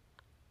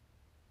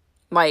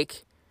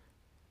 Like,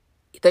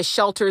 the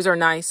shelters are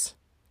nice.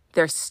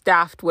 They're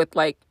staffed with,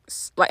 like,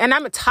 and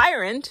I'm a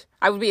tyrant.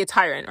 I would be a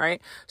tyrant, right?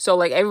 So,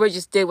 like, everybody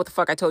just did what the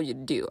fuck I told you to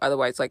do.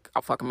 Otherwise, like,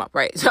 I'll fuck them up,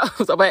 right? So,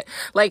 but,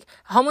 like,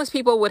 homeless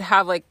people would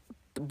have, like,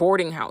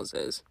 boarding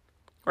houses,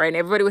 right? And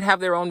everybody would have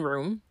their own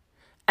room.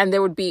 And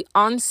there would be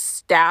on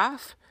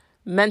staff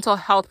mental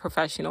health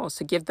professionals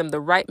to give them the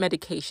right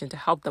medication to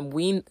help them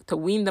wean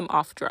them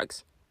off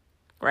drugs,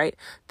 right?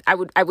 I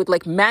would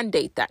like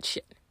mandate that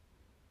shit,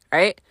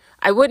 right?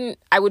 I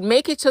would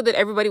make it so that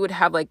everybody would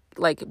have like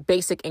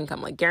basic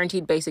income, like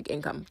guaranteed basic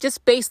income,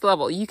 just base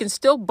level. You can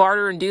still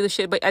barter and do the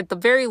shit, but at the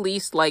very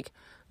least, like,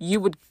 you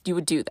would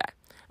do that.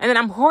 And then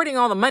I'm hoarding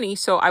all the money,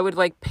 so I would,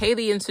 like, pay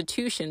the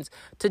institutions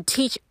to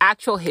teach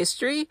actual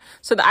history,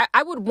 so that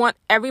I would want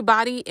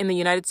everybody in the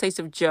United States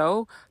of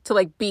Joe to,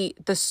 like, be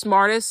the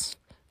smartest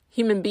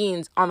human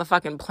beings on the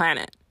fucking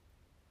planet.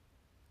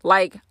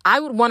 Like, I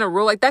would want to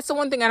rule. Like, that's the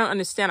one thing I don't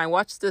understand. I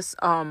watched this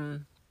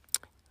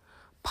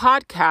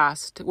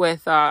podcast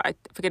with, I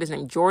forget his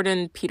name,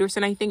 Jordan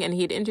Peterson, I think, and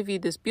he had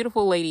interviewed this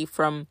beautiful lady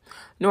from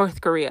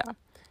North Korea.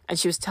 And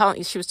it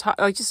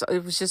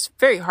was just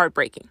very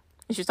heartbreaking.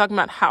 And she was talking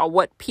about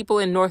what people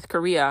in North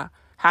Korea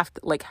have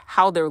to, like,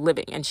 how they're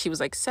living. And she was,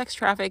 like, sex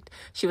trafficked.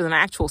 She was an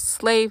actual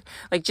slave,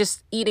 like,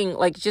 just eating,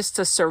 like, just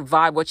to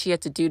survive, what she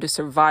had to do to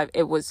survive.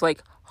 It was,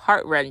 like,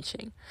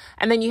 heart-wrenching.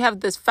 And then you have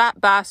this fat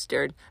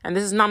bastard, and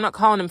I'm not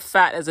calling him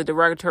fat as a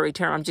derogatory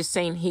term. I'm just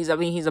saying he's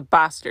a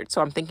bastard.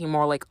 So I'm thinking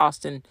more like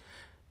Austin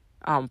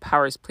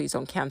Powers, please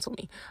don't cancel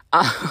me.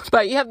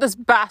 But you have this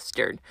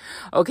bastard,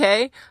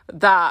 okay,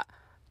 that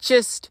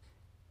just,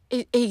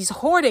 he's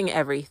hoarding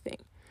everything.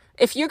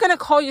 If you're going to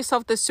call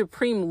yourself the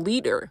supreme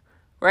leader,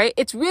 right,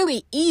 it's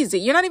really easy.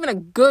 You're not even a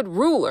good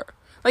ruler.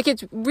 Like,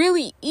 it's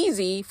really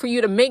easy for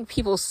you to make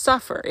people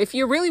suffer. If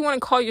you really want to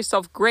call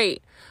yourself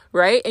great,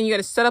 right, and you're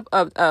going to set up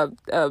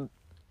a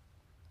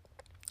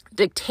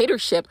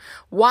dictatorship,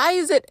 why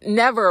is it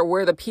never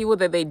where the people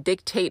that they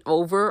dictate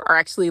over are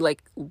actually,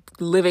 like,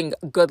 living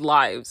good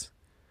lives?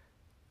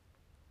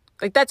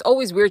 Like, that's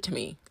always weird to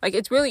me. Like,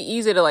 it's really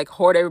easy to, like,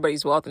 hoard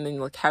everybody's wealth and then,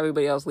 like, have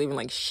everybody else living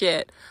like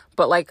shit.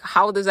 But, like,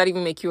 how does that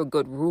even make you a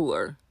good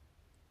ruler?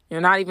 You're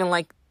not even,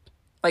 like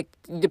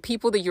the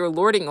people that you're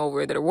lording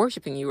over that are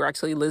worshiping you are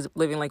actually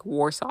living like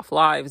worse off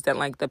lives than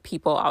like the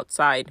people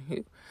outside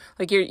who,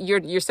 like,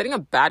 you're setting a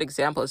bad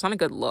example. It's not a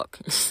good look.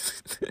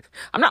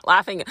 I'm not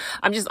laughing.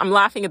 I'm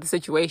laughing at the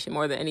situation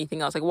more than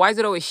anything else. Like, why is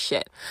it always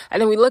shit?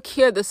 And then we look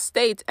here at the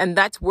States, and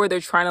that's where they're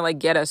trying to like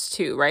get us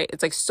to, right?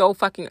 It's like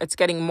it's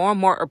getting more and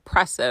more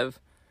oppressive,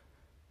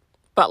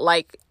 but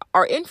like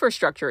our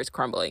infrastructure is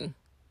crumbling.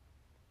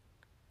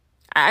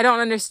 I don't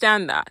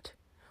understand that.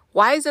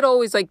 Why is it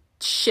always like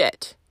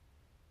shit?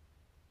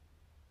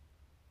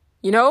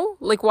 You know,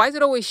 like, why is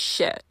it always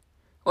shit?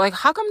 Like,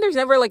 how come there's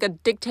never like a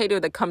dictator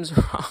that comes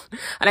around?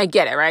 And I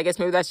get it, right? I guess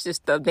maybe that's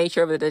just the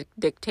nature of a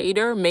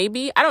dictator.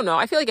 Maybe. I don't know.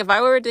 I feel like if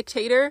I were a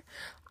dictator,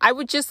 I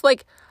would just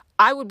like,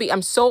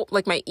 I'm so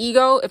like my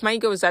ego, if my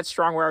ego was that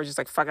strong where I was just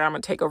like, fuck it, I'm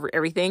going to take over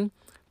everything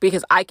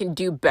because I can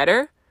do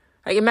better.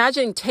 Like,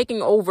 imagine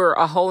taking over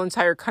a whole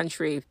entire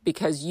country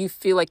because you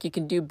feel like you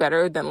can do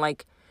better than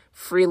like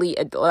freely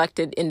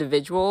elected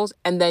individuals.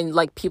 And then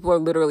like people are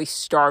literally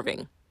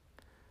starving.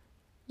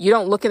 You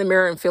don't look in the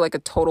mirror and feel like a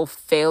total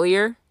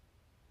failure.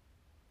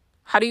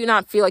 How do you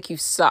not feel like you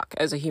suck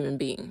as a human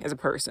being, as a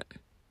person?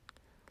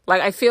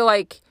 Like, I feel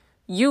like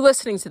you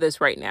listening to this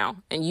right now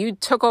and you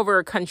took over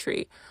a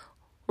country,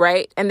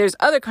 right? And there's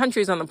other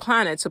countries on the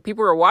planet, so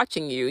people are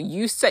watching you.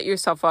 You set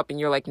yourself up and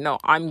you're like, no,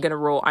 I'm going to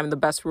rule. I'm the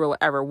best ruler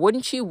ever.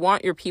 Wouldn't you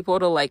want your people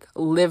to like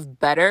live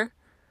better?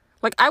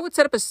 Like, I would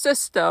set up a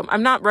system.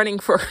 I'm not running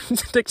for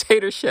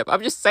dictatorship.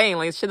 I'm just saying,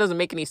 like, shit doesn't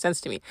make any sense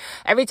to me.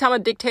 Every time a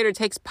dictator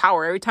takes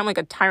power, every time, like,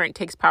 a tyrant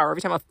takes power,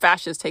 every time a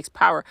fascist takes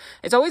power,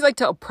 it's always, like,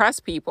 to oppress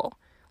people.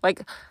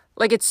 Like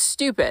it's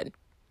stupid.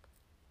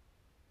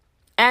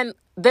 And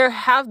there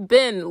have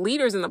been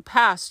leaders in the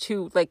past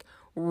who, like,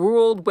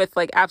 ruled with,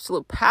 like,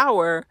 absolute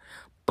power,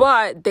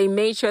 but they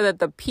made sure that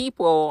the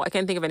people, I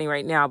can't think of any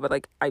right now, but,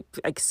 like, I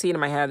see it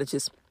in my head.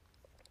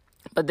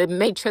 But they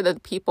made sure that the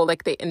people,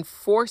 like, they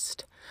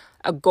enforced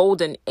a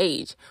golden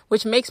age,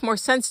 which makes more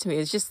sense to me.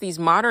 It's just these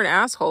modern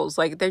assholes,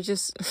 like, they're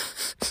just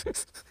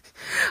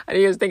I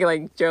was thinking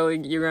like, Joe,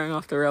 you're going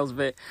off the rails,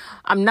 but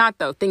I'm not,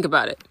 though. Think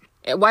about it.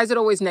 Why is it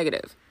always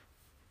negative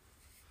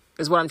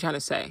is what I'm trying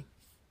to say.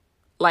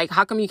 Like,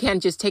 how come you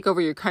can't just take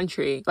over your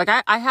country? Like,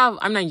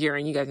 I'm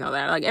Nigerian, you guys know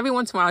that. Like, every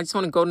once in a while I just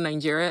want to go to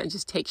Nigeria and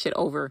just take shit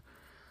over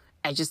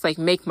and just like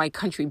make my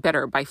country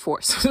better by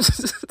force.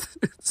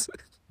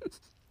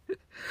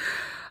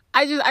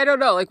 I don't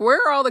know, like, where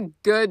are all the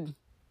good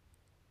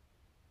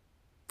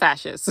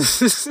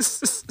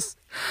fascists?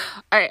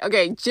 All right,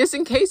 okay, just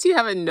in case you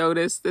haven't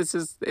noticed,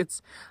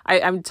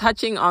 I'm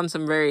touching on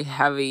some very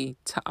heavy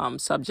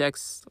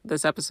subjects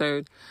this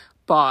episode,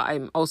 but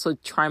I'm also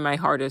trying my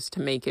hardest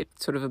to make it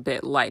sort of a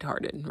bit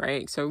lighthearted,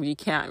 right? So you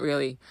can't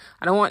really,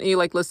 I don't want you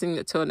like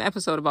listening to an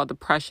episode about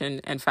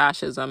depression and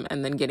fascism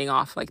and then getting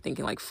off like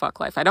thinking like, fuck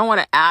life. I don't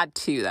want to add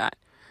to that,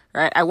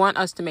 right? I want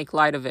us to make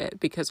light of it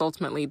because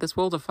ultimately this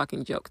world's a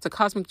fucking joke. It's a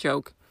cosmic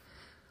joke.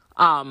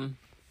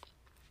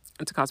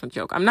 It's a cosmic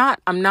joke. I'm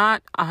not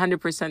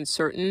 100%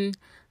 certain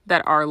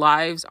that our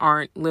lives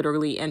aren't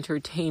literally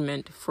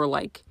entertainment for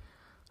like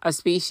a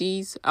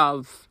species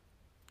of,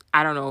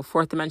 I don't know,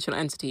 fourth dimensional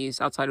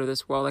entities outside of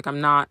this world. Like, I'm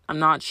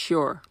not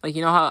sure. Like,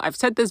 you know how I've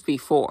said this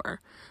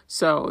before,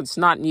 so it's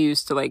not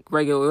news to like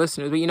regular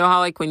listeners, but you know how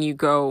like when you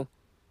go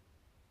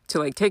to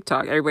like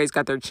TikTok, everybody's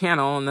got their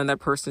channel and then that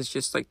person's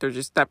just like, they're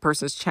just that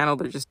person's channel.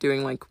 They're just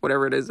doing like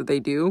whatever it is that they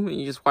do. And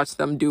you just watch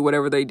them do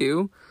whatever they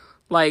do.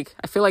 Like,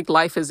 I feel like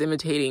life is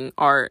imitating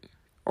art,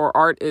 or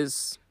art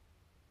is,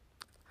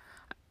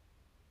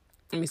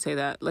 let me say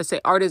that. Let's say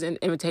art is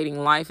imitating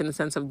life in the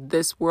sense of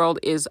this world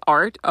is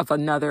art of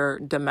another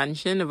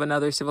dimension, of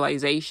another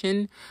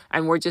civilization,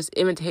 and we're just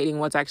imitating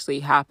what's actually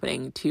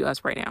happening to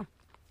us right now.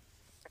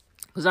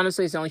 Because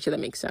honestly, it's the only shit that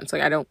makes sense.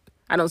 Like, I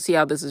don't see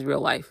how this is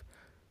real life,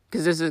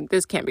 because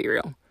this can't be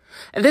real.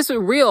 If this were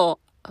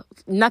real,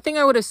 nothing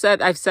I've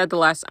said the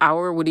last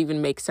hour would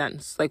even make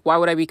sense. Like, why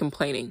would I be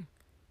complaining?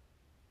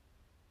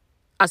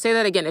 I'll say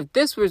that again. If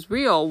this was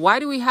real, why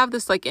do we have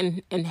this like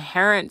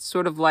inherent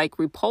sort of like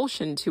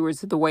repulsion towards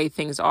the way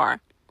things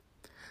are?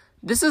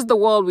 This is the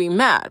world we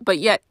met, but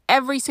yet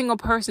every single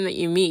person that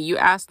you meet, you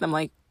ask them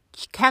like,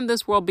 can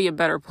this world be a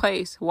better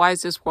place? Why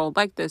is this world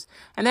like this?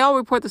 And they all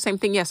report the same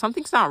thing. Yeah,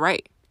 something's not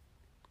right.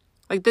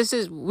 Like,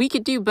 we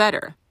could do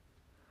better.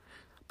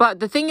 But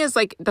the thing is,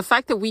 like, the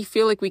fact that we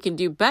feel like we can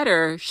do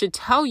better should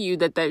tell you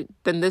that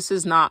then this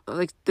is not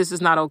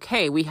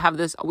okay. We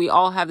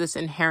all have this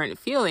inherent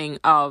feeling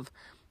of,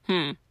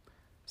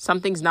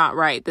 something's not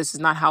right. This is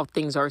not how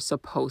things are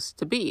supposed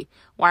to be.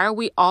 Why do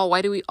we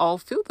all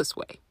feel this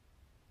way?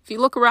 If you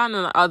look around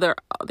at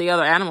the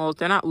other animals,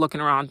 they're not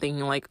looking around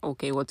thinking like,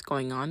 okay, what's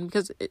going on?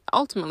 Because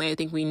ultimately, I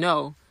think we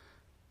know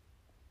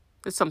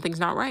that something's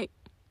not right.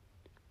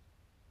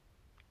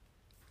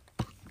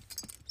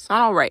 It's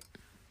not all right.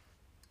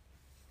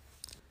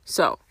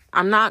 So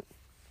I'm not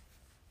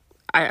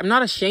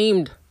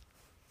ashamed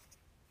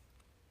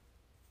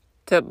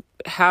to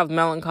have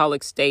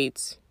melancholic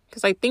states,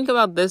 because I think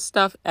about this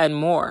stuff and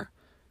more.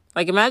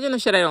 Like, imagine the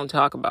shit I don't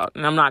talk about,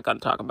 and I'm not going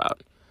to talk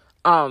about.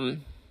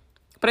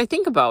 But I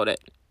think about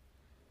it.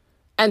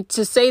 And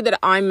to say that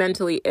I'm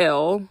mentally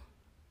ill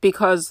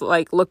because,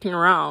 like, looking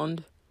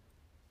around,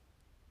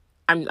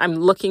 I'm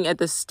looking at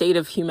the state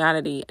of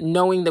humanity,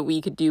 knowing that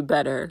we could do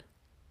better.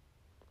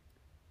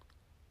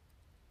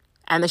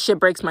 And the shit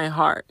breaks my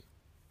heart.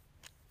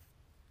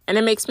 And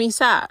it makes me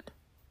sad.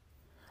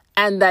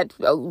 And that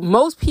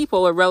most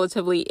people are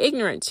relatively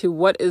ignorant to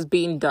what is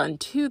being done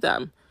to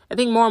them. I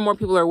think more and more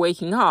people are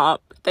waking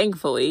up,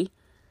 thankfully.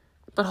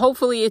 But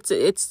hopefully it's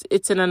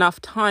in enough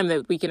time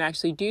that we can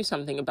actually do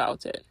something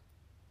about it.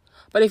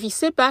 But if you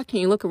sit back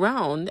and you look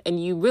around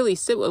and you really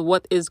sit with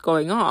what is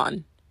going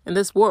on in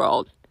this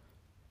world,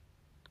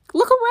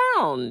 look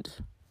around.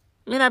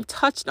 I mean, I've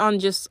touched on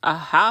just a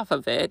half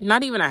of it,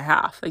 not even a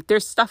half. Like,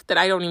 there's stuff that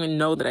I don't even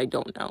know that I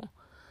don't know.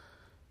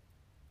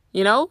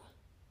 You know?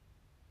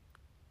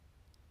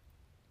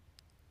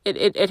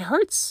 It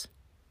hurts.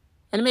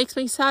 And it makes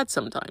me sad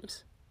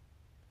sometimes.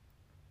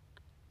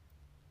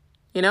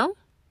 You know?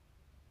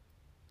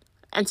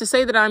 And to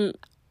say that I'm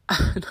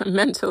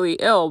mentally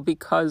ill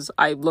because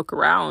I look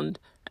around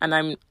and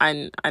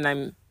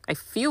I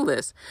feel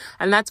this.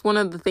 And that's one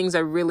of the things I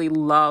really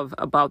love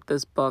about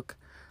this book.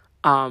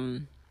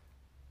 What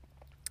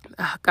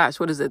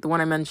is it? The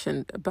one I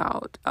mentioned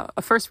about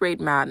A First-Rate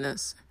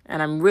Madness.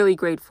 And I'm really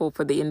grateful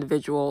for the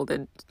individual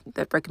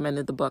that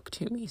recommended the book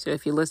to me. So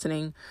if you're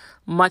listening,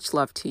 much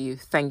love to you.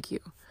 Thank you.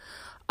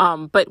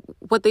 But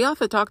what the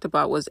author talked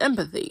about was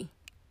empathy.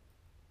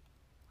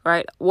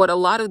 Right? What a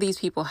lot of these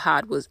people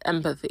had was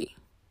empathy.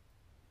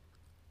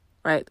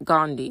 Right?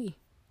 Gandhi.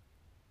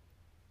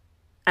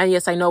 And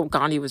yes, I know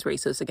Gandhi was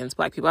racist against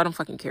black people. I don't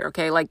fucking care,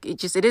 okay? Like,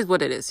 it is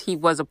what it is. He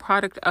was a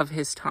product of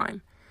his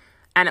time.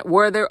 And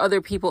were there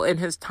other people in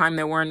his time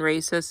that weren't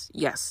racist?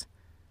 Yes.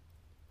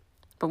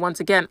 But once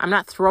again, I'm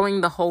not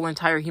throwing the whole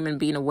entire human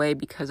being away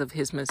because of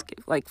his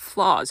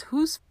flaws.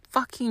 Who's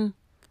fucking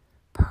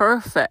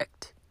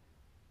perfect?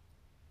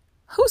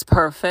 Who's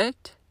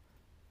perfect?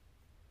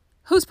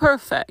 Who's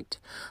perfect?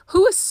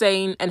 Who is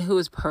sane and who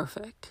is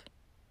perfect?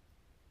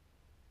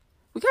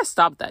 We gotta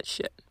stop that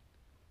shit.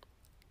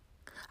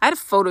 I had a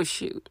photo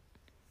shoot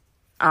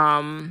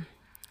a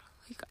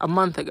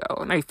month ago,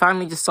 and I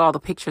finally just saw the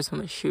pictures from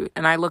the shoot,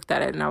 and I looked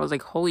at it and I was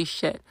like, holy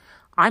shit,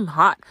 I'm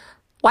hot.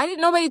 Why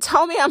didn't nobody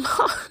tell me I'm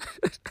hot?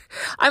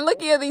 I'm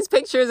looking at these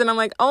pictures and I'm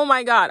like, oh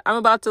my God, I'm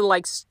about to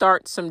like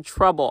start some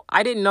trouble.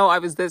 I didn't know I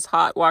was this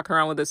hot walking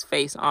around with this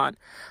face on.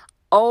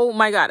 Oh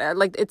my God,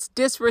 like, it's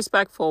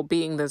disrespectful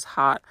being this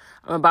hot.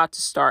 I'm about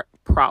to start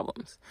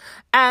problems.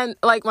 And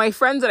like, my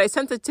friends that I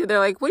sent it to, they're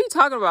like, what are you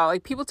talking about?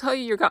 Like, people tell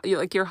you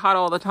you're hot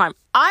all the time.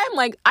 I'm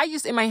like,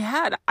 in my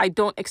head, I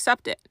don't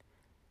accept it.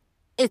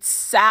 It's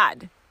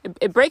sad.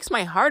 It breaks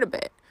my heart a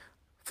bit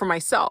for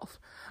myself.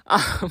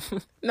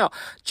 No,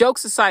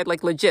 jokes aside,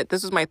 like, legit,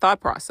 this was my thought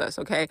process,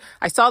 okay?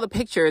 I saw the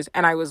pictures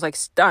and I was like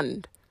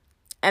stunned.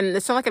 And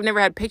it's not like I've never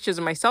had pictures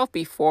of myself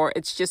before.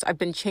 It's just I've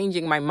been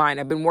changing my mind.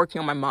 I've been working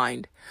on my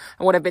mind.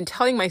 And what I've been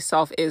telling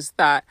myself is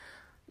that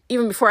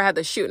even before I had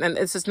the shoot, and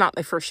this is not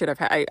the first shoot I've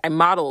had, I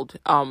modeled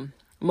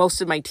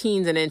most of my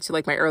teens and into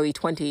like my early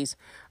 20s.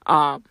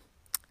 I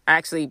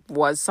actually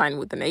was signed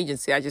with an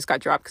agency. I just got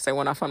dropped because I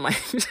went off on my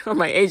on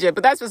my agent.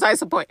 But that's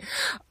besides the point.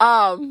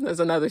 There's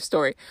another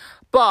story.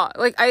 But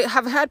like, I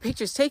have had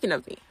pictures taken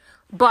of me.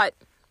 But,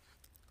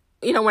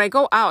 you know, when I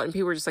go out and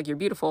people are just like, you're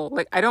beautiful,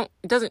 like, it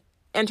doesn't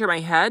enter my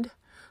head,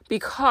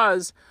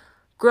 because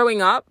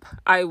growing up,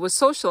 I was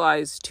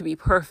socialized to be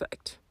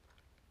perfect.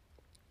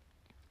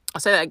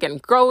 I'll say that again.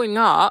 Growing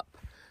up,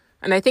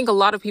 and I think a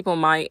lot of people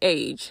my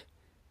age,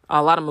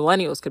 a lot of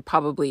millennials could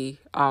probably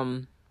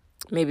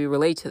maybe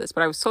relate to this,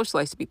 but I was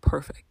socialized to be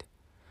perfect,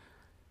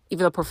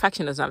 even though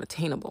perfection is not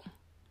attainable,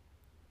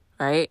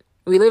 right?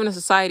 We live in a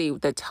society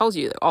that tells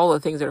you that all the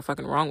things that are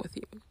fucking wrong with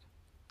you.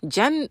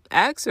 Gen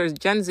X or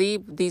Gen Z,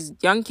 these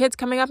young kids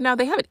coming up now,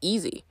 they have it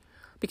easy.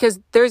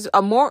 Because there's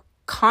a more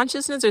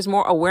consciousness, there's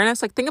more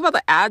awareness. Like, think about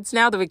the ads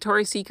now, the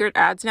Victoria's Secret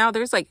ads now.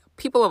 There's like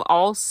people of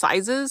all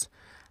sizes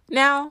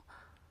now.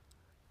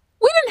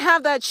 We didn't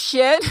have that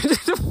shit.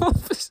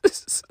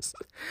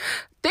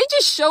 They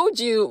just showed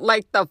you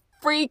like the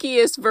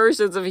freakiest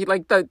versions of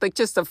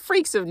just the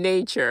freaks of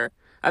nature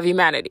of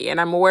humanity.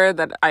 And I'm aware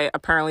that I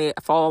apparently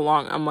fall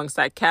along amongst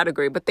that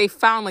category. But they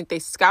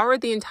scoured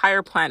the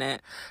entire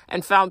planet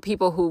and found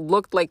people who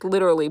looked like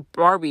literally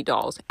Barbie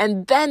dolls.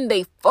 And then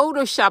they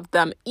photoshopped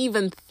them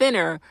even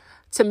thinner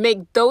to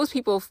make those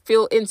people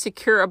feel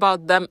insecure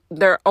about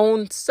their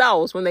own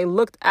selves when they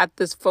looked at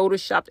this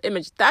photoshopped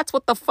image. That's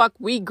what the fuck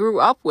we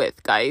grew up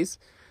with, guys.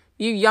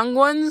 You young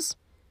ones,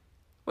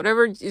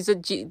 whatever, is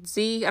it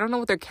Z? I don't know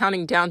what they're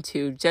counting down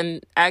to.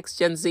 Gen X,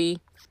 Gen Z,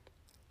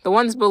 the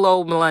ones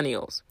below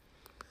millennials.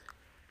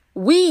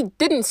 We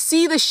didn't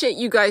see the shit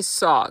you guys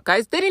saw,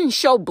 guys. They didn't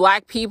show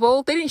black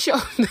people. They didn't show.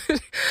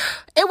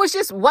 It was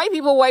just white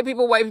people,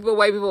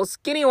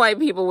 skinny white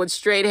people with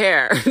straight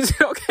hair.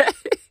 Okay.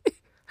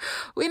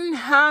 We didn't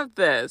have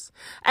this.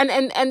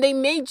 And they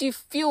made you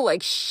feel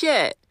like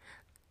shit.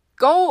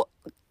 Go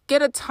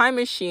get a time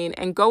machine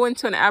and go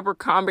into an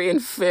Abercrombie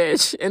and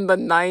Fitch in the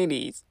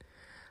 90s.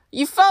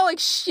 You felt like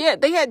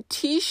shit. They had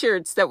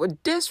t-shirts that were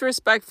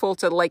disrespectful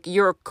to, like,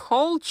 your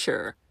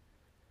culture.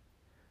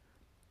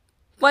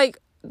 Like,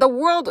 the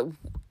world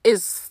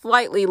is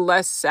slightly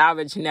less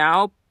savage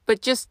now,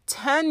 but just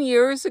 10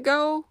 years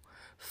ago,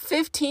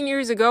 15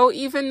 years ago,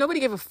 even, nobody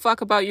gave a fuck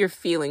about your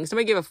feelings.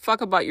 Nobody gave a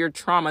fuck about your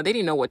trauma. They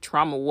didn't know what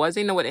trauma was.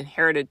 They didn't know what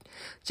inherited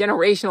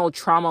generational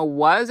trauma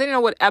was. They didn't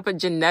know what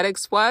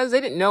epigenetics was. They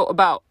didn't know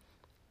about...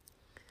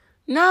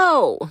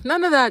 No,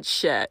 none of that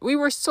shit. We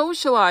were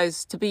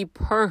socialized to be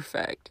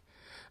perfect.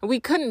 And we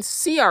couldn't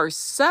see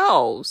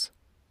ourselves.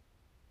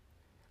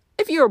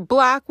 If you're a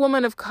black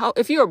woman of color,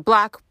 if you're a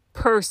black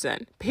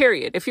person,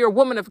 period. If you're a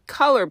woman of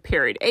color,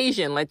 period.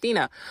 Asian,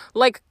 Latina.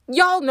 Like,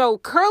 y'all know,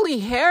 curly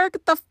hair,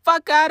 get the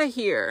fuck out of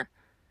here.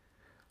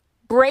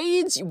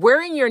 Braids,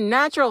 wearing your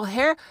natural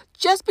hair,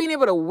 just being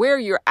able to wear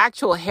your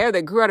actual hair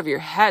that grew out of your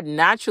head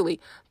naturally.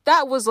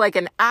 That was like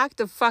an act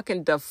of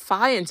fucking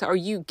defiance. Are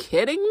you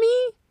kidding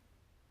me?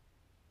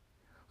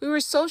 We were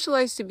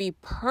socialized to be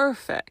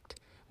perfect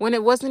when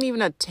it wasn't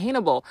even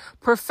attainable.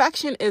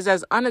 Perfection is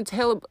as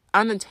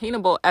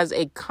unattainable as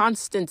a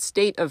constant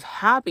state of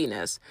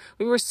happiness.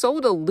 We were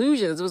sold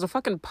illusions. It was a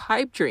fucking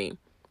pipe dream.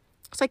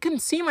 So I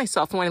couldn't see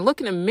myself. And when I look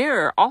in a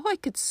mirror, all I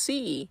could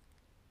see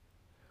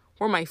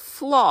were my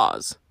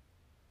flaws.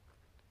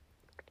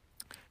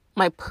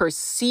 My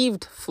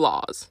perceived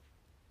flaws.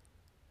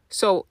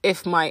 So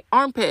if my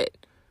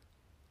armpit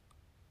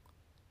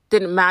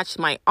didn't match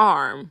my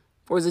arm,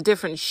 or was a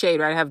different shade,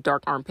 right? I have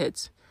dark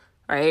armpits,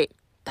 right?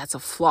 That's a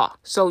flaw.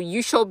 So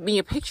you showed me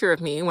a picture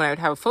of me when I would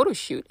have a photo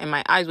shoot, and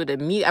my eyes would I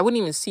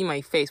wouldn't even see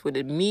my face, would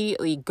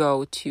immediately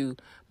go to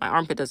my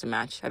armpit doesn't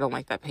match. I don't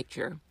like that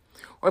picture.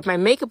 Or if my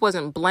makeup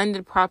wasn't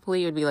blended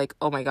properly, it would be like,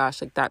 oh my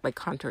gosh, like that, my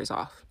contour is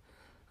off,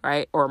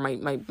 right? Or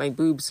my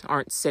boobs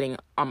aren't sitting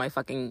on my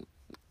fucking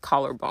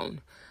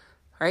collarbone,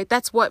 right?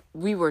 That's what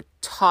we were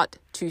taught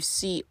to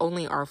see,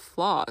 only our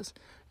flaws.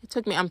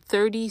 I'm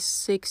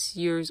 36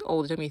 years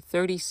old. It took me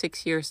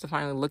 36 years to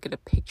finally look at a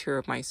picture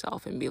of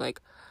myself and be like,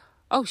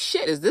 oh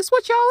shit, is this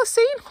what y'all are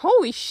seeing?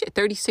 Holy shit,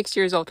 36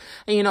 years old.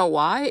 And you know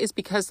why? It's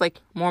because like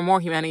more and more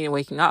humanity are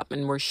waking up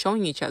and we're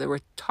showing each other. We're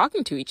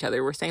talking to each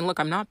other. We're saying, look,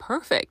 I'm not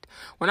perfect.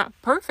 We're not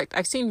perfect.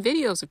 I've seen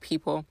videos of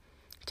people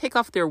take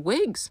off their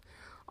wigs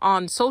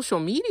on social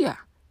media.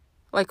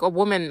 Like a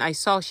woman I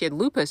saw, she had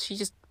lupus. She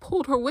just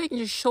pulled her wig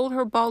and just showed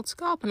her bald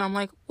scalp. And I'm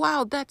like,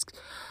 wow,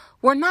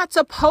 we're not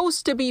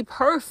supposed to be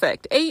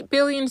perfect. 8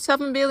 billion,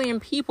 7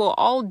 billion people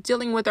all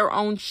dealing with their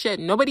own shit.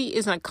 Nobody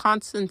is in a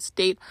constant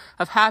state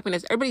of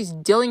happiness. Everybody's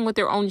dealing with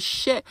their own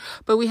shit.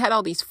 But we had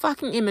all these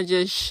fucking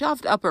images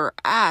shoved up our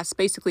ass,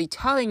 basically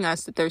telling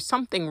us that there's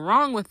something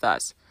wrong with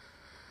us.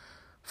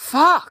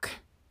 Fuck.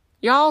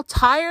 Y'all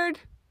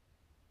tired?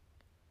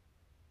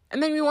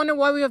 And then we wonder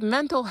why we have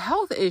mental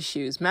health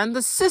issues, man.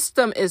 The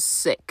system is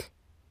sick.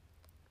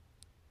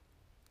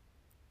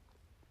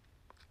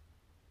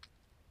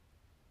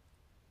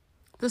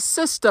 The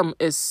system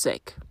is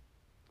sick.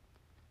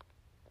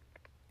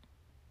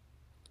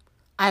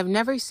 I've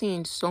never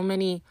seen so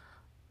many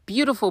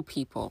beautiful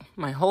people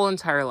my whole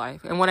entire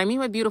life. And what I mean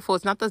by beautiful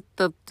is not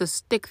the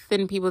stick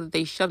thin people that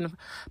they shove in,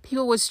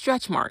 people with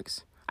stretch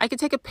marks. I could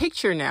take a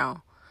picture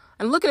now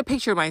and look at a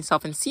picture of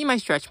myself and see my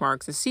stretch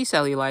marks and see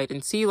cellulite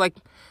and see like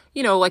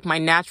my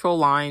natural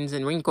lines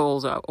and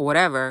wrinkles or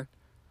whatever,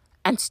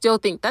 and still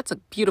think that's a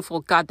beautiful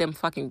goddamn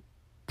fucking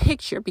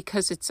picture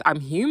because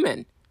I'm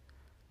human.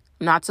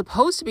 Not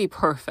supposed to be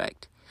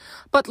perfect.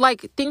 But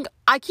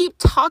I keep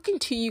talking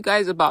to you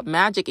guys about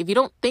magic. If you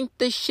don't think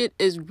this shit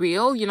is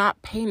real, you're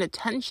not paying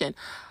attention.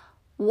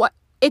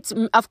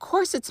 Of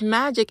course it's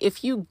magic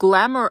if you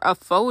glamour a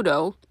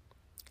photo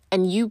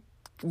and you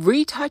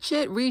retouch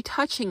it.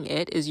 Retouching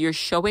it is you're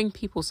showing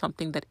people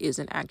something that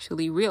isn't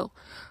actually real.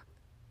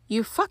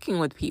 You're fucking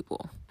with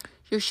people.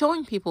 You're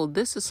showing people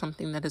this is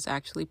something that is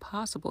actually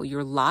possible.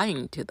 You're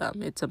lying to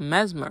them. It's a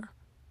mesmer.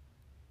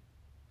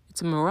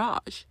 It's a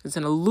mirage. It's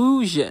an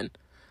illusion.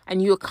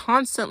 And you're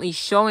constantly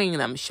showing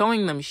them. That's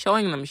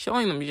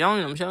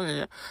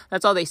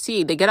all they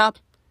see. They get up,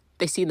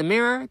 they see the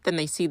mirror, then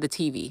they see the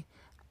TV.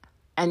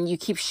 And you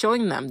keep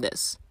showing them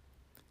this.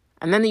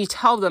 And then you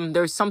tell them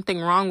there's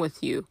something wrong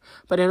with you.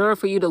 But in order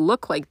for you to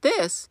look like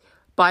this,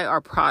 buy our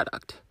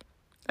product.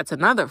 That's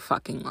another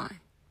fucking lie.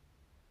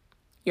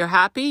 You're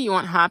happy? You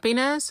want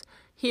happiness?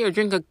 Here,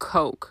 drink a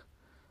Coke.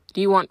 Do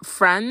you want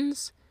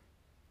friends?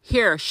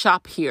 Here,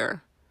 shop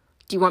here.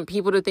 Do you want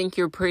people to think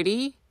you're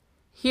pretty?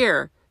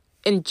 Here,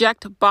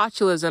 inject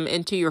botulism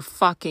into your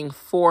fucking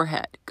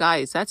forehead.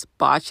 Guys, that's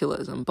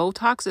botulism.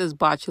 Botox is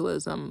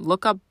botulism.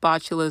 Look up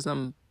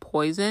botulism.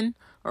 poison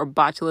or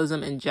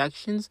botulism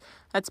injections.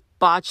 That's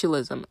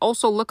botulism.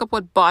 Also, look up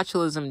what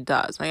botulism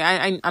does.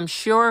 I'm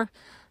sure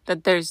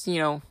that there's,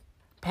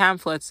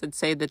 pamphlets that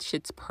say that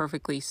shit's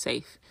perfectly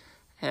safe.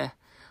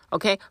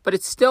 Okay? But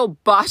it's still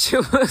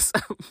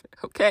botulism.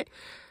 Okay?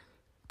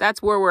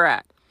 That's where we're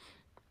at.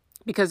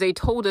 Because they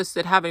told us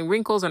that having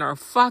wrinkles on our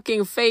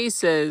fucking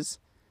faces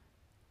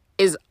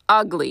is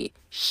ugly.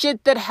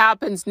 Shit that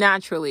happens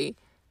naturally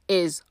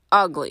is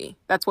ugly.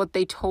 That's what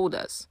they told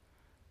us.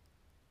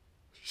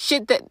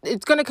 Shit that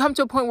it's going to come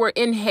to a point where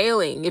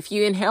inhaling, if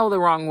you inhale the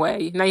wrong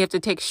way, now you have to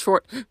take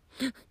short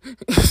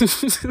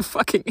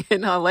fucking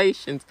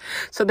inhalations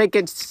so they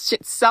can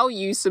sell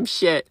you some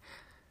shit.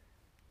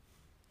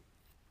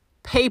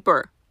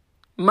 Paper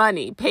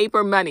money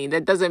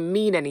that doesn't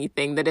mean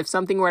anything, that if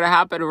something were to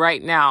happen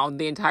right now,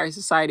 the entire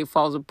society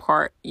falls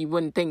apart, you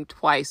wouldn't think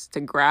twice to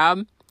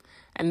grab.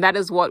 And that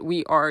is what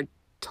we are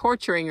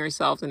torturing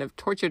ourselves and have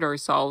tortured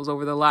ourselves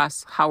over the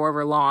last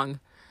however long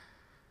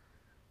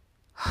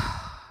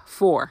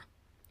for,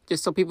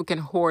 just so people can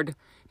hoard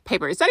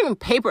paper. It's not even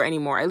paper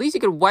anymore. At least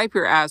you could wipe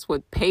your ass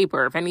with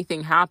paper if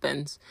anything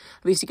happens.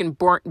 At least you can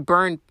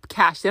burn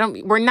cash.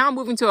 We're now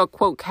moving to a,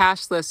 quote,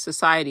 cashless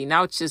society.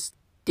 Now it's just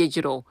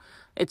digital.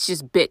 It's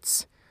just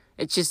bits.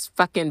 It's just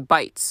fucking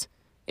bytes.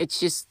 It's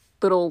just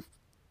little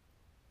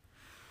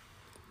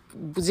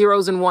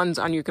zeros and ones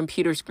on your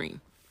computer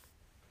screen.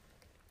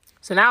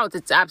 So now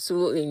it's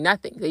absolutely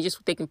nothing.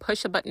 They can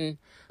push a button,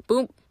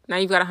 boom. Now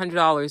you've got $100.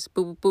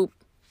 Boop, boop, boop.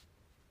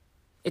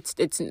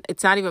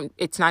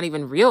 It's not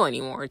even real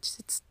anymore.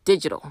 It's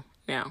digital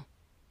now.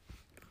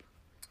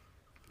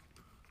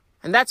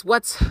 And that's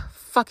what's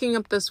fucking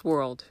up this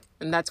world.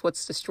 And that's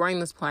what's destroying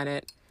this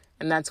planet.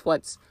 And that's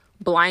what's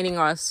blinding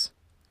us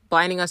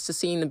to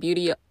seeing the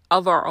beauty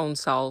of our own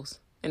selves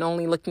and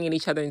only looking at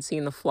each other and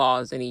seeing the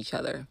flaws in each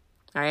other.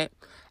 All right?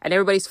 And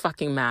everybody's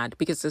fucking mad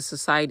because the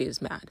society is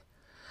mad.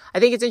 I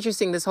think it's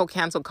interesting, this whole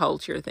cancel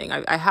culture thing.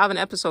 I have an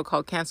episode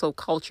called Cancel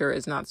Culture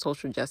is Not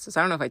Social Justice.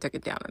 I don't know if I took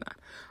it down or not.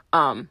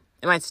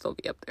 It might still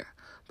be up there.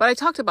 But I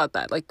talked about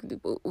that. Like,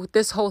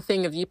 this whole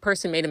thing of, you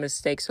person made a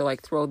mistake, so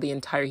like throw the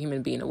entire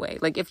human being away.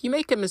 Like, if you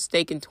make a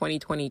mistake in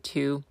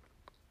 2022,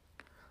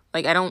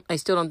 like, I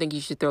still don't think you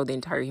should throw the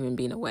entire human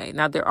being away.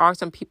 Now, there are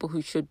some people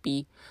who should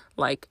be,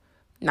 like,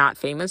 not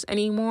famous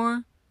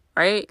anymore,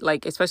 right?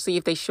 Like, especially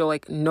if they show,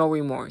 like, no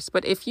remorse.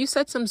 But if you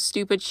said some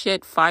stupid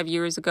shit 5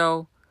 years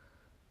ago,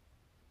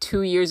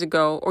 2 years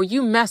ago, or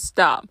you messed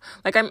up.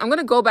 Like, I'm going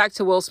to go back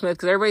to Will Smith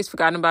because everybody's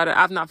forgotten about it.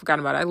 I've not forgotten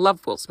about it. I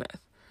love Will Smith.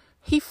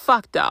 He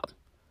fucked up.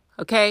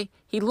 Okay?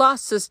 He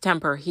lost his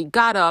temper. He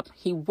got up.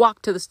 He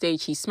walked to the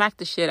stage. He smacked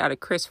the shit out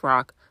of Chris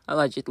Rock,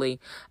 allegedly.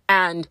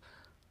 And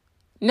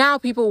now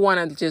people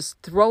want to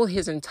just throw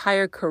his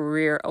entire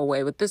career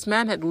away. But this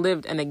man had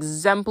lived an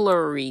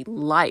exemplary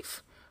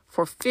life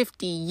for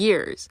 50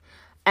 years.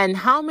 And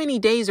how many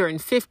days are in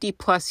 50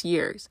 plus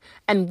years?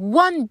 And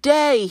one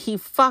day he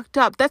fucked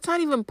up. That's not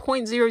even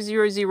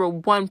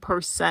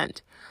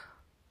 0.0001%.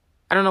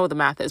 I don't know what the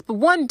math is. But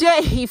one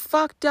day he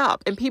fucked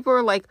up. And people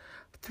are like,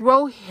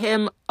 throw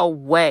him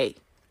away.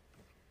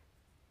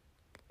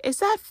 Is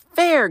that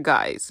fair,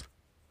 guys?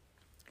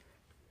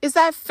 Is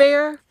that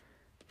fair?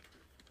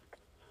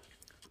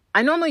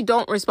 I normally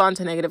don't respond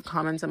to negative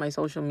comments on my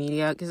social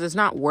media because it's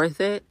not worth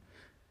it.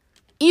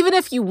 Even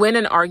if you win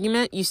an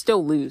argument, you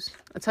still lose.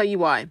 I'll tell you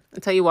why.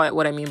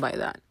 What I mean by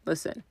that.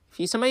 Listen,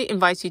 if somebody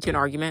invites you to an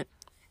argument,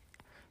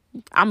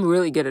 I'm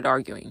really good at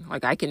arguing.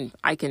 Like, I can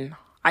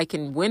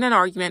win an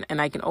argument and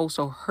I can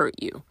also hurt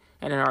you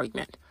in an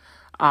argument.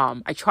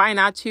 I try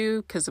not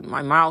to because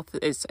my mouth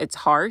it's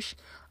harsh.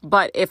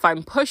 But if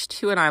I'm pushed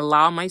to and I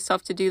allow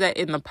myself to do that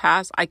in the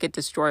past, I could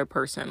destroy a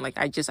person. Like,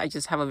 I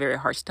just have a very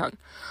harsh tongue.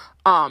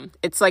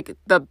 It's like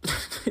the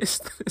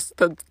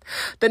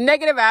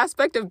negative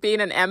aspect of being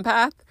an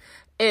empath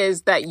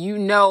is that,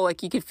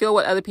 like, you can feel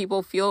what other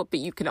people feel, but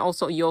you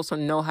also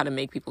know how to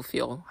make people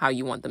feel how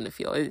you want them to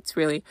feel. It's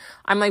really,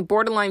 I'm like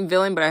borderline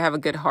villain, but I have a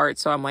good heart,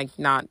 so I'm like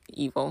not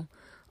evil.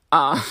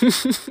 But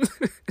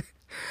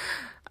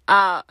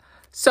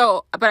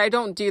I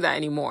don't do that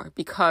anymore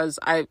because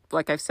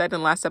like I've said in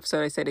the last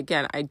episode, I said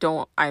again, I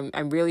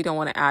really don't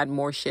want to add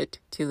more shit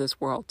to this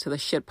world, to the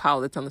shit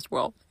pile that's on this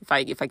world.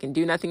 If I can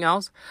do nothing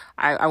else,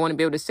 I want to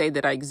be able to say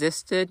that I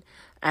existed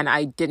and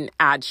I didn't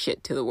add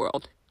shit to the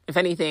world. If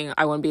anything,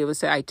 I want to be able to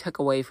say I took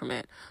away from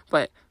it.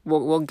 But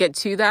we'll get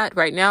to that.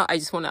 Right now,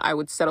 I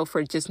would settle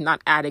for just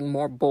not adding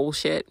more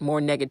bullshit,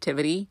 more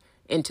negativity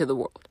into the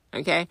world.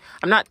 Okay?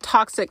 I'm not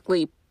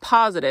toxically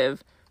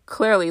positive.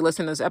 Clearly,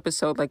 listen to this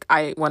episode. Like,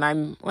 when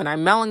I'm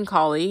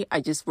melancholy, I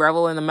just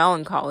revel in the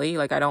melancholy.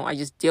 Like, I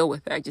just deal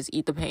with it. I just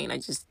eat the pain. I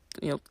just,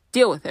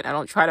 deal with it. I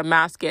don't try to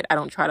mask it. I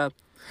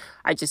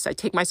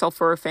take my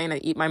sulforaphane, I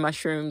eat my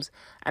mushrooms,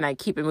 and I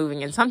keep it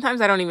moving. And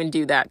sometimes I don't even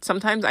do that.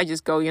 Sometimes I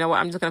just go, you know what?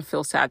 I'm just going to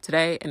feel sad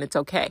today, and it's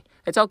okay.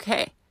 It's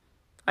okay.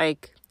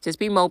 Like, just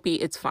be mopey.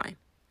 It's fine.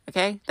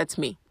 Okay? That's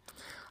me.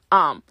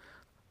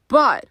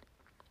 But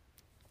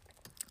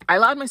I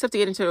allowed myself to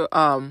get into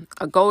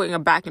a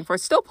back and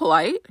forth, still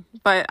polite,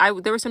 but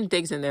there were some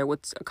digs in there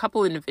with a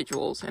couple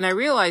individuals, and I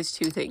realized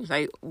two things.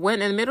 I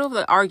went in the middle of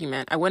the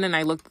argument, I went and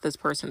I looked at this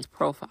person's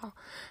profile,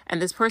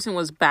 and this person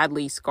was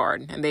badly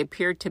scarred, and they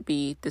appeared to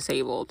be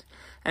disabled,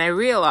 and I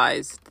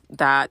realized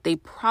that they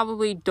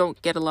probably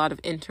don't get a lot of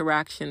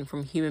interaction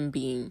from human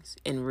beings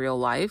in real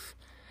life.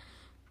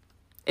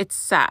 It's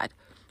sad.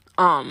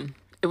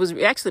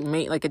 It actually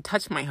made, like, it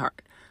touched my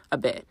heart a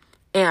bit,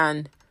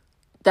 and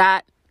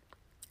that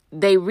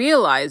they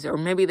realized, or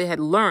maybe they had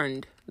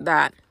learned,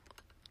 that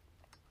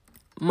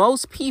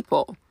most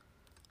people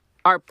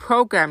are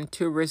programmed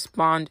to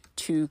respond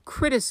to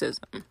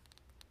criticism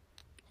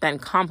than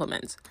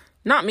compliments.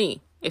 Not me.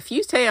 If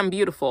you say I'm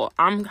beautiful,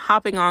 I'm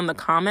hopping on the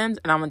comments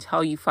and I'm going to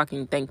tell you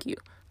fucking thank you.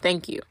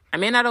 Thank you. I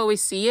may not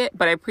always see it,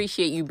 but I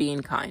appreciate you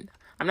being kind.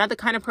 I'm not the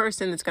kind of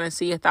person that's going to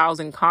see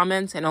 1,000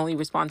 comments and only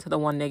respond to the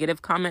one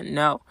negative comment.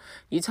 No.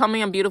 You tell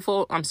me I'm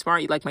beautiful, I'm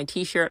smart, you like my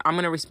t-shirt, I'm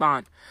going to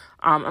respond.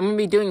 I'm going to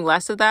be doing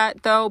less of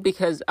that, though,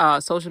 because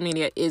social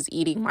media is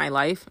eating my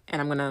life.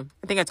 And I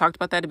think I talked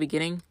about that at the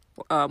beginning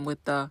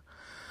with the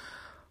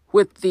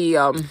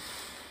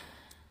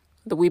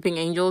Weeping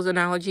Angels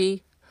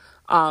analogy.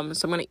 So I'm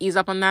going to ease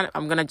up on that.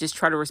 I'm going to just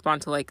try to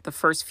respond to, like, the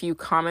first few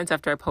comments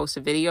after I post a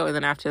video. And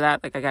then after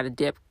that, like, I got to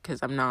dip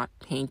because I'm not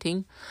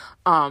painting.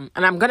 And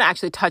I'm going to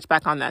actually touch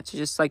back on that to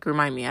just, like,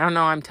 remind me. I don't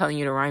know. I'm telling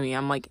you to remind me.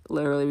 I'm, like,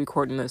 literally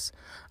recording this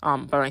by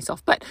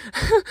myself. But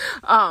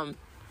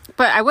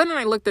I went and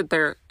I looked at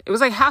it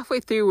was like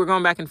halfway through, we're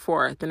going back and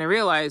forth. And I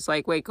realized,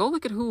 like, wait, go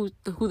look at who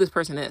this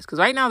person is. Because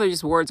right now they're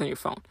just words on your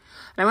phone.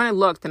 And when I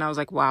looked and I was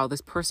like, wow,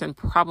 this person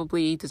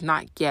probably does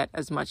not get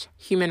as much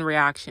human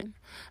reaction.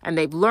 And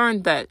they've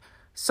learned that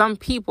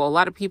a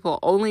lot of people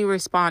only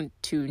respond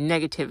to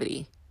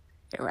negativity.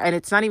 And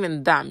it's not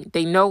even them.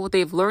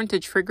 They've learned to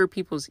trigger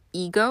people's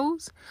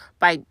egos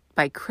by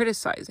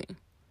criticizing,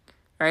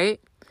 right?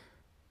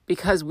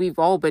 Because we've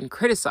all been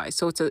criticized.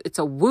 So it's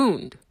a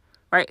wound.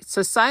 Right?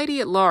 Society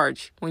at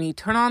large, when you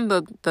turn on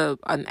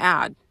an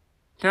ad,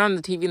 turn on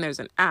the TV and there's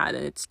an ad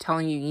and it's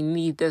telling you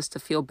need this to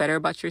feel better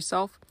about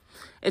yourself,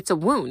 it's a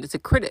wound. It's a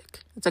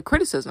critic. It's a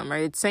criticism,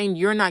 right? It's saying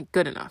you're not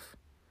good enough.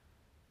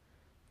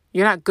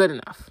 You're not good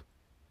enough.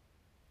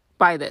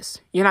 Buy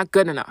this. You're not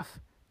good enough.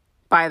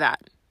 Buy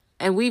that.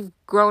 And we've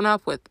grown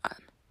up with that,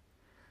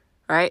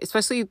 right?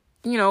 Especially,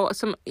 we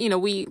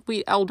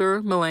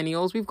elder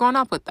millennials, we've grown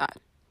up with that.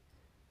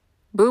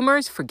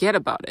 Boomers, forget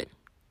about it.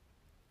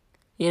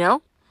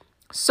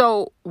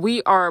 So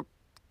we are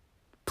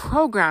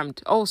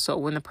programmed also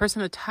when the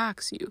person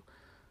attacks you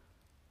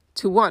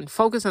to, one,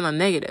 focus on the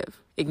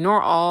negative,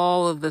 ignore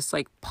all of this,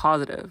 like,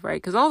 positive,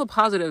 right? Because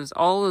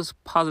all those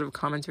positive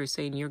comments are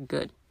saying you're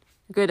good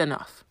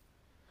enough.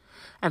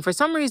 And for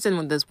some reason,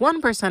 when this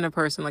 1% of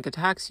person, like,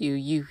 attacks you,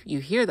 you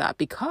hear that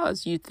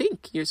because you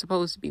think you're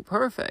supposed to be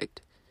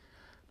perfect.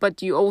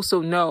 But you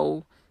also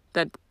know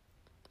that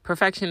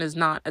perfection is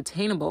not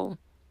attainable.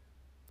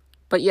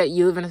 But yet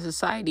you live in a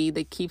society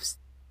that keeps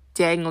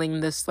dangling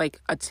this, like,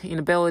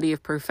 attainability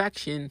of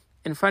perfection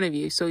in front of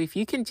you. So if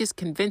you can just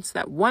convince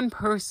that one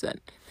person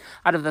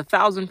out of the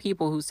 1,000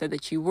 people who said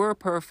that you were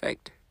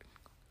perfect,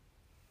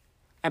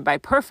 and by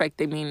perfect,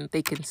 they mean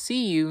they can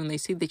see you and they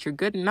see that you're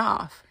good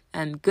enough,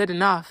 and good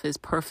enough is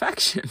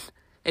perfection.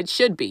 It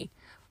should be.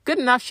 Good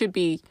enough should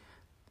be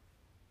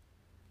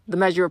the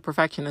measure of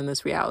perfection in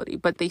this reality.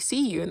 But they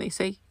see you and they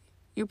say,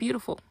 you're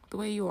beautiful the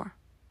way you are.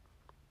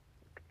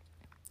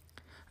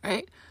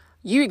 Right?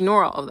 You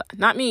ignore all of that.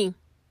 Not me.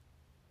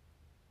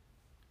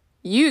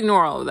 You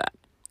ignore all of that.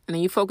 And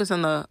then you focus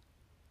on and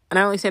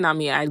I only say not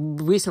me, I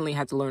recently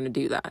had to learn to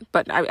do that.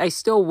 But I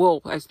still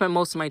will. I spent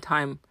most of my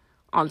time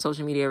on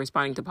social media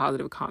responding to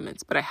positive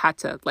comments. But I had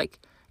to, like,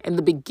 in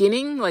the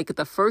beginning, like,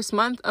 the first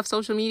month of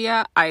social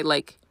media, I,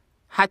 like,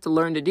 had to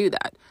learn to do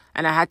that.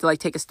 And I had to, like,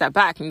 take a step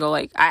back and go,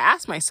 like, I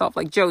asked myself,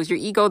 like, Joe, is your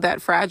ego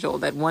that fragile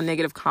that one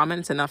negative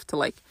comment is enough to,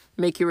 like,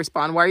 make you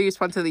respond? Why are you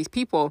responding to these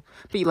people,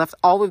 but you left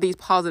all of these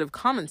positive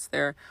comments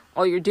there?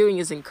 All you're doing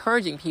is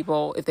encouraging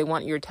people, if they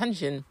want your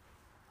attention.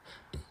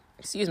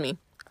 Excuse me.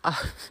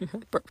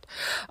 Burped.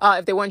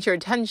 If they want your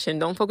attention,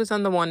 don't focus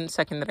on the 1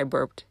 second that I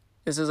burped.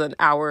 This is an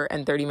hour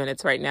and 30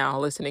 minutes right now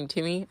listening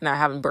to me, and I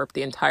haven't burped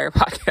the entire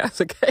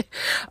podcast, okay?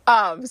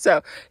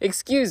 So,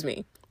 excuse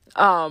me.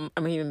 I'm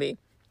a human being.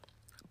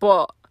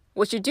 But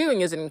what you're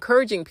doing is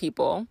encouraging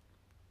people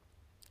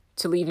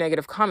to leave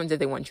negative comments if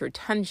they want your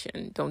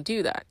attention. Don't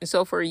do that. And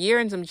so for a year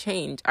and some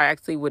change, I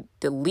actually would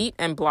delete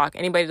and block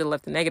anybody that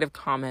left a negative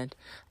comment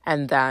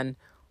and then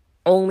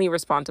only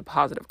respond to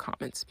positive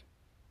comments.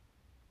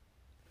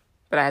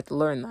 But I had to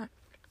learn that.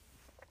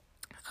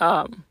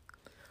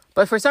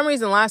 But for some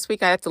reason last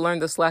week I had to learn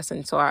this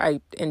lesson, so I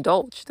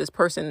indulged this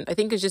person. I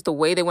think it's just the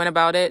way they went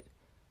about it.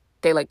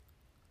 They, like,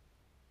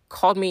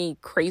 called me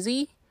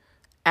crazy,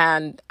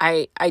 and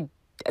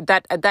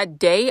that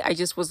day I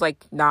just was,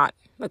 like, not,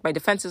 like, my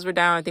defenses were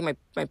down. I think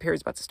my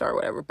period's about to start or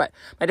whatever, but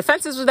my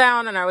defenses were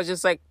down, and I was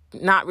just, like,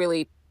 not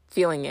really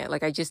feeling it.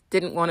 Like I just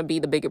didn't want to be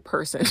the bigger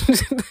person,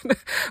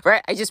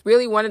 right? I just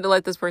really wanted to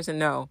let this person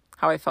know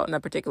how I felt in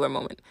that particular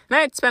moment. And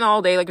I had spent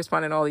all day like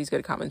responding to all these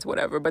good comments,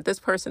 whatever. But this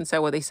person said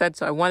what they said,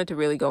 so I wanted to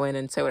really go in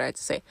and say what I had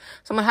to say.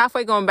 So I'm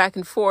halfway going back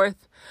and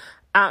forth,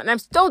 and I'm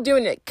still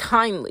doing it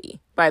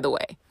kindly, by the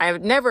way.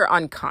 I'm never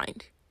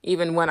unkind,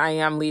 even when I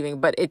am leaving.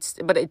 But it's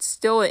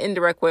still an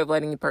indirect way of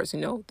letting the person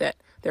know that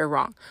they're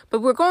wrong.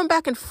 But we're going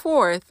back and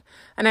forth,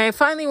 and I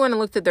finally went and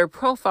looked at their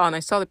profile, and I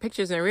saw the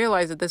pictures, and I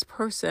realized that this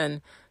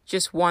person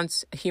just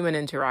wants a human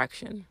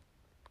interaction.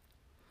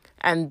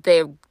 And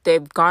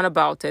they've gone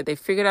about it. They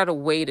figured out a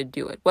way to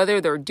do it.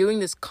 Whether they're doing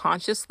this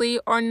consciously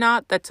or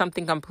not, that's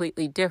something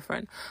completely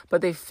different.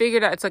 But they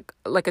figured out, it's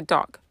like a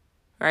dog,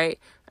 right?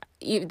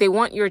 They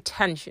want your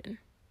attention.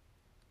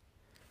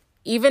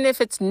 Even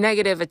if it's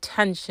negative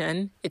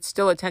attention, it's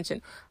still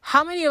attention.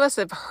 How many of us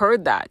have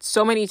heard that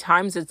so many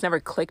times it's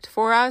never clicked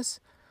for us?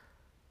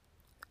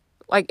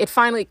 Like it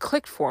finally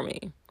clicked for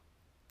me.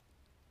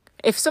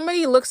 If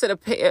somebody looks at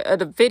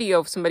a video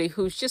of somebody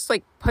who's just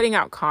like putting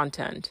out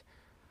content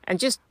and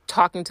just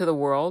talking to the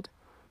world,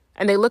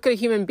 and they look at a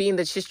human being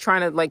that's just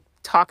trying to like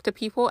talk to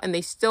people and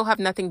they still have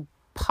nothing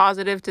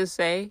positive to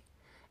say,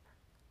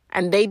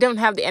 and they don't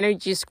have the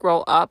energy to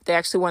scroll up, they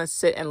actually want to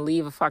sit and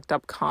leave a fucked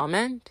up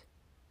comment,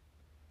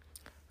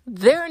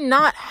 they're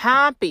not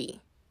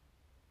happy.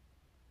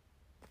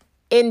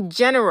 In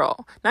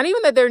general. Not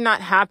even that they're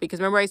not happy, because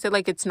remember I said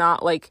like it's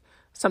not like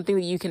something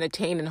that you can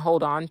attain and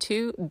hold on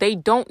to. They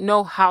don't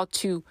know how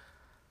to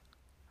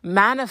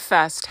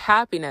manifest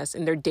happiness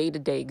in their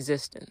day-to-day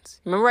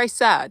existence. Remember I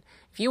said,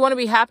 if you want to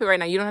be happy right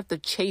now, you don't have to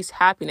chase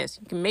happiness.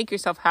 You can make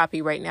yourself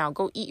happy right now.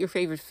 Go eat your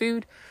favorite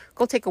food.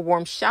 Go take a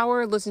warm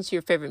shower. Listen to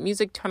your favorite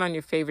music. Turn on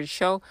your favorite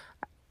show.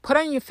 Put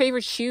on your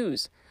favorite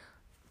shoes.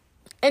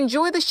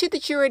 Enjoy the shit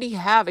that you already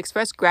have.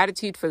 Express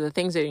gratitude for the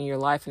things that are in your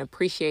life and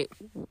appreciate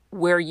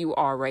where you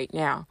are right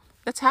now.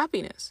 That's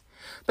happiness.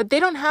 But they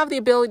don't have the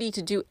ability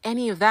to do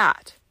any of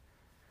that.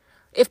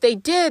 If they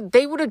did,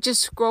 they would have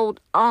just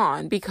scrolled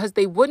on, because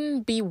they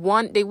wouldn't be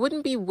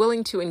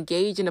willing to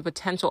engage in a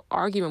potential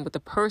argument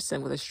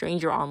with a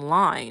stranger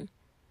online.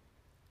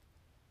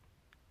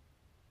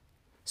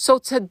 So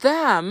to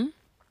them,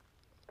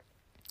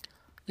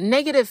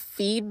 negative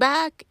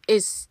feedback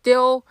and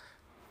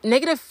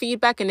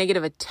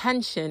negative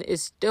attention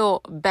is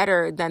still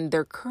better than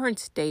their current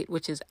state,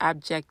 which is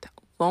abject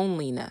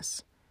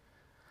loneliness.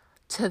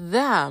 To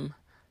them,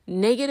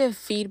 negative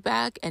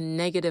feedback and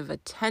negative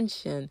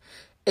attention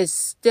is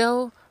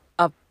still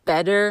a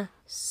better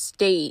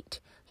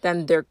state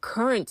than their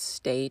current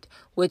state,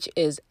 which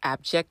is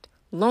abject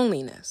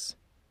loneliness.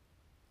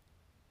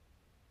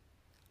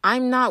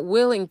 I'm not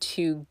willing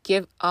to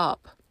give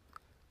up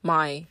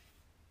my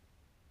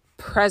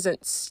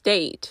present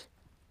state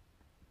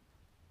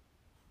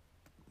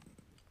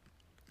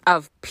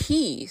of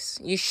peace.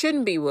 You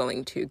shouldn't be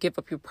willing to give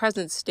up your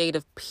present state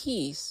of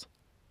peace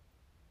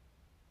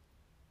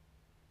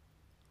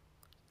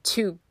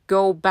to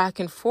go back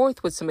and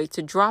forth with somebody,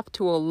 to drop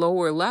to a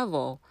lower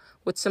level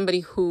with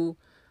somebody who,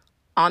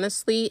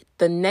 honestly,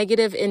 the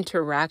negative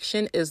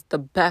interaction is the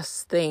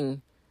best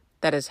thing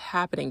that is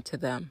happening to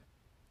them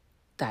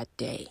that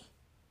day.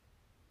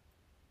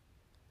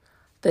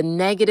 The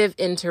negative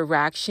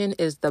interaction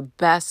is the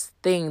best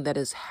thing that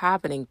is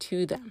happening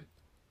to them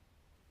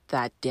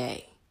that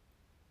day.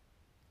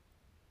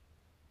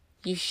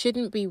 You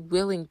shouldn't be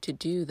willing to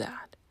do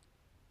that.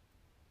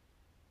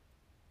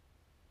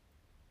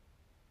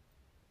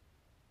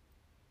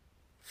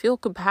 Feel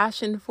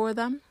compassion for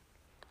them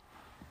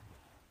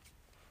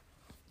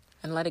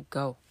and let it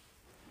go.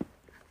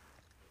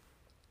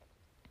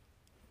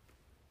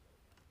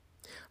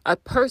 A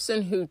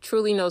person who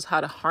truly knows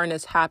how to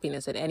harness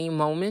happiness at any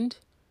moment,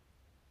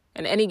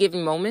 at any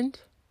given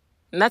moment,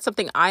 and that's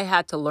something I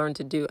had to learn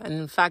to do. And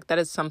in fact, that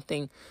is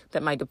something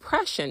that my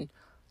depression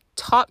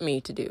taught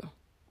me to do.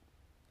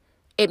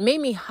 It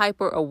made me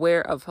hyper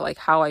aware of like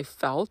how I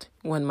felt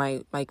when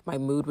my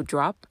mood would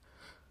drop,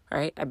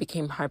 right? I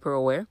became hyper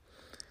aware.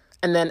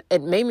 And then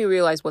it made me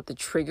realize what the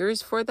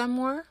triggers for them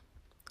were.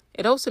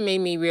 It also made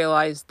me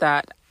realize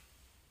that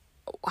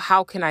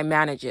how can I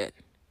manage it?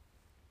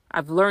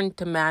 I've learned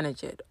to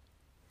manage it,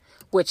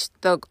 which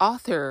the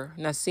author,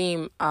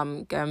 Nassim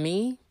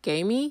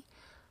Ghaemi,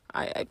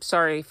 I'm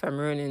sorry if I'm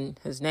ruining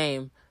his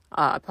name,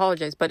 I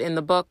apologize, but in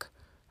the book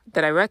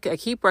that I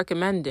keep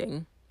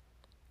recommending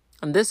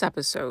on this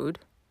episode,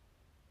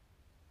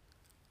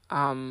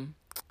 A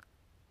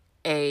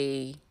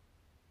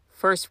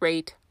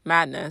First-Rate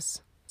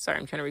Madness. Sorry,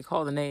 I'm trying to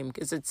recall the name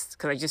because I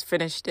just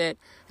finished it,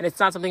 and it's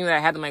not something that I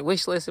had on my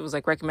wish list. It was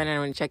like recommended, I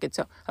want to check it.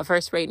 So, A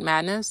First-Rate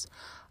Madness.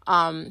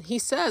 He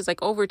says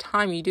like over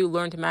time you do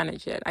learn to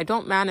manage it. I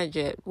don't manage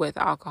it with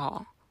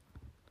alcohol.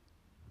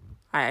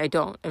 I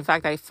don't. In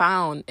fact, I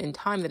found in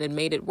time that it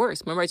made it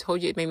worse. Remember I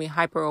told you it made me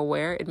hyper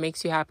aware? It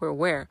makes you hyper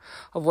aware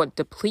of what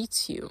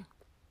depletes you.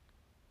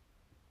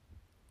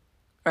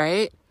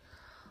 Right?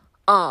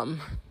 So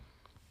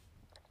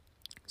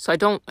I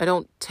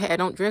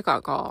don't drink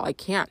alcohol. I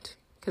can't.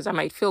 Because I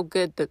might feel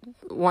good that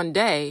one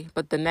day,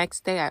 but the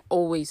next day I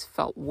always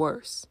felt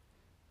worse.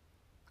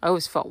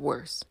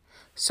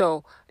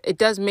 So it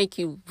does make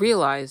you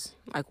realize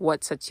like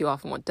what sets you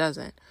off and what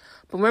doesn't.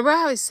 But remember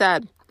how I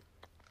said,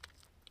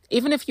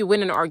 even if you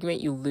win an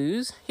argument, you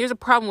lose? Here's a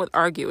problem with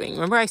arguing.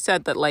 Remember I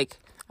said that like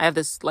I have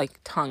this like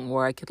tongue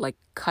where I could like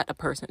cut a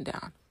person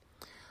down.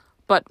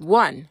 But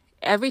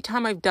every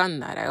time I've done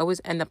that, I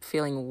always end up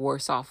feeling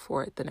worse off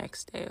for it the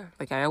next day.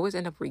 Like I always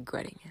end up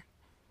regretting it.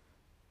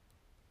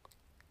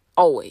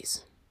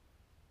 Always.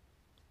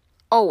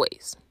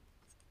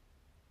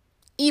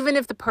 Even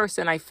if the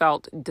person I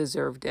felt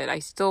deserved it, I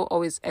still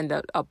always end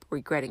up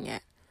regretting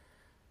it.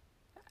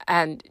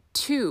 And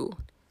 2,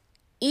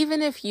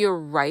 even if you're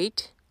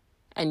right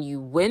and you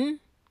win,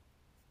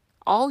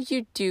 all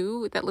you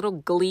do, that little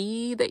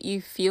glee that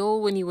you feel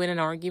when you win an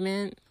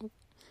argument,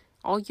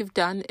 all you've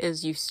done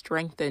is you've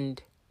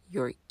strengthened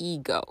your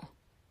ego.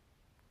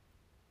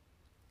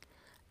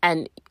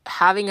 And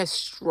having a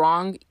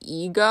strong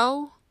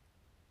ego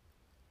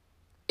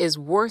is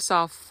worse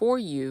off for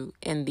you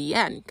in the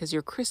end, because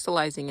you're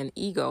crystallizing an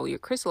ego. You're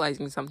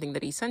crystallizing something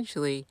that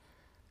essentially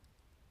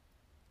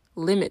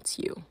limits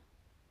you.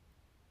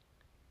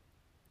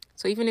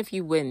 So even if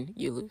you win,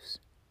 you lose.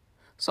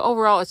 So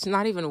overall, it's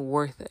not even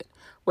worth it.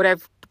 What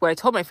I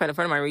told my friend, a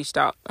friend of mine reached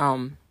out,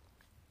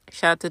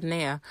 shout out to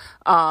Danae.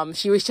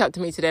 She reached out to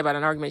me today about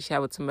an argument she had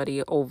with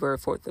somebody over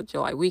 4th of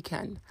July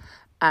weekend.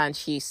 And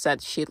she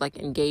said she like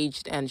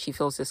engaged and she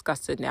feels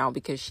disgusted now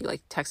because she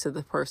like texted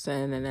the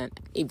person and then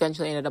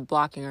eventually ended up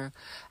blocking her.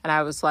 And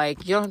I was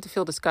like, you don't have to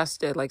feel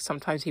disgusted. Like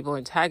sometimes people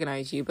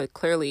antagonize you, but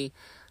clearly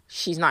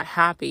she's not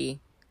happy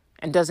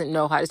and doesn't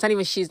know how. It's not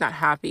even she's not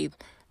happy.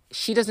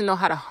 She doesn't know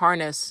how to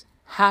harness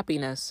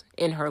happiness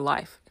in her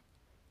life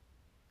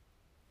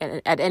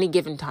and at any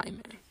given time.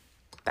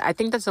 I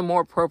think that's a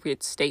more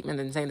appropriate statement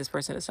than saying this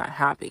person is not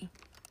happy,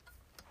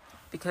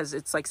 because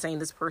it's like saying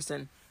this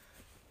person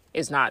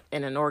is not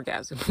in an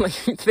orgasm. Like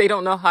they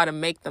don't know how to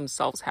make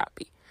themselves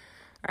happy,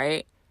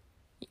 right?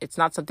 It's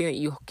not something that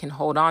you can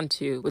hold on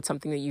to. It's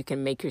something that you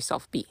can make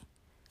yourself be.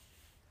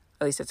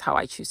 At least that's how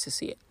I choose to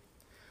see it.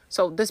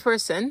 So this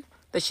person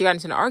that she got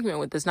into an argument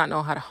with does not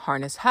know how to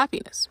harness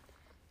happiness.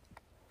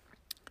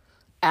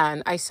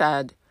 And I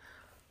said,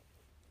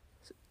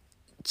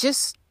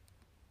 just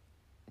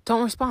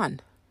don't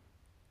respond.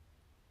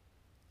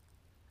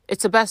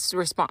 It's the best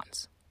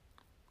response.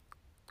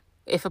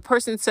 If a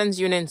person sends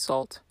you an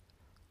insult,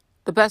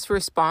 the best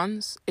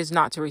response is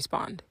not to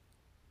respond.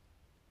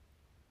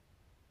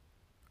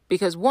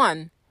 Because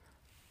 1,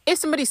 if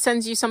somebody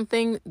sends you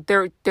something,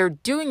 they're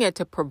doing it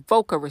to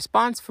provoke a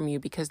response from you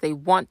because they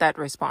want that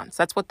response.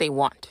 That's what they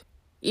want.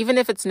 Even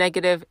if it's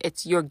negative,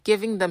 you're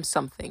giving them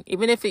something.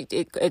 Even if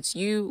it's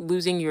you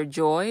losing your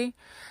joy,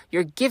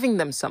 you're giving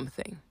them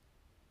something.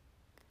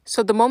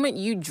 So the moment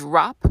you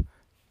drop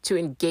to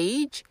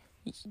engage,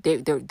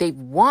 they've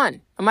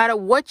won. No matter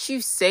what you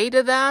say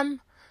to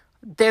them,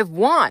 they've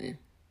won.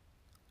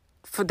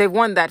 They've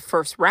won that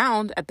first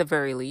round at the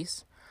very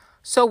least.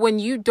 So when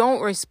you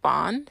don't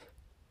respond,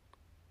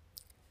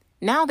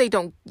 now you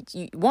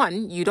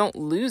don't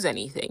lose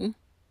anything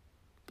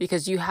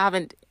because you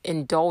haven't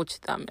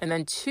indulged them. And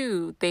then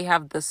 2, they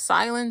have the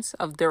silence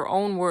of their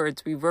own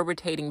words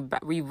reverberating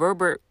back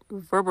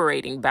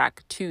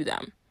to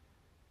them.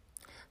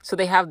 So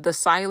they have the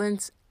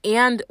silence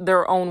and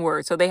their own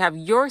words. So they have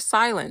your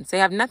silence. They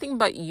have nothing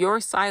but your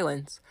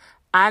silence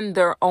and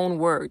their own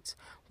words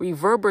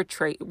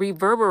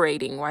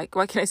reverberating. Why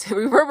can I say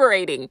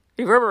reverberating,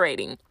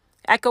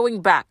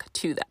 echoing back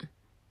to them.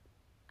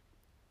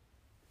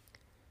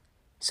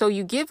 So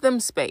you give them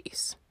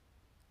space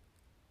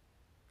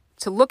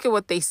to look at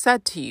what they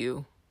said to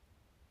you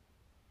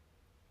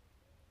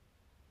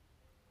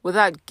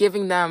without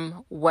giving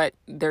them what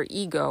their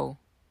ego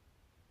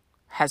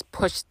has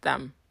pushed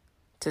them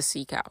to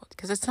seek out.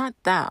 Because it's not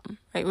them,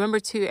 right? Remember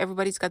too,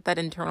 everybody's got that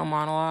internal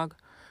monologue.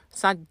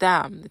 It's not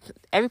them.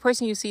 Every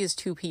person you see is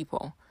 2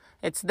 people.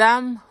 It's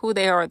them, who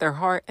they are at their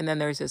heart, and then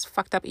there's this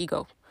fucked up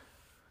ego.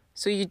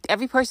 So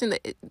every person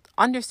that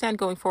understand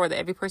going forward that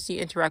every person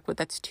you interact with,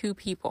 that's 2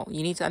 people.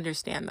 You need to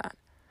understand that.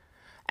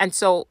 And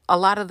so a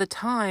lot of the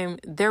time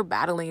they're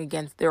battling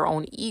against their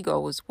own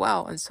ego as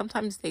well. And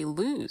sometimes they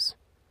lose.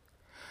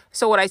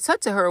 So what I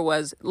said to her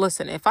was,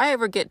 listen, if I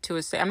ever get to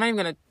I'm not even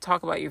going to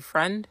talk about your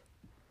friend.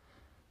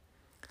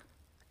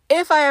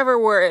 If I ever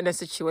were in a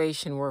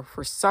situation where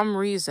for some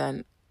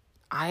reason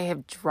I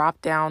have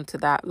dropped down to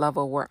that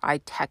level where I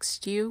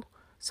text you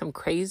some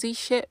crazy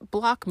shit,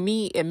 block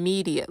me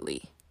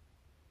immediately.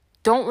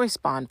 Don't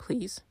respond,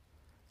 please.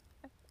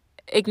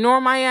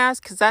 Ignore my ass,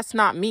 because that's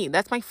not me.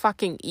 That's my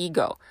fucking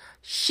ego.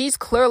 She's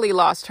clearly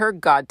lost her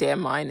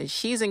goddamn mind and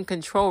she's in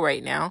control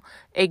right now.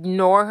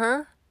 Ignore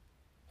her.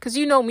 Because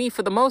you know me,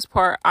 for the most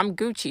part, I'm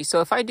Gucci.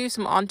 So if I do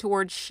some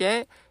untoward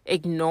shit,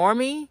 ignore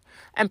me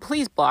and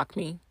please block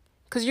me.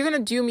 Because you're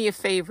going to do me a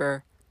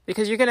favor.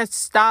 Because you're going to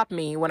stop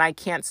me when I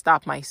can't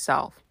stop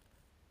myself.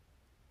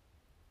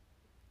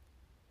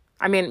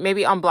 I mean,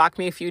 maybe unblock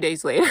me a few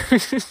days later.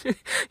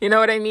 You know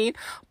what I mean?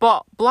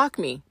 But block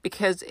me,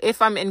 because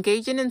if I'm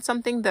engaging in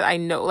something that I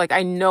know, like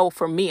I know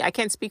for me, I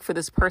can't speak for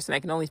this person. I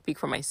can only speak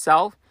for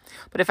myself.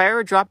 But if I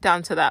ever drop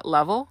down to that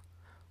level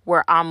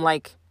where I'm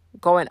like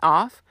going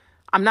off,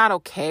 I'm not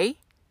okay.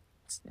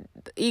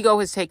 The ego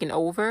has taken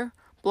over.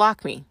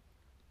 Block me.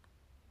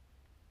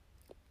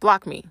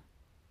 Block me.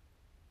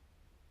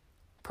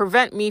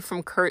 Prevent me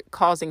from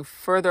causing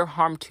further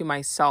harm to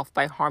myself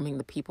by harming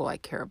the people I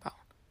care about,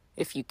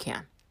 if you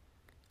can.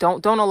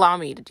 Don't allow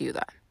me to do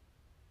that.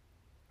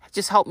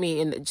 Just help me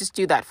and just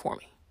do that for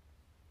me.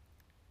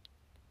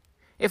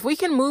 If we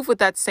can move with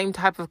that same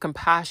type of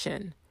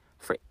compassion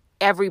for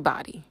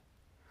everybody,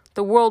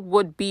 the world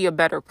would be a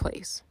better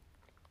place.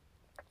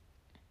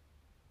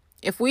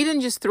 If we didn't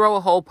just throw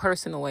a whole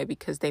person away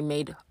because they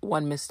made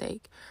one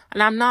mistake.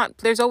 And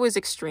there's always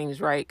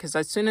extremes, right? Because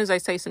as soon as I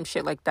say some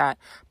shit like that,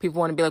 people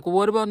want to be like, well,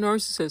 what about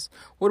narcissists?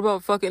 What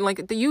about fucking,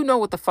 like, you know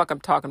what the fuck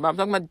I'm talking about. I'm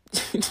talking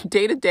about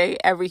day-to-day,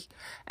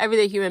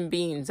 everyday human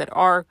beings that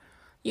are,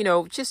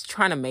 just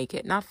trying to make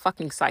it, not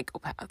fucking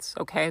psychopaths,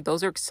 okay?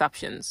 Those are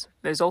exceptions.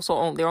 They're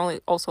only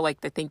like,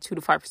 I think 2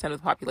 to 5% of the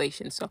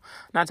population. So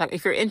not talking,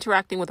 if you're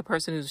interacting with a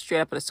person who's straight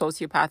up a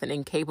sociopath and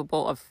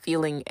incapable of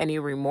feeling any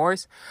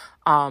remorse,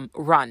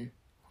 run.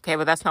 Okay,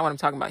 but that's not what I'm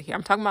talking about here.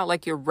 I'm talking about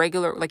like your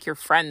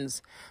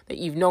friends that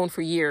you've known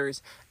for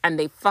years, and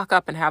they fuck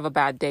up and have a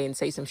bad day and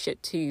say some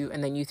shit to you,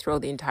 and then you throw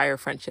the entire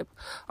friendship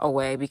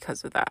away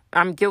because of that.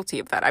 I'm guilty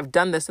of that. I've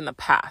done this in the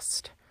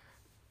past.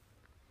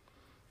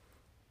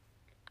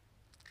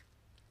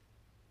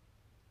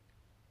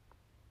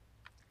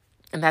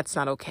 And that's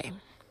not okay.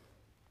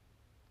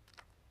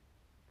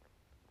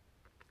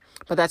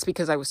 But that's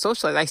because I was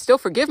socialized. I still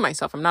forgive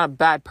myself. I'm not a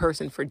bad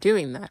person for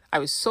doing that. I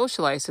was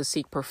socialized to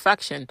seek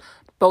perfection,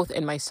 both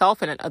in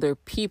myself and in other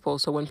people.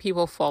 So when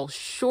people fall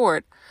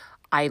short,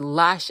 I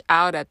lash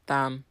out at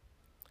them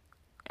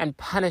and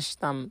punish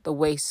them the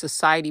way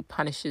society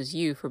punishes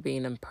you for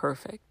being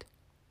imperfect.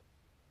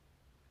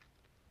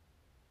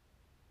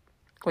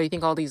 What do you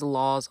think all these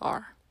laws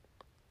are?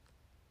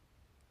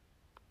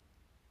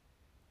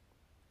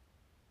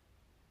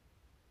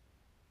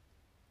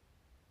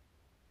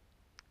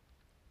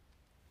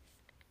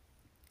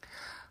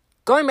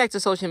 Going back to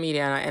social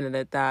media, and I ended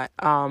at that,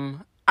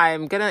 I'm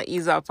going to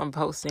ease up on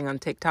posting on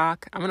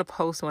TikTok. I'm going to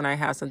post when I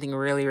have something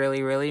really,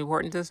 really, really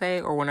important to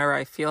say or whenever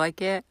I feel like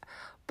it.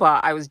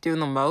 But I was doing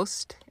the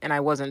most and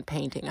I wasn't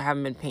painting. I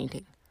haven't been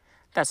painting.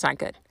 That's not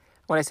good.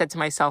 What I said to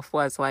myself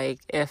was like,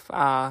 if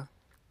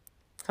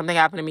something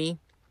happened to me,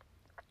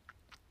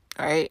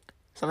 all right,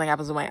 something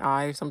happens with my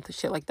eye or something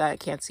shit like that, I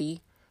can't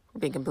see.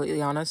 I'm being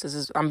completely honest.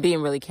 I'm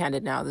being really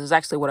candid now. This is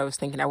actually what I was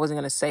thinking. I wasn't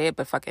going to say it,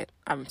 but fuck it.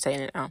 I'm saying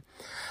it now.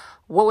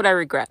 What would I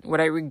regret? What would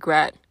I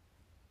regret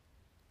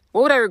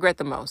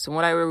the most? And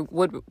what I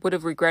would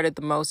have regretted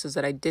the most is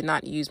that I did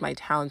not use my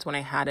talents when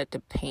I had it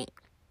to paint.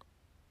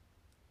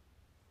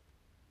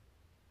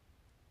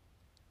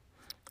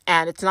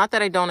 And it's not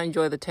that I don't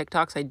enjoy the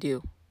TikToks, I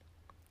do.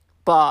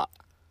 But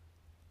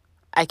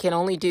I can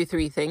only do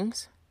 3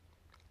 things.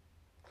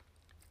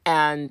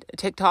 And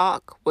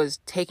TikTok was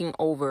taking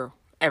over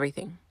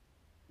everything.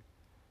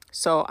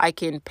 So I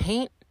can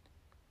paint,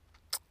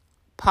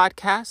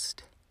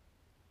 podcast,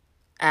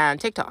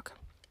 and TikTok.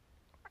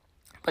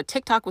 But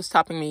TikTok was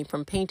stopping me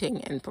from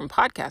painting and from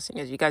podcasting.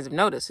 As you guys have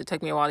noticed, it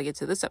took me a while to get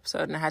to this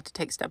episode, and I had to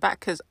take a step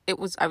back because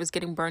I was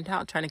getting burnt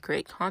out trying to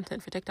create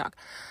content for TikTok.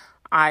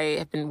 I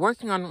have been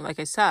working on, like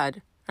I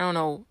said, I don't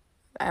know,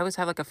 I always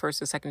have like a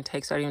first or second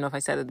take, so I don't even know if I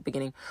said it at the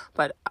beginning,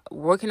 but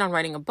working on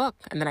writing a book,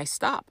 and then I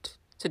stopped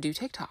to do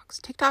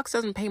TikToks. TikToks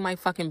doesn't pay my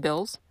fucking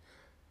bills.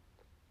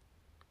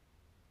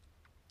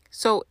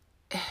 So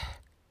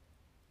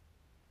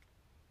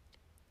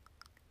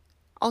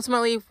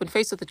ultimately, when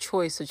faced with a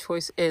choice, the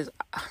choice is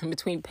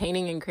between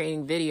painting and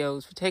creating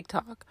videos for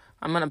TikTok.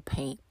 I'm going to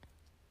paint.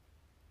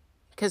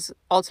 Because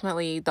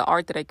ultimately, the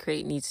art that I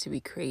create needs to be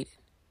created.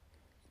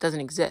 It doesn't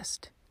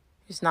exist.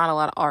 There's not a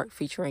lot of art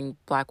featuring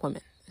Black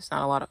women. There's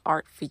not a lot of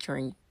art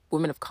featuring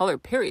women of color,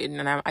 period.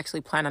 And I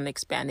actually plan on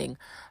expanding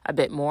a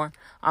bit more,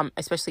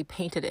 especially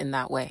painted in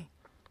that way.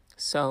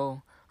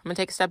 So I'm going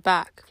to take a step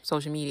back from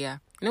social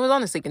media. And it was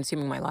honestly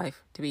consuming my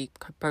life, to be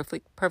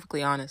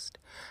perfectly honest.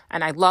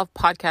 And I love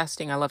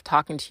podcasting. I love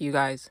talking to you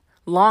guys,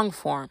 long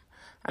form.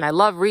 And I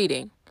love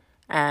reading.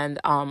 And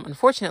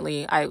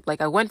unfortunately, I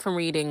went from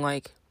reading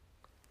like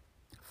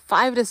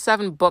 5 to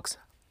 7 books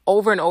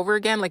over and over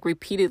again, like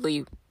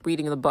repeatedly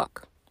reading the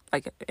book,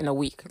 like in a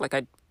week,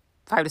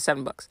 5 to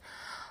 7 books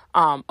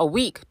a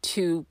week,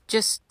 to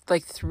just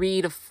like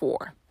 3 to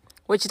 4.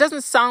 Which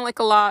doesn't sound like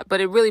a lot,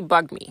 but it really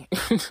bugged me,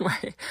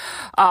 right?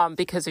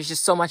 Because there's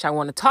just so much I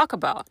want to talk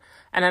about.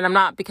 And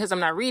then because I'm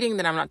not reading,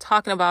 then I'm not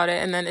talking about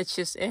it. And then it's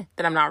just, then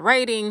I'm not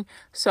writing.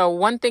 So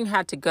one thing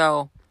had to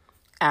go,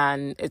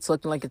 and it's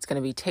looking like it's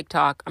going to be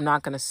TikTok. I'm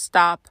not going to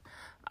stop.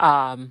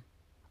 I'm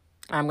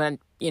going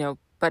to,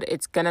 but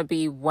it's going to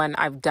be when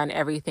I've done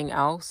everything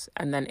else,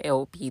 and then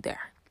it'll be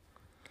there.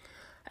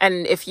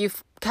 And if you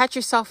catch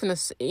yourself in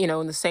this, in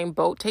the same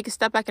boat, take a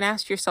step back and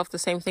ask yourself the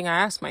same thing I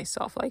asked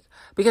myself. Like,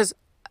 because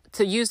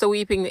to use the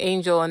weeping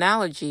angel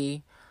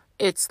analogy,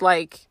 it's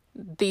like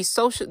these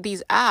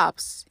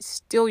apps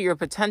steal your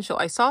potential.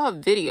 I saw a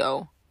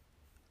video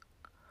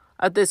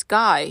of this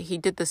guy. He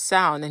did the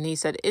sound and he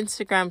said,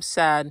 Instagram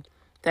said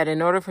that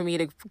in order for me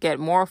to get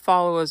more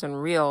followers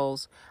and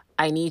reels,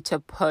 I need to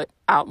put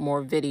out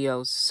more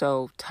videos.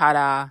 So,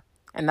 ta-da.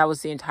 And that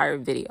was the entire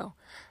video.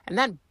 And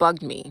that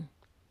bugged me.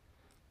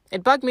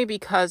 It bugged me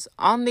because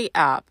on the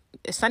app,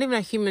 it's not even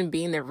a human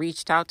being that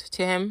reached out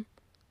to him.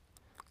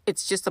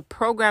 It's just a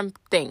programmed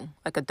thing,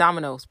 like a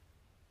dominoes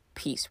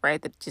piece,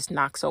 right? That just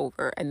knocks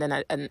over. And then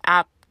the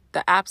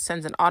app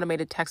sends an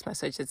automated text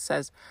message that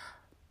says,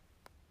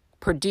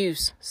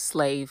 produce,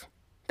 slave.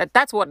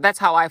 That's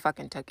how I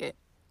fucking took it,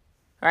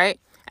 right?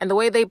 And the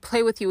way they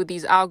play with you with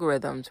these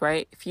algorithms,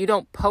 right? If you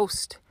don't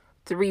post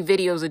 3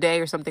 videos a day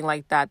or something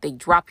like that, they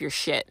drop your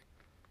shit.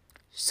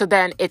 So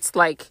then it's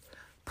like,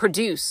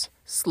 produce,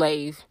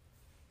 slave,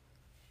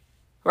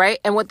 right?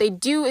 And what they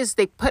do is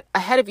they put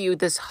ahead of you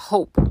this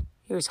hope.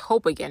 Here's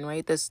hope again,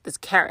 right? This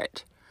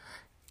carrot.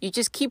 You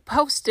just keep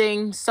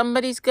posting.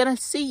 Somebody's going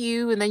to see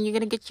you, and then you're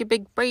going to get your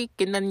big break,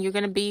 and then you're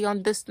going to be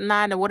on this and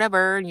that or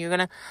whatever, and you're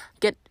going to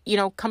get,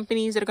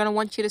 companies that are going to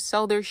want you to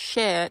sell their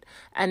shit,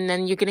 and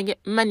then you're going to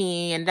get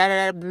money and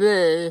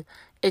blah.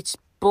 It's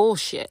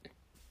bullshit.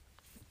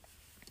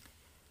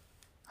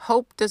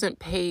 Hope doesn't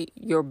pay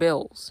your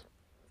bills.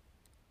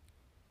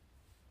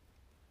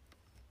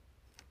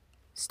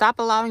 Stop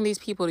allowing these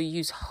people to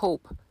use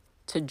hope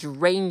to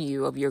drain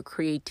you of your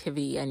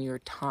creativity and your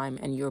time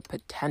and your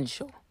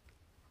potential.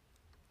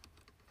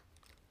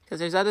 Because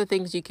there's other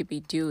things you could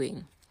be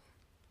doing.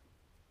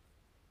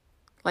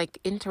 Like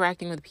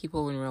interacting with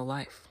people in real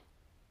life.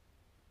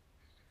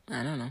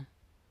 I don't know.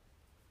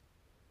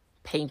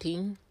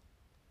 Painting.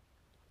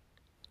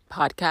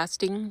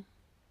 Podcasting.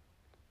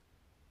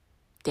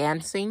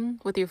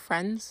 Dancing with your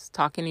friends.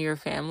 Talking to your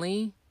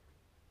family.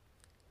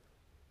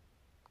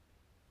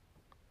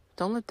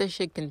 Don't let this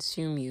shit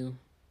consume you.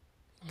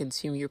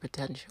 Consume your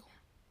potential.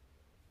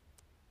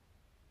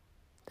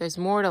 There's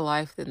more to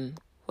life than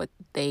what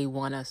they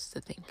want us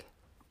to think.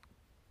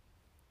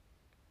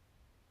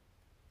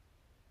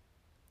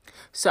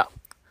 So,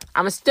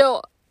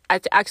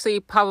 actually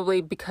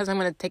probably because I'm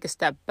going to take a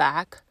step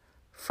back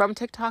from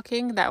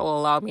TikToking, that will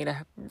allow me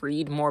to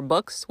read more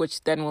books,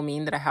 which then will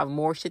mean that I have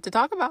more shit to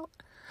talk about.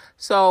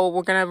 So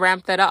we're going to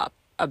ramp that up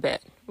a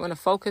bit. We're going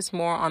to focus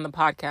more on the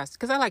podcast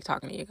because I like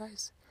talking to you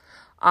guys.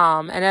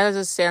 And as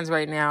it stands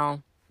right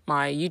now,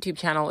 my YouTube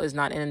channel is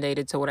not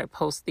inundated. So when I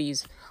post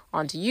these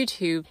onto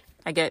YouTube,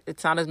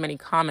 it's not as many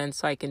comments,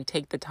 so I can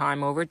take the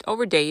time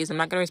over days. I'm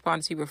not going to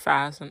respond super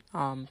fast,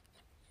 and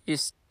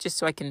just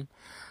so I can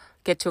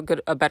get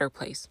to a better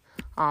place.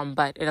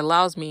 But it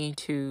allows me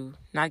to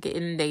not get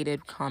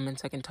inundated with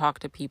comments. I can talk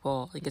to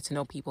people and get to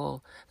know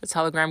people. The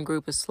Telegram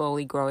group is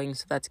slowly growing,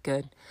 so that's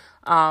good.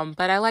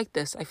 But I like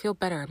this. I feel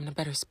better. I'm in a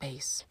better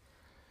space.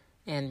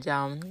 And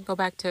go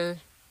back to,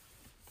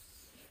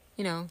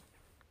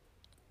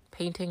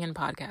 painting and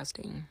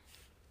podcasting.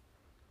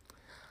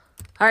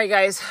 All right,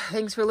 guys.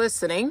 Thanks for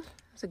listening.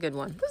 That's a good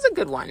one. This is a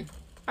good one.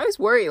 I always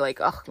worry, what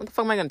the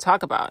fuck am I going to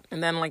talk about?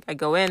 And then, I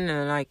go in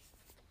and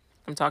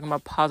I'm talking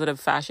about positive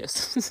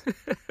fascists.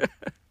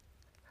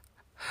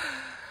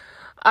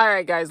 All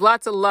right, guys.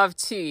 Lots of love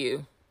to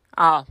you.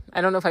 I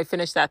don't know if I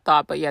finished that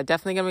thought, but yeah,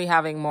 definitely going to be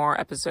having more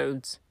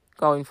episodes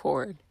going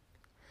forward.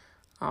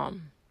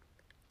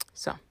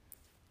 So,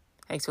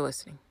 thanks for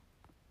listening.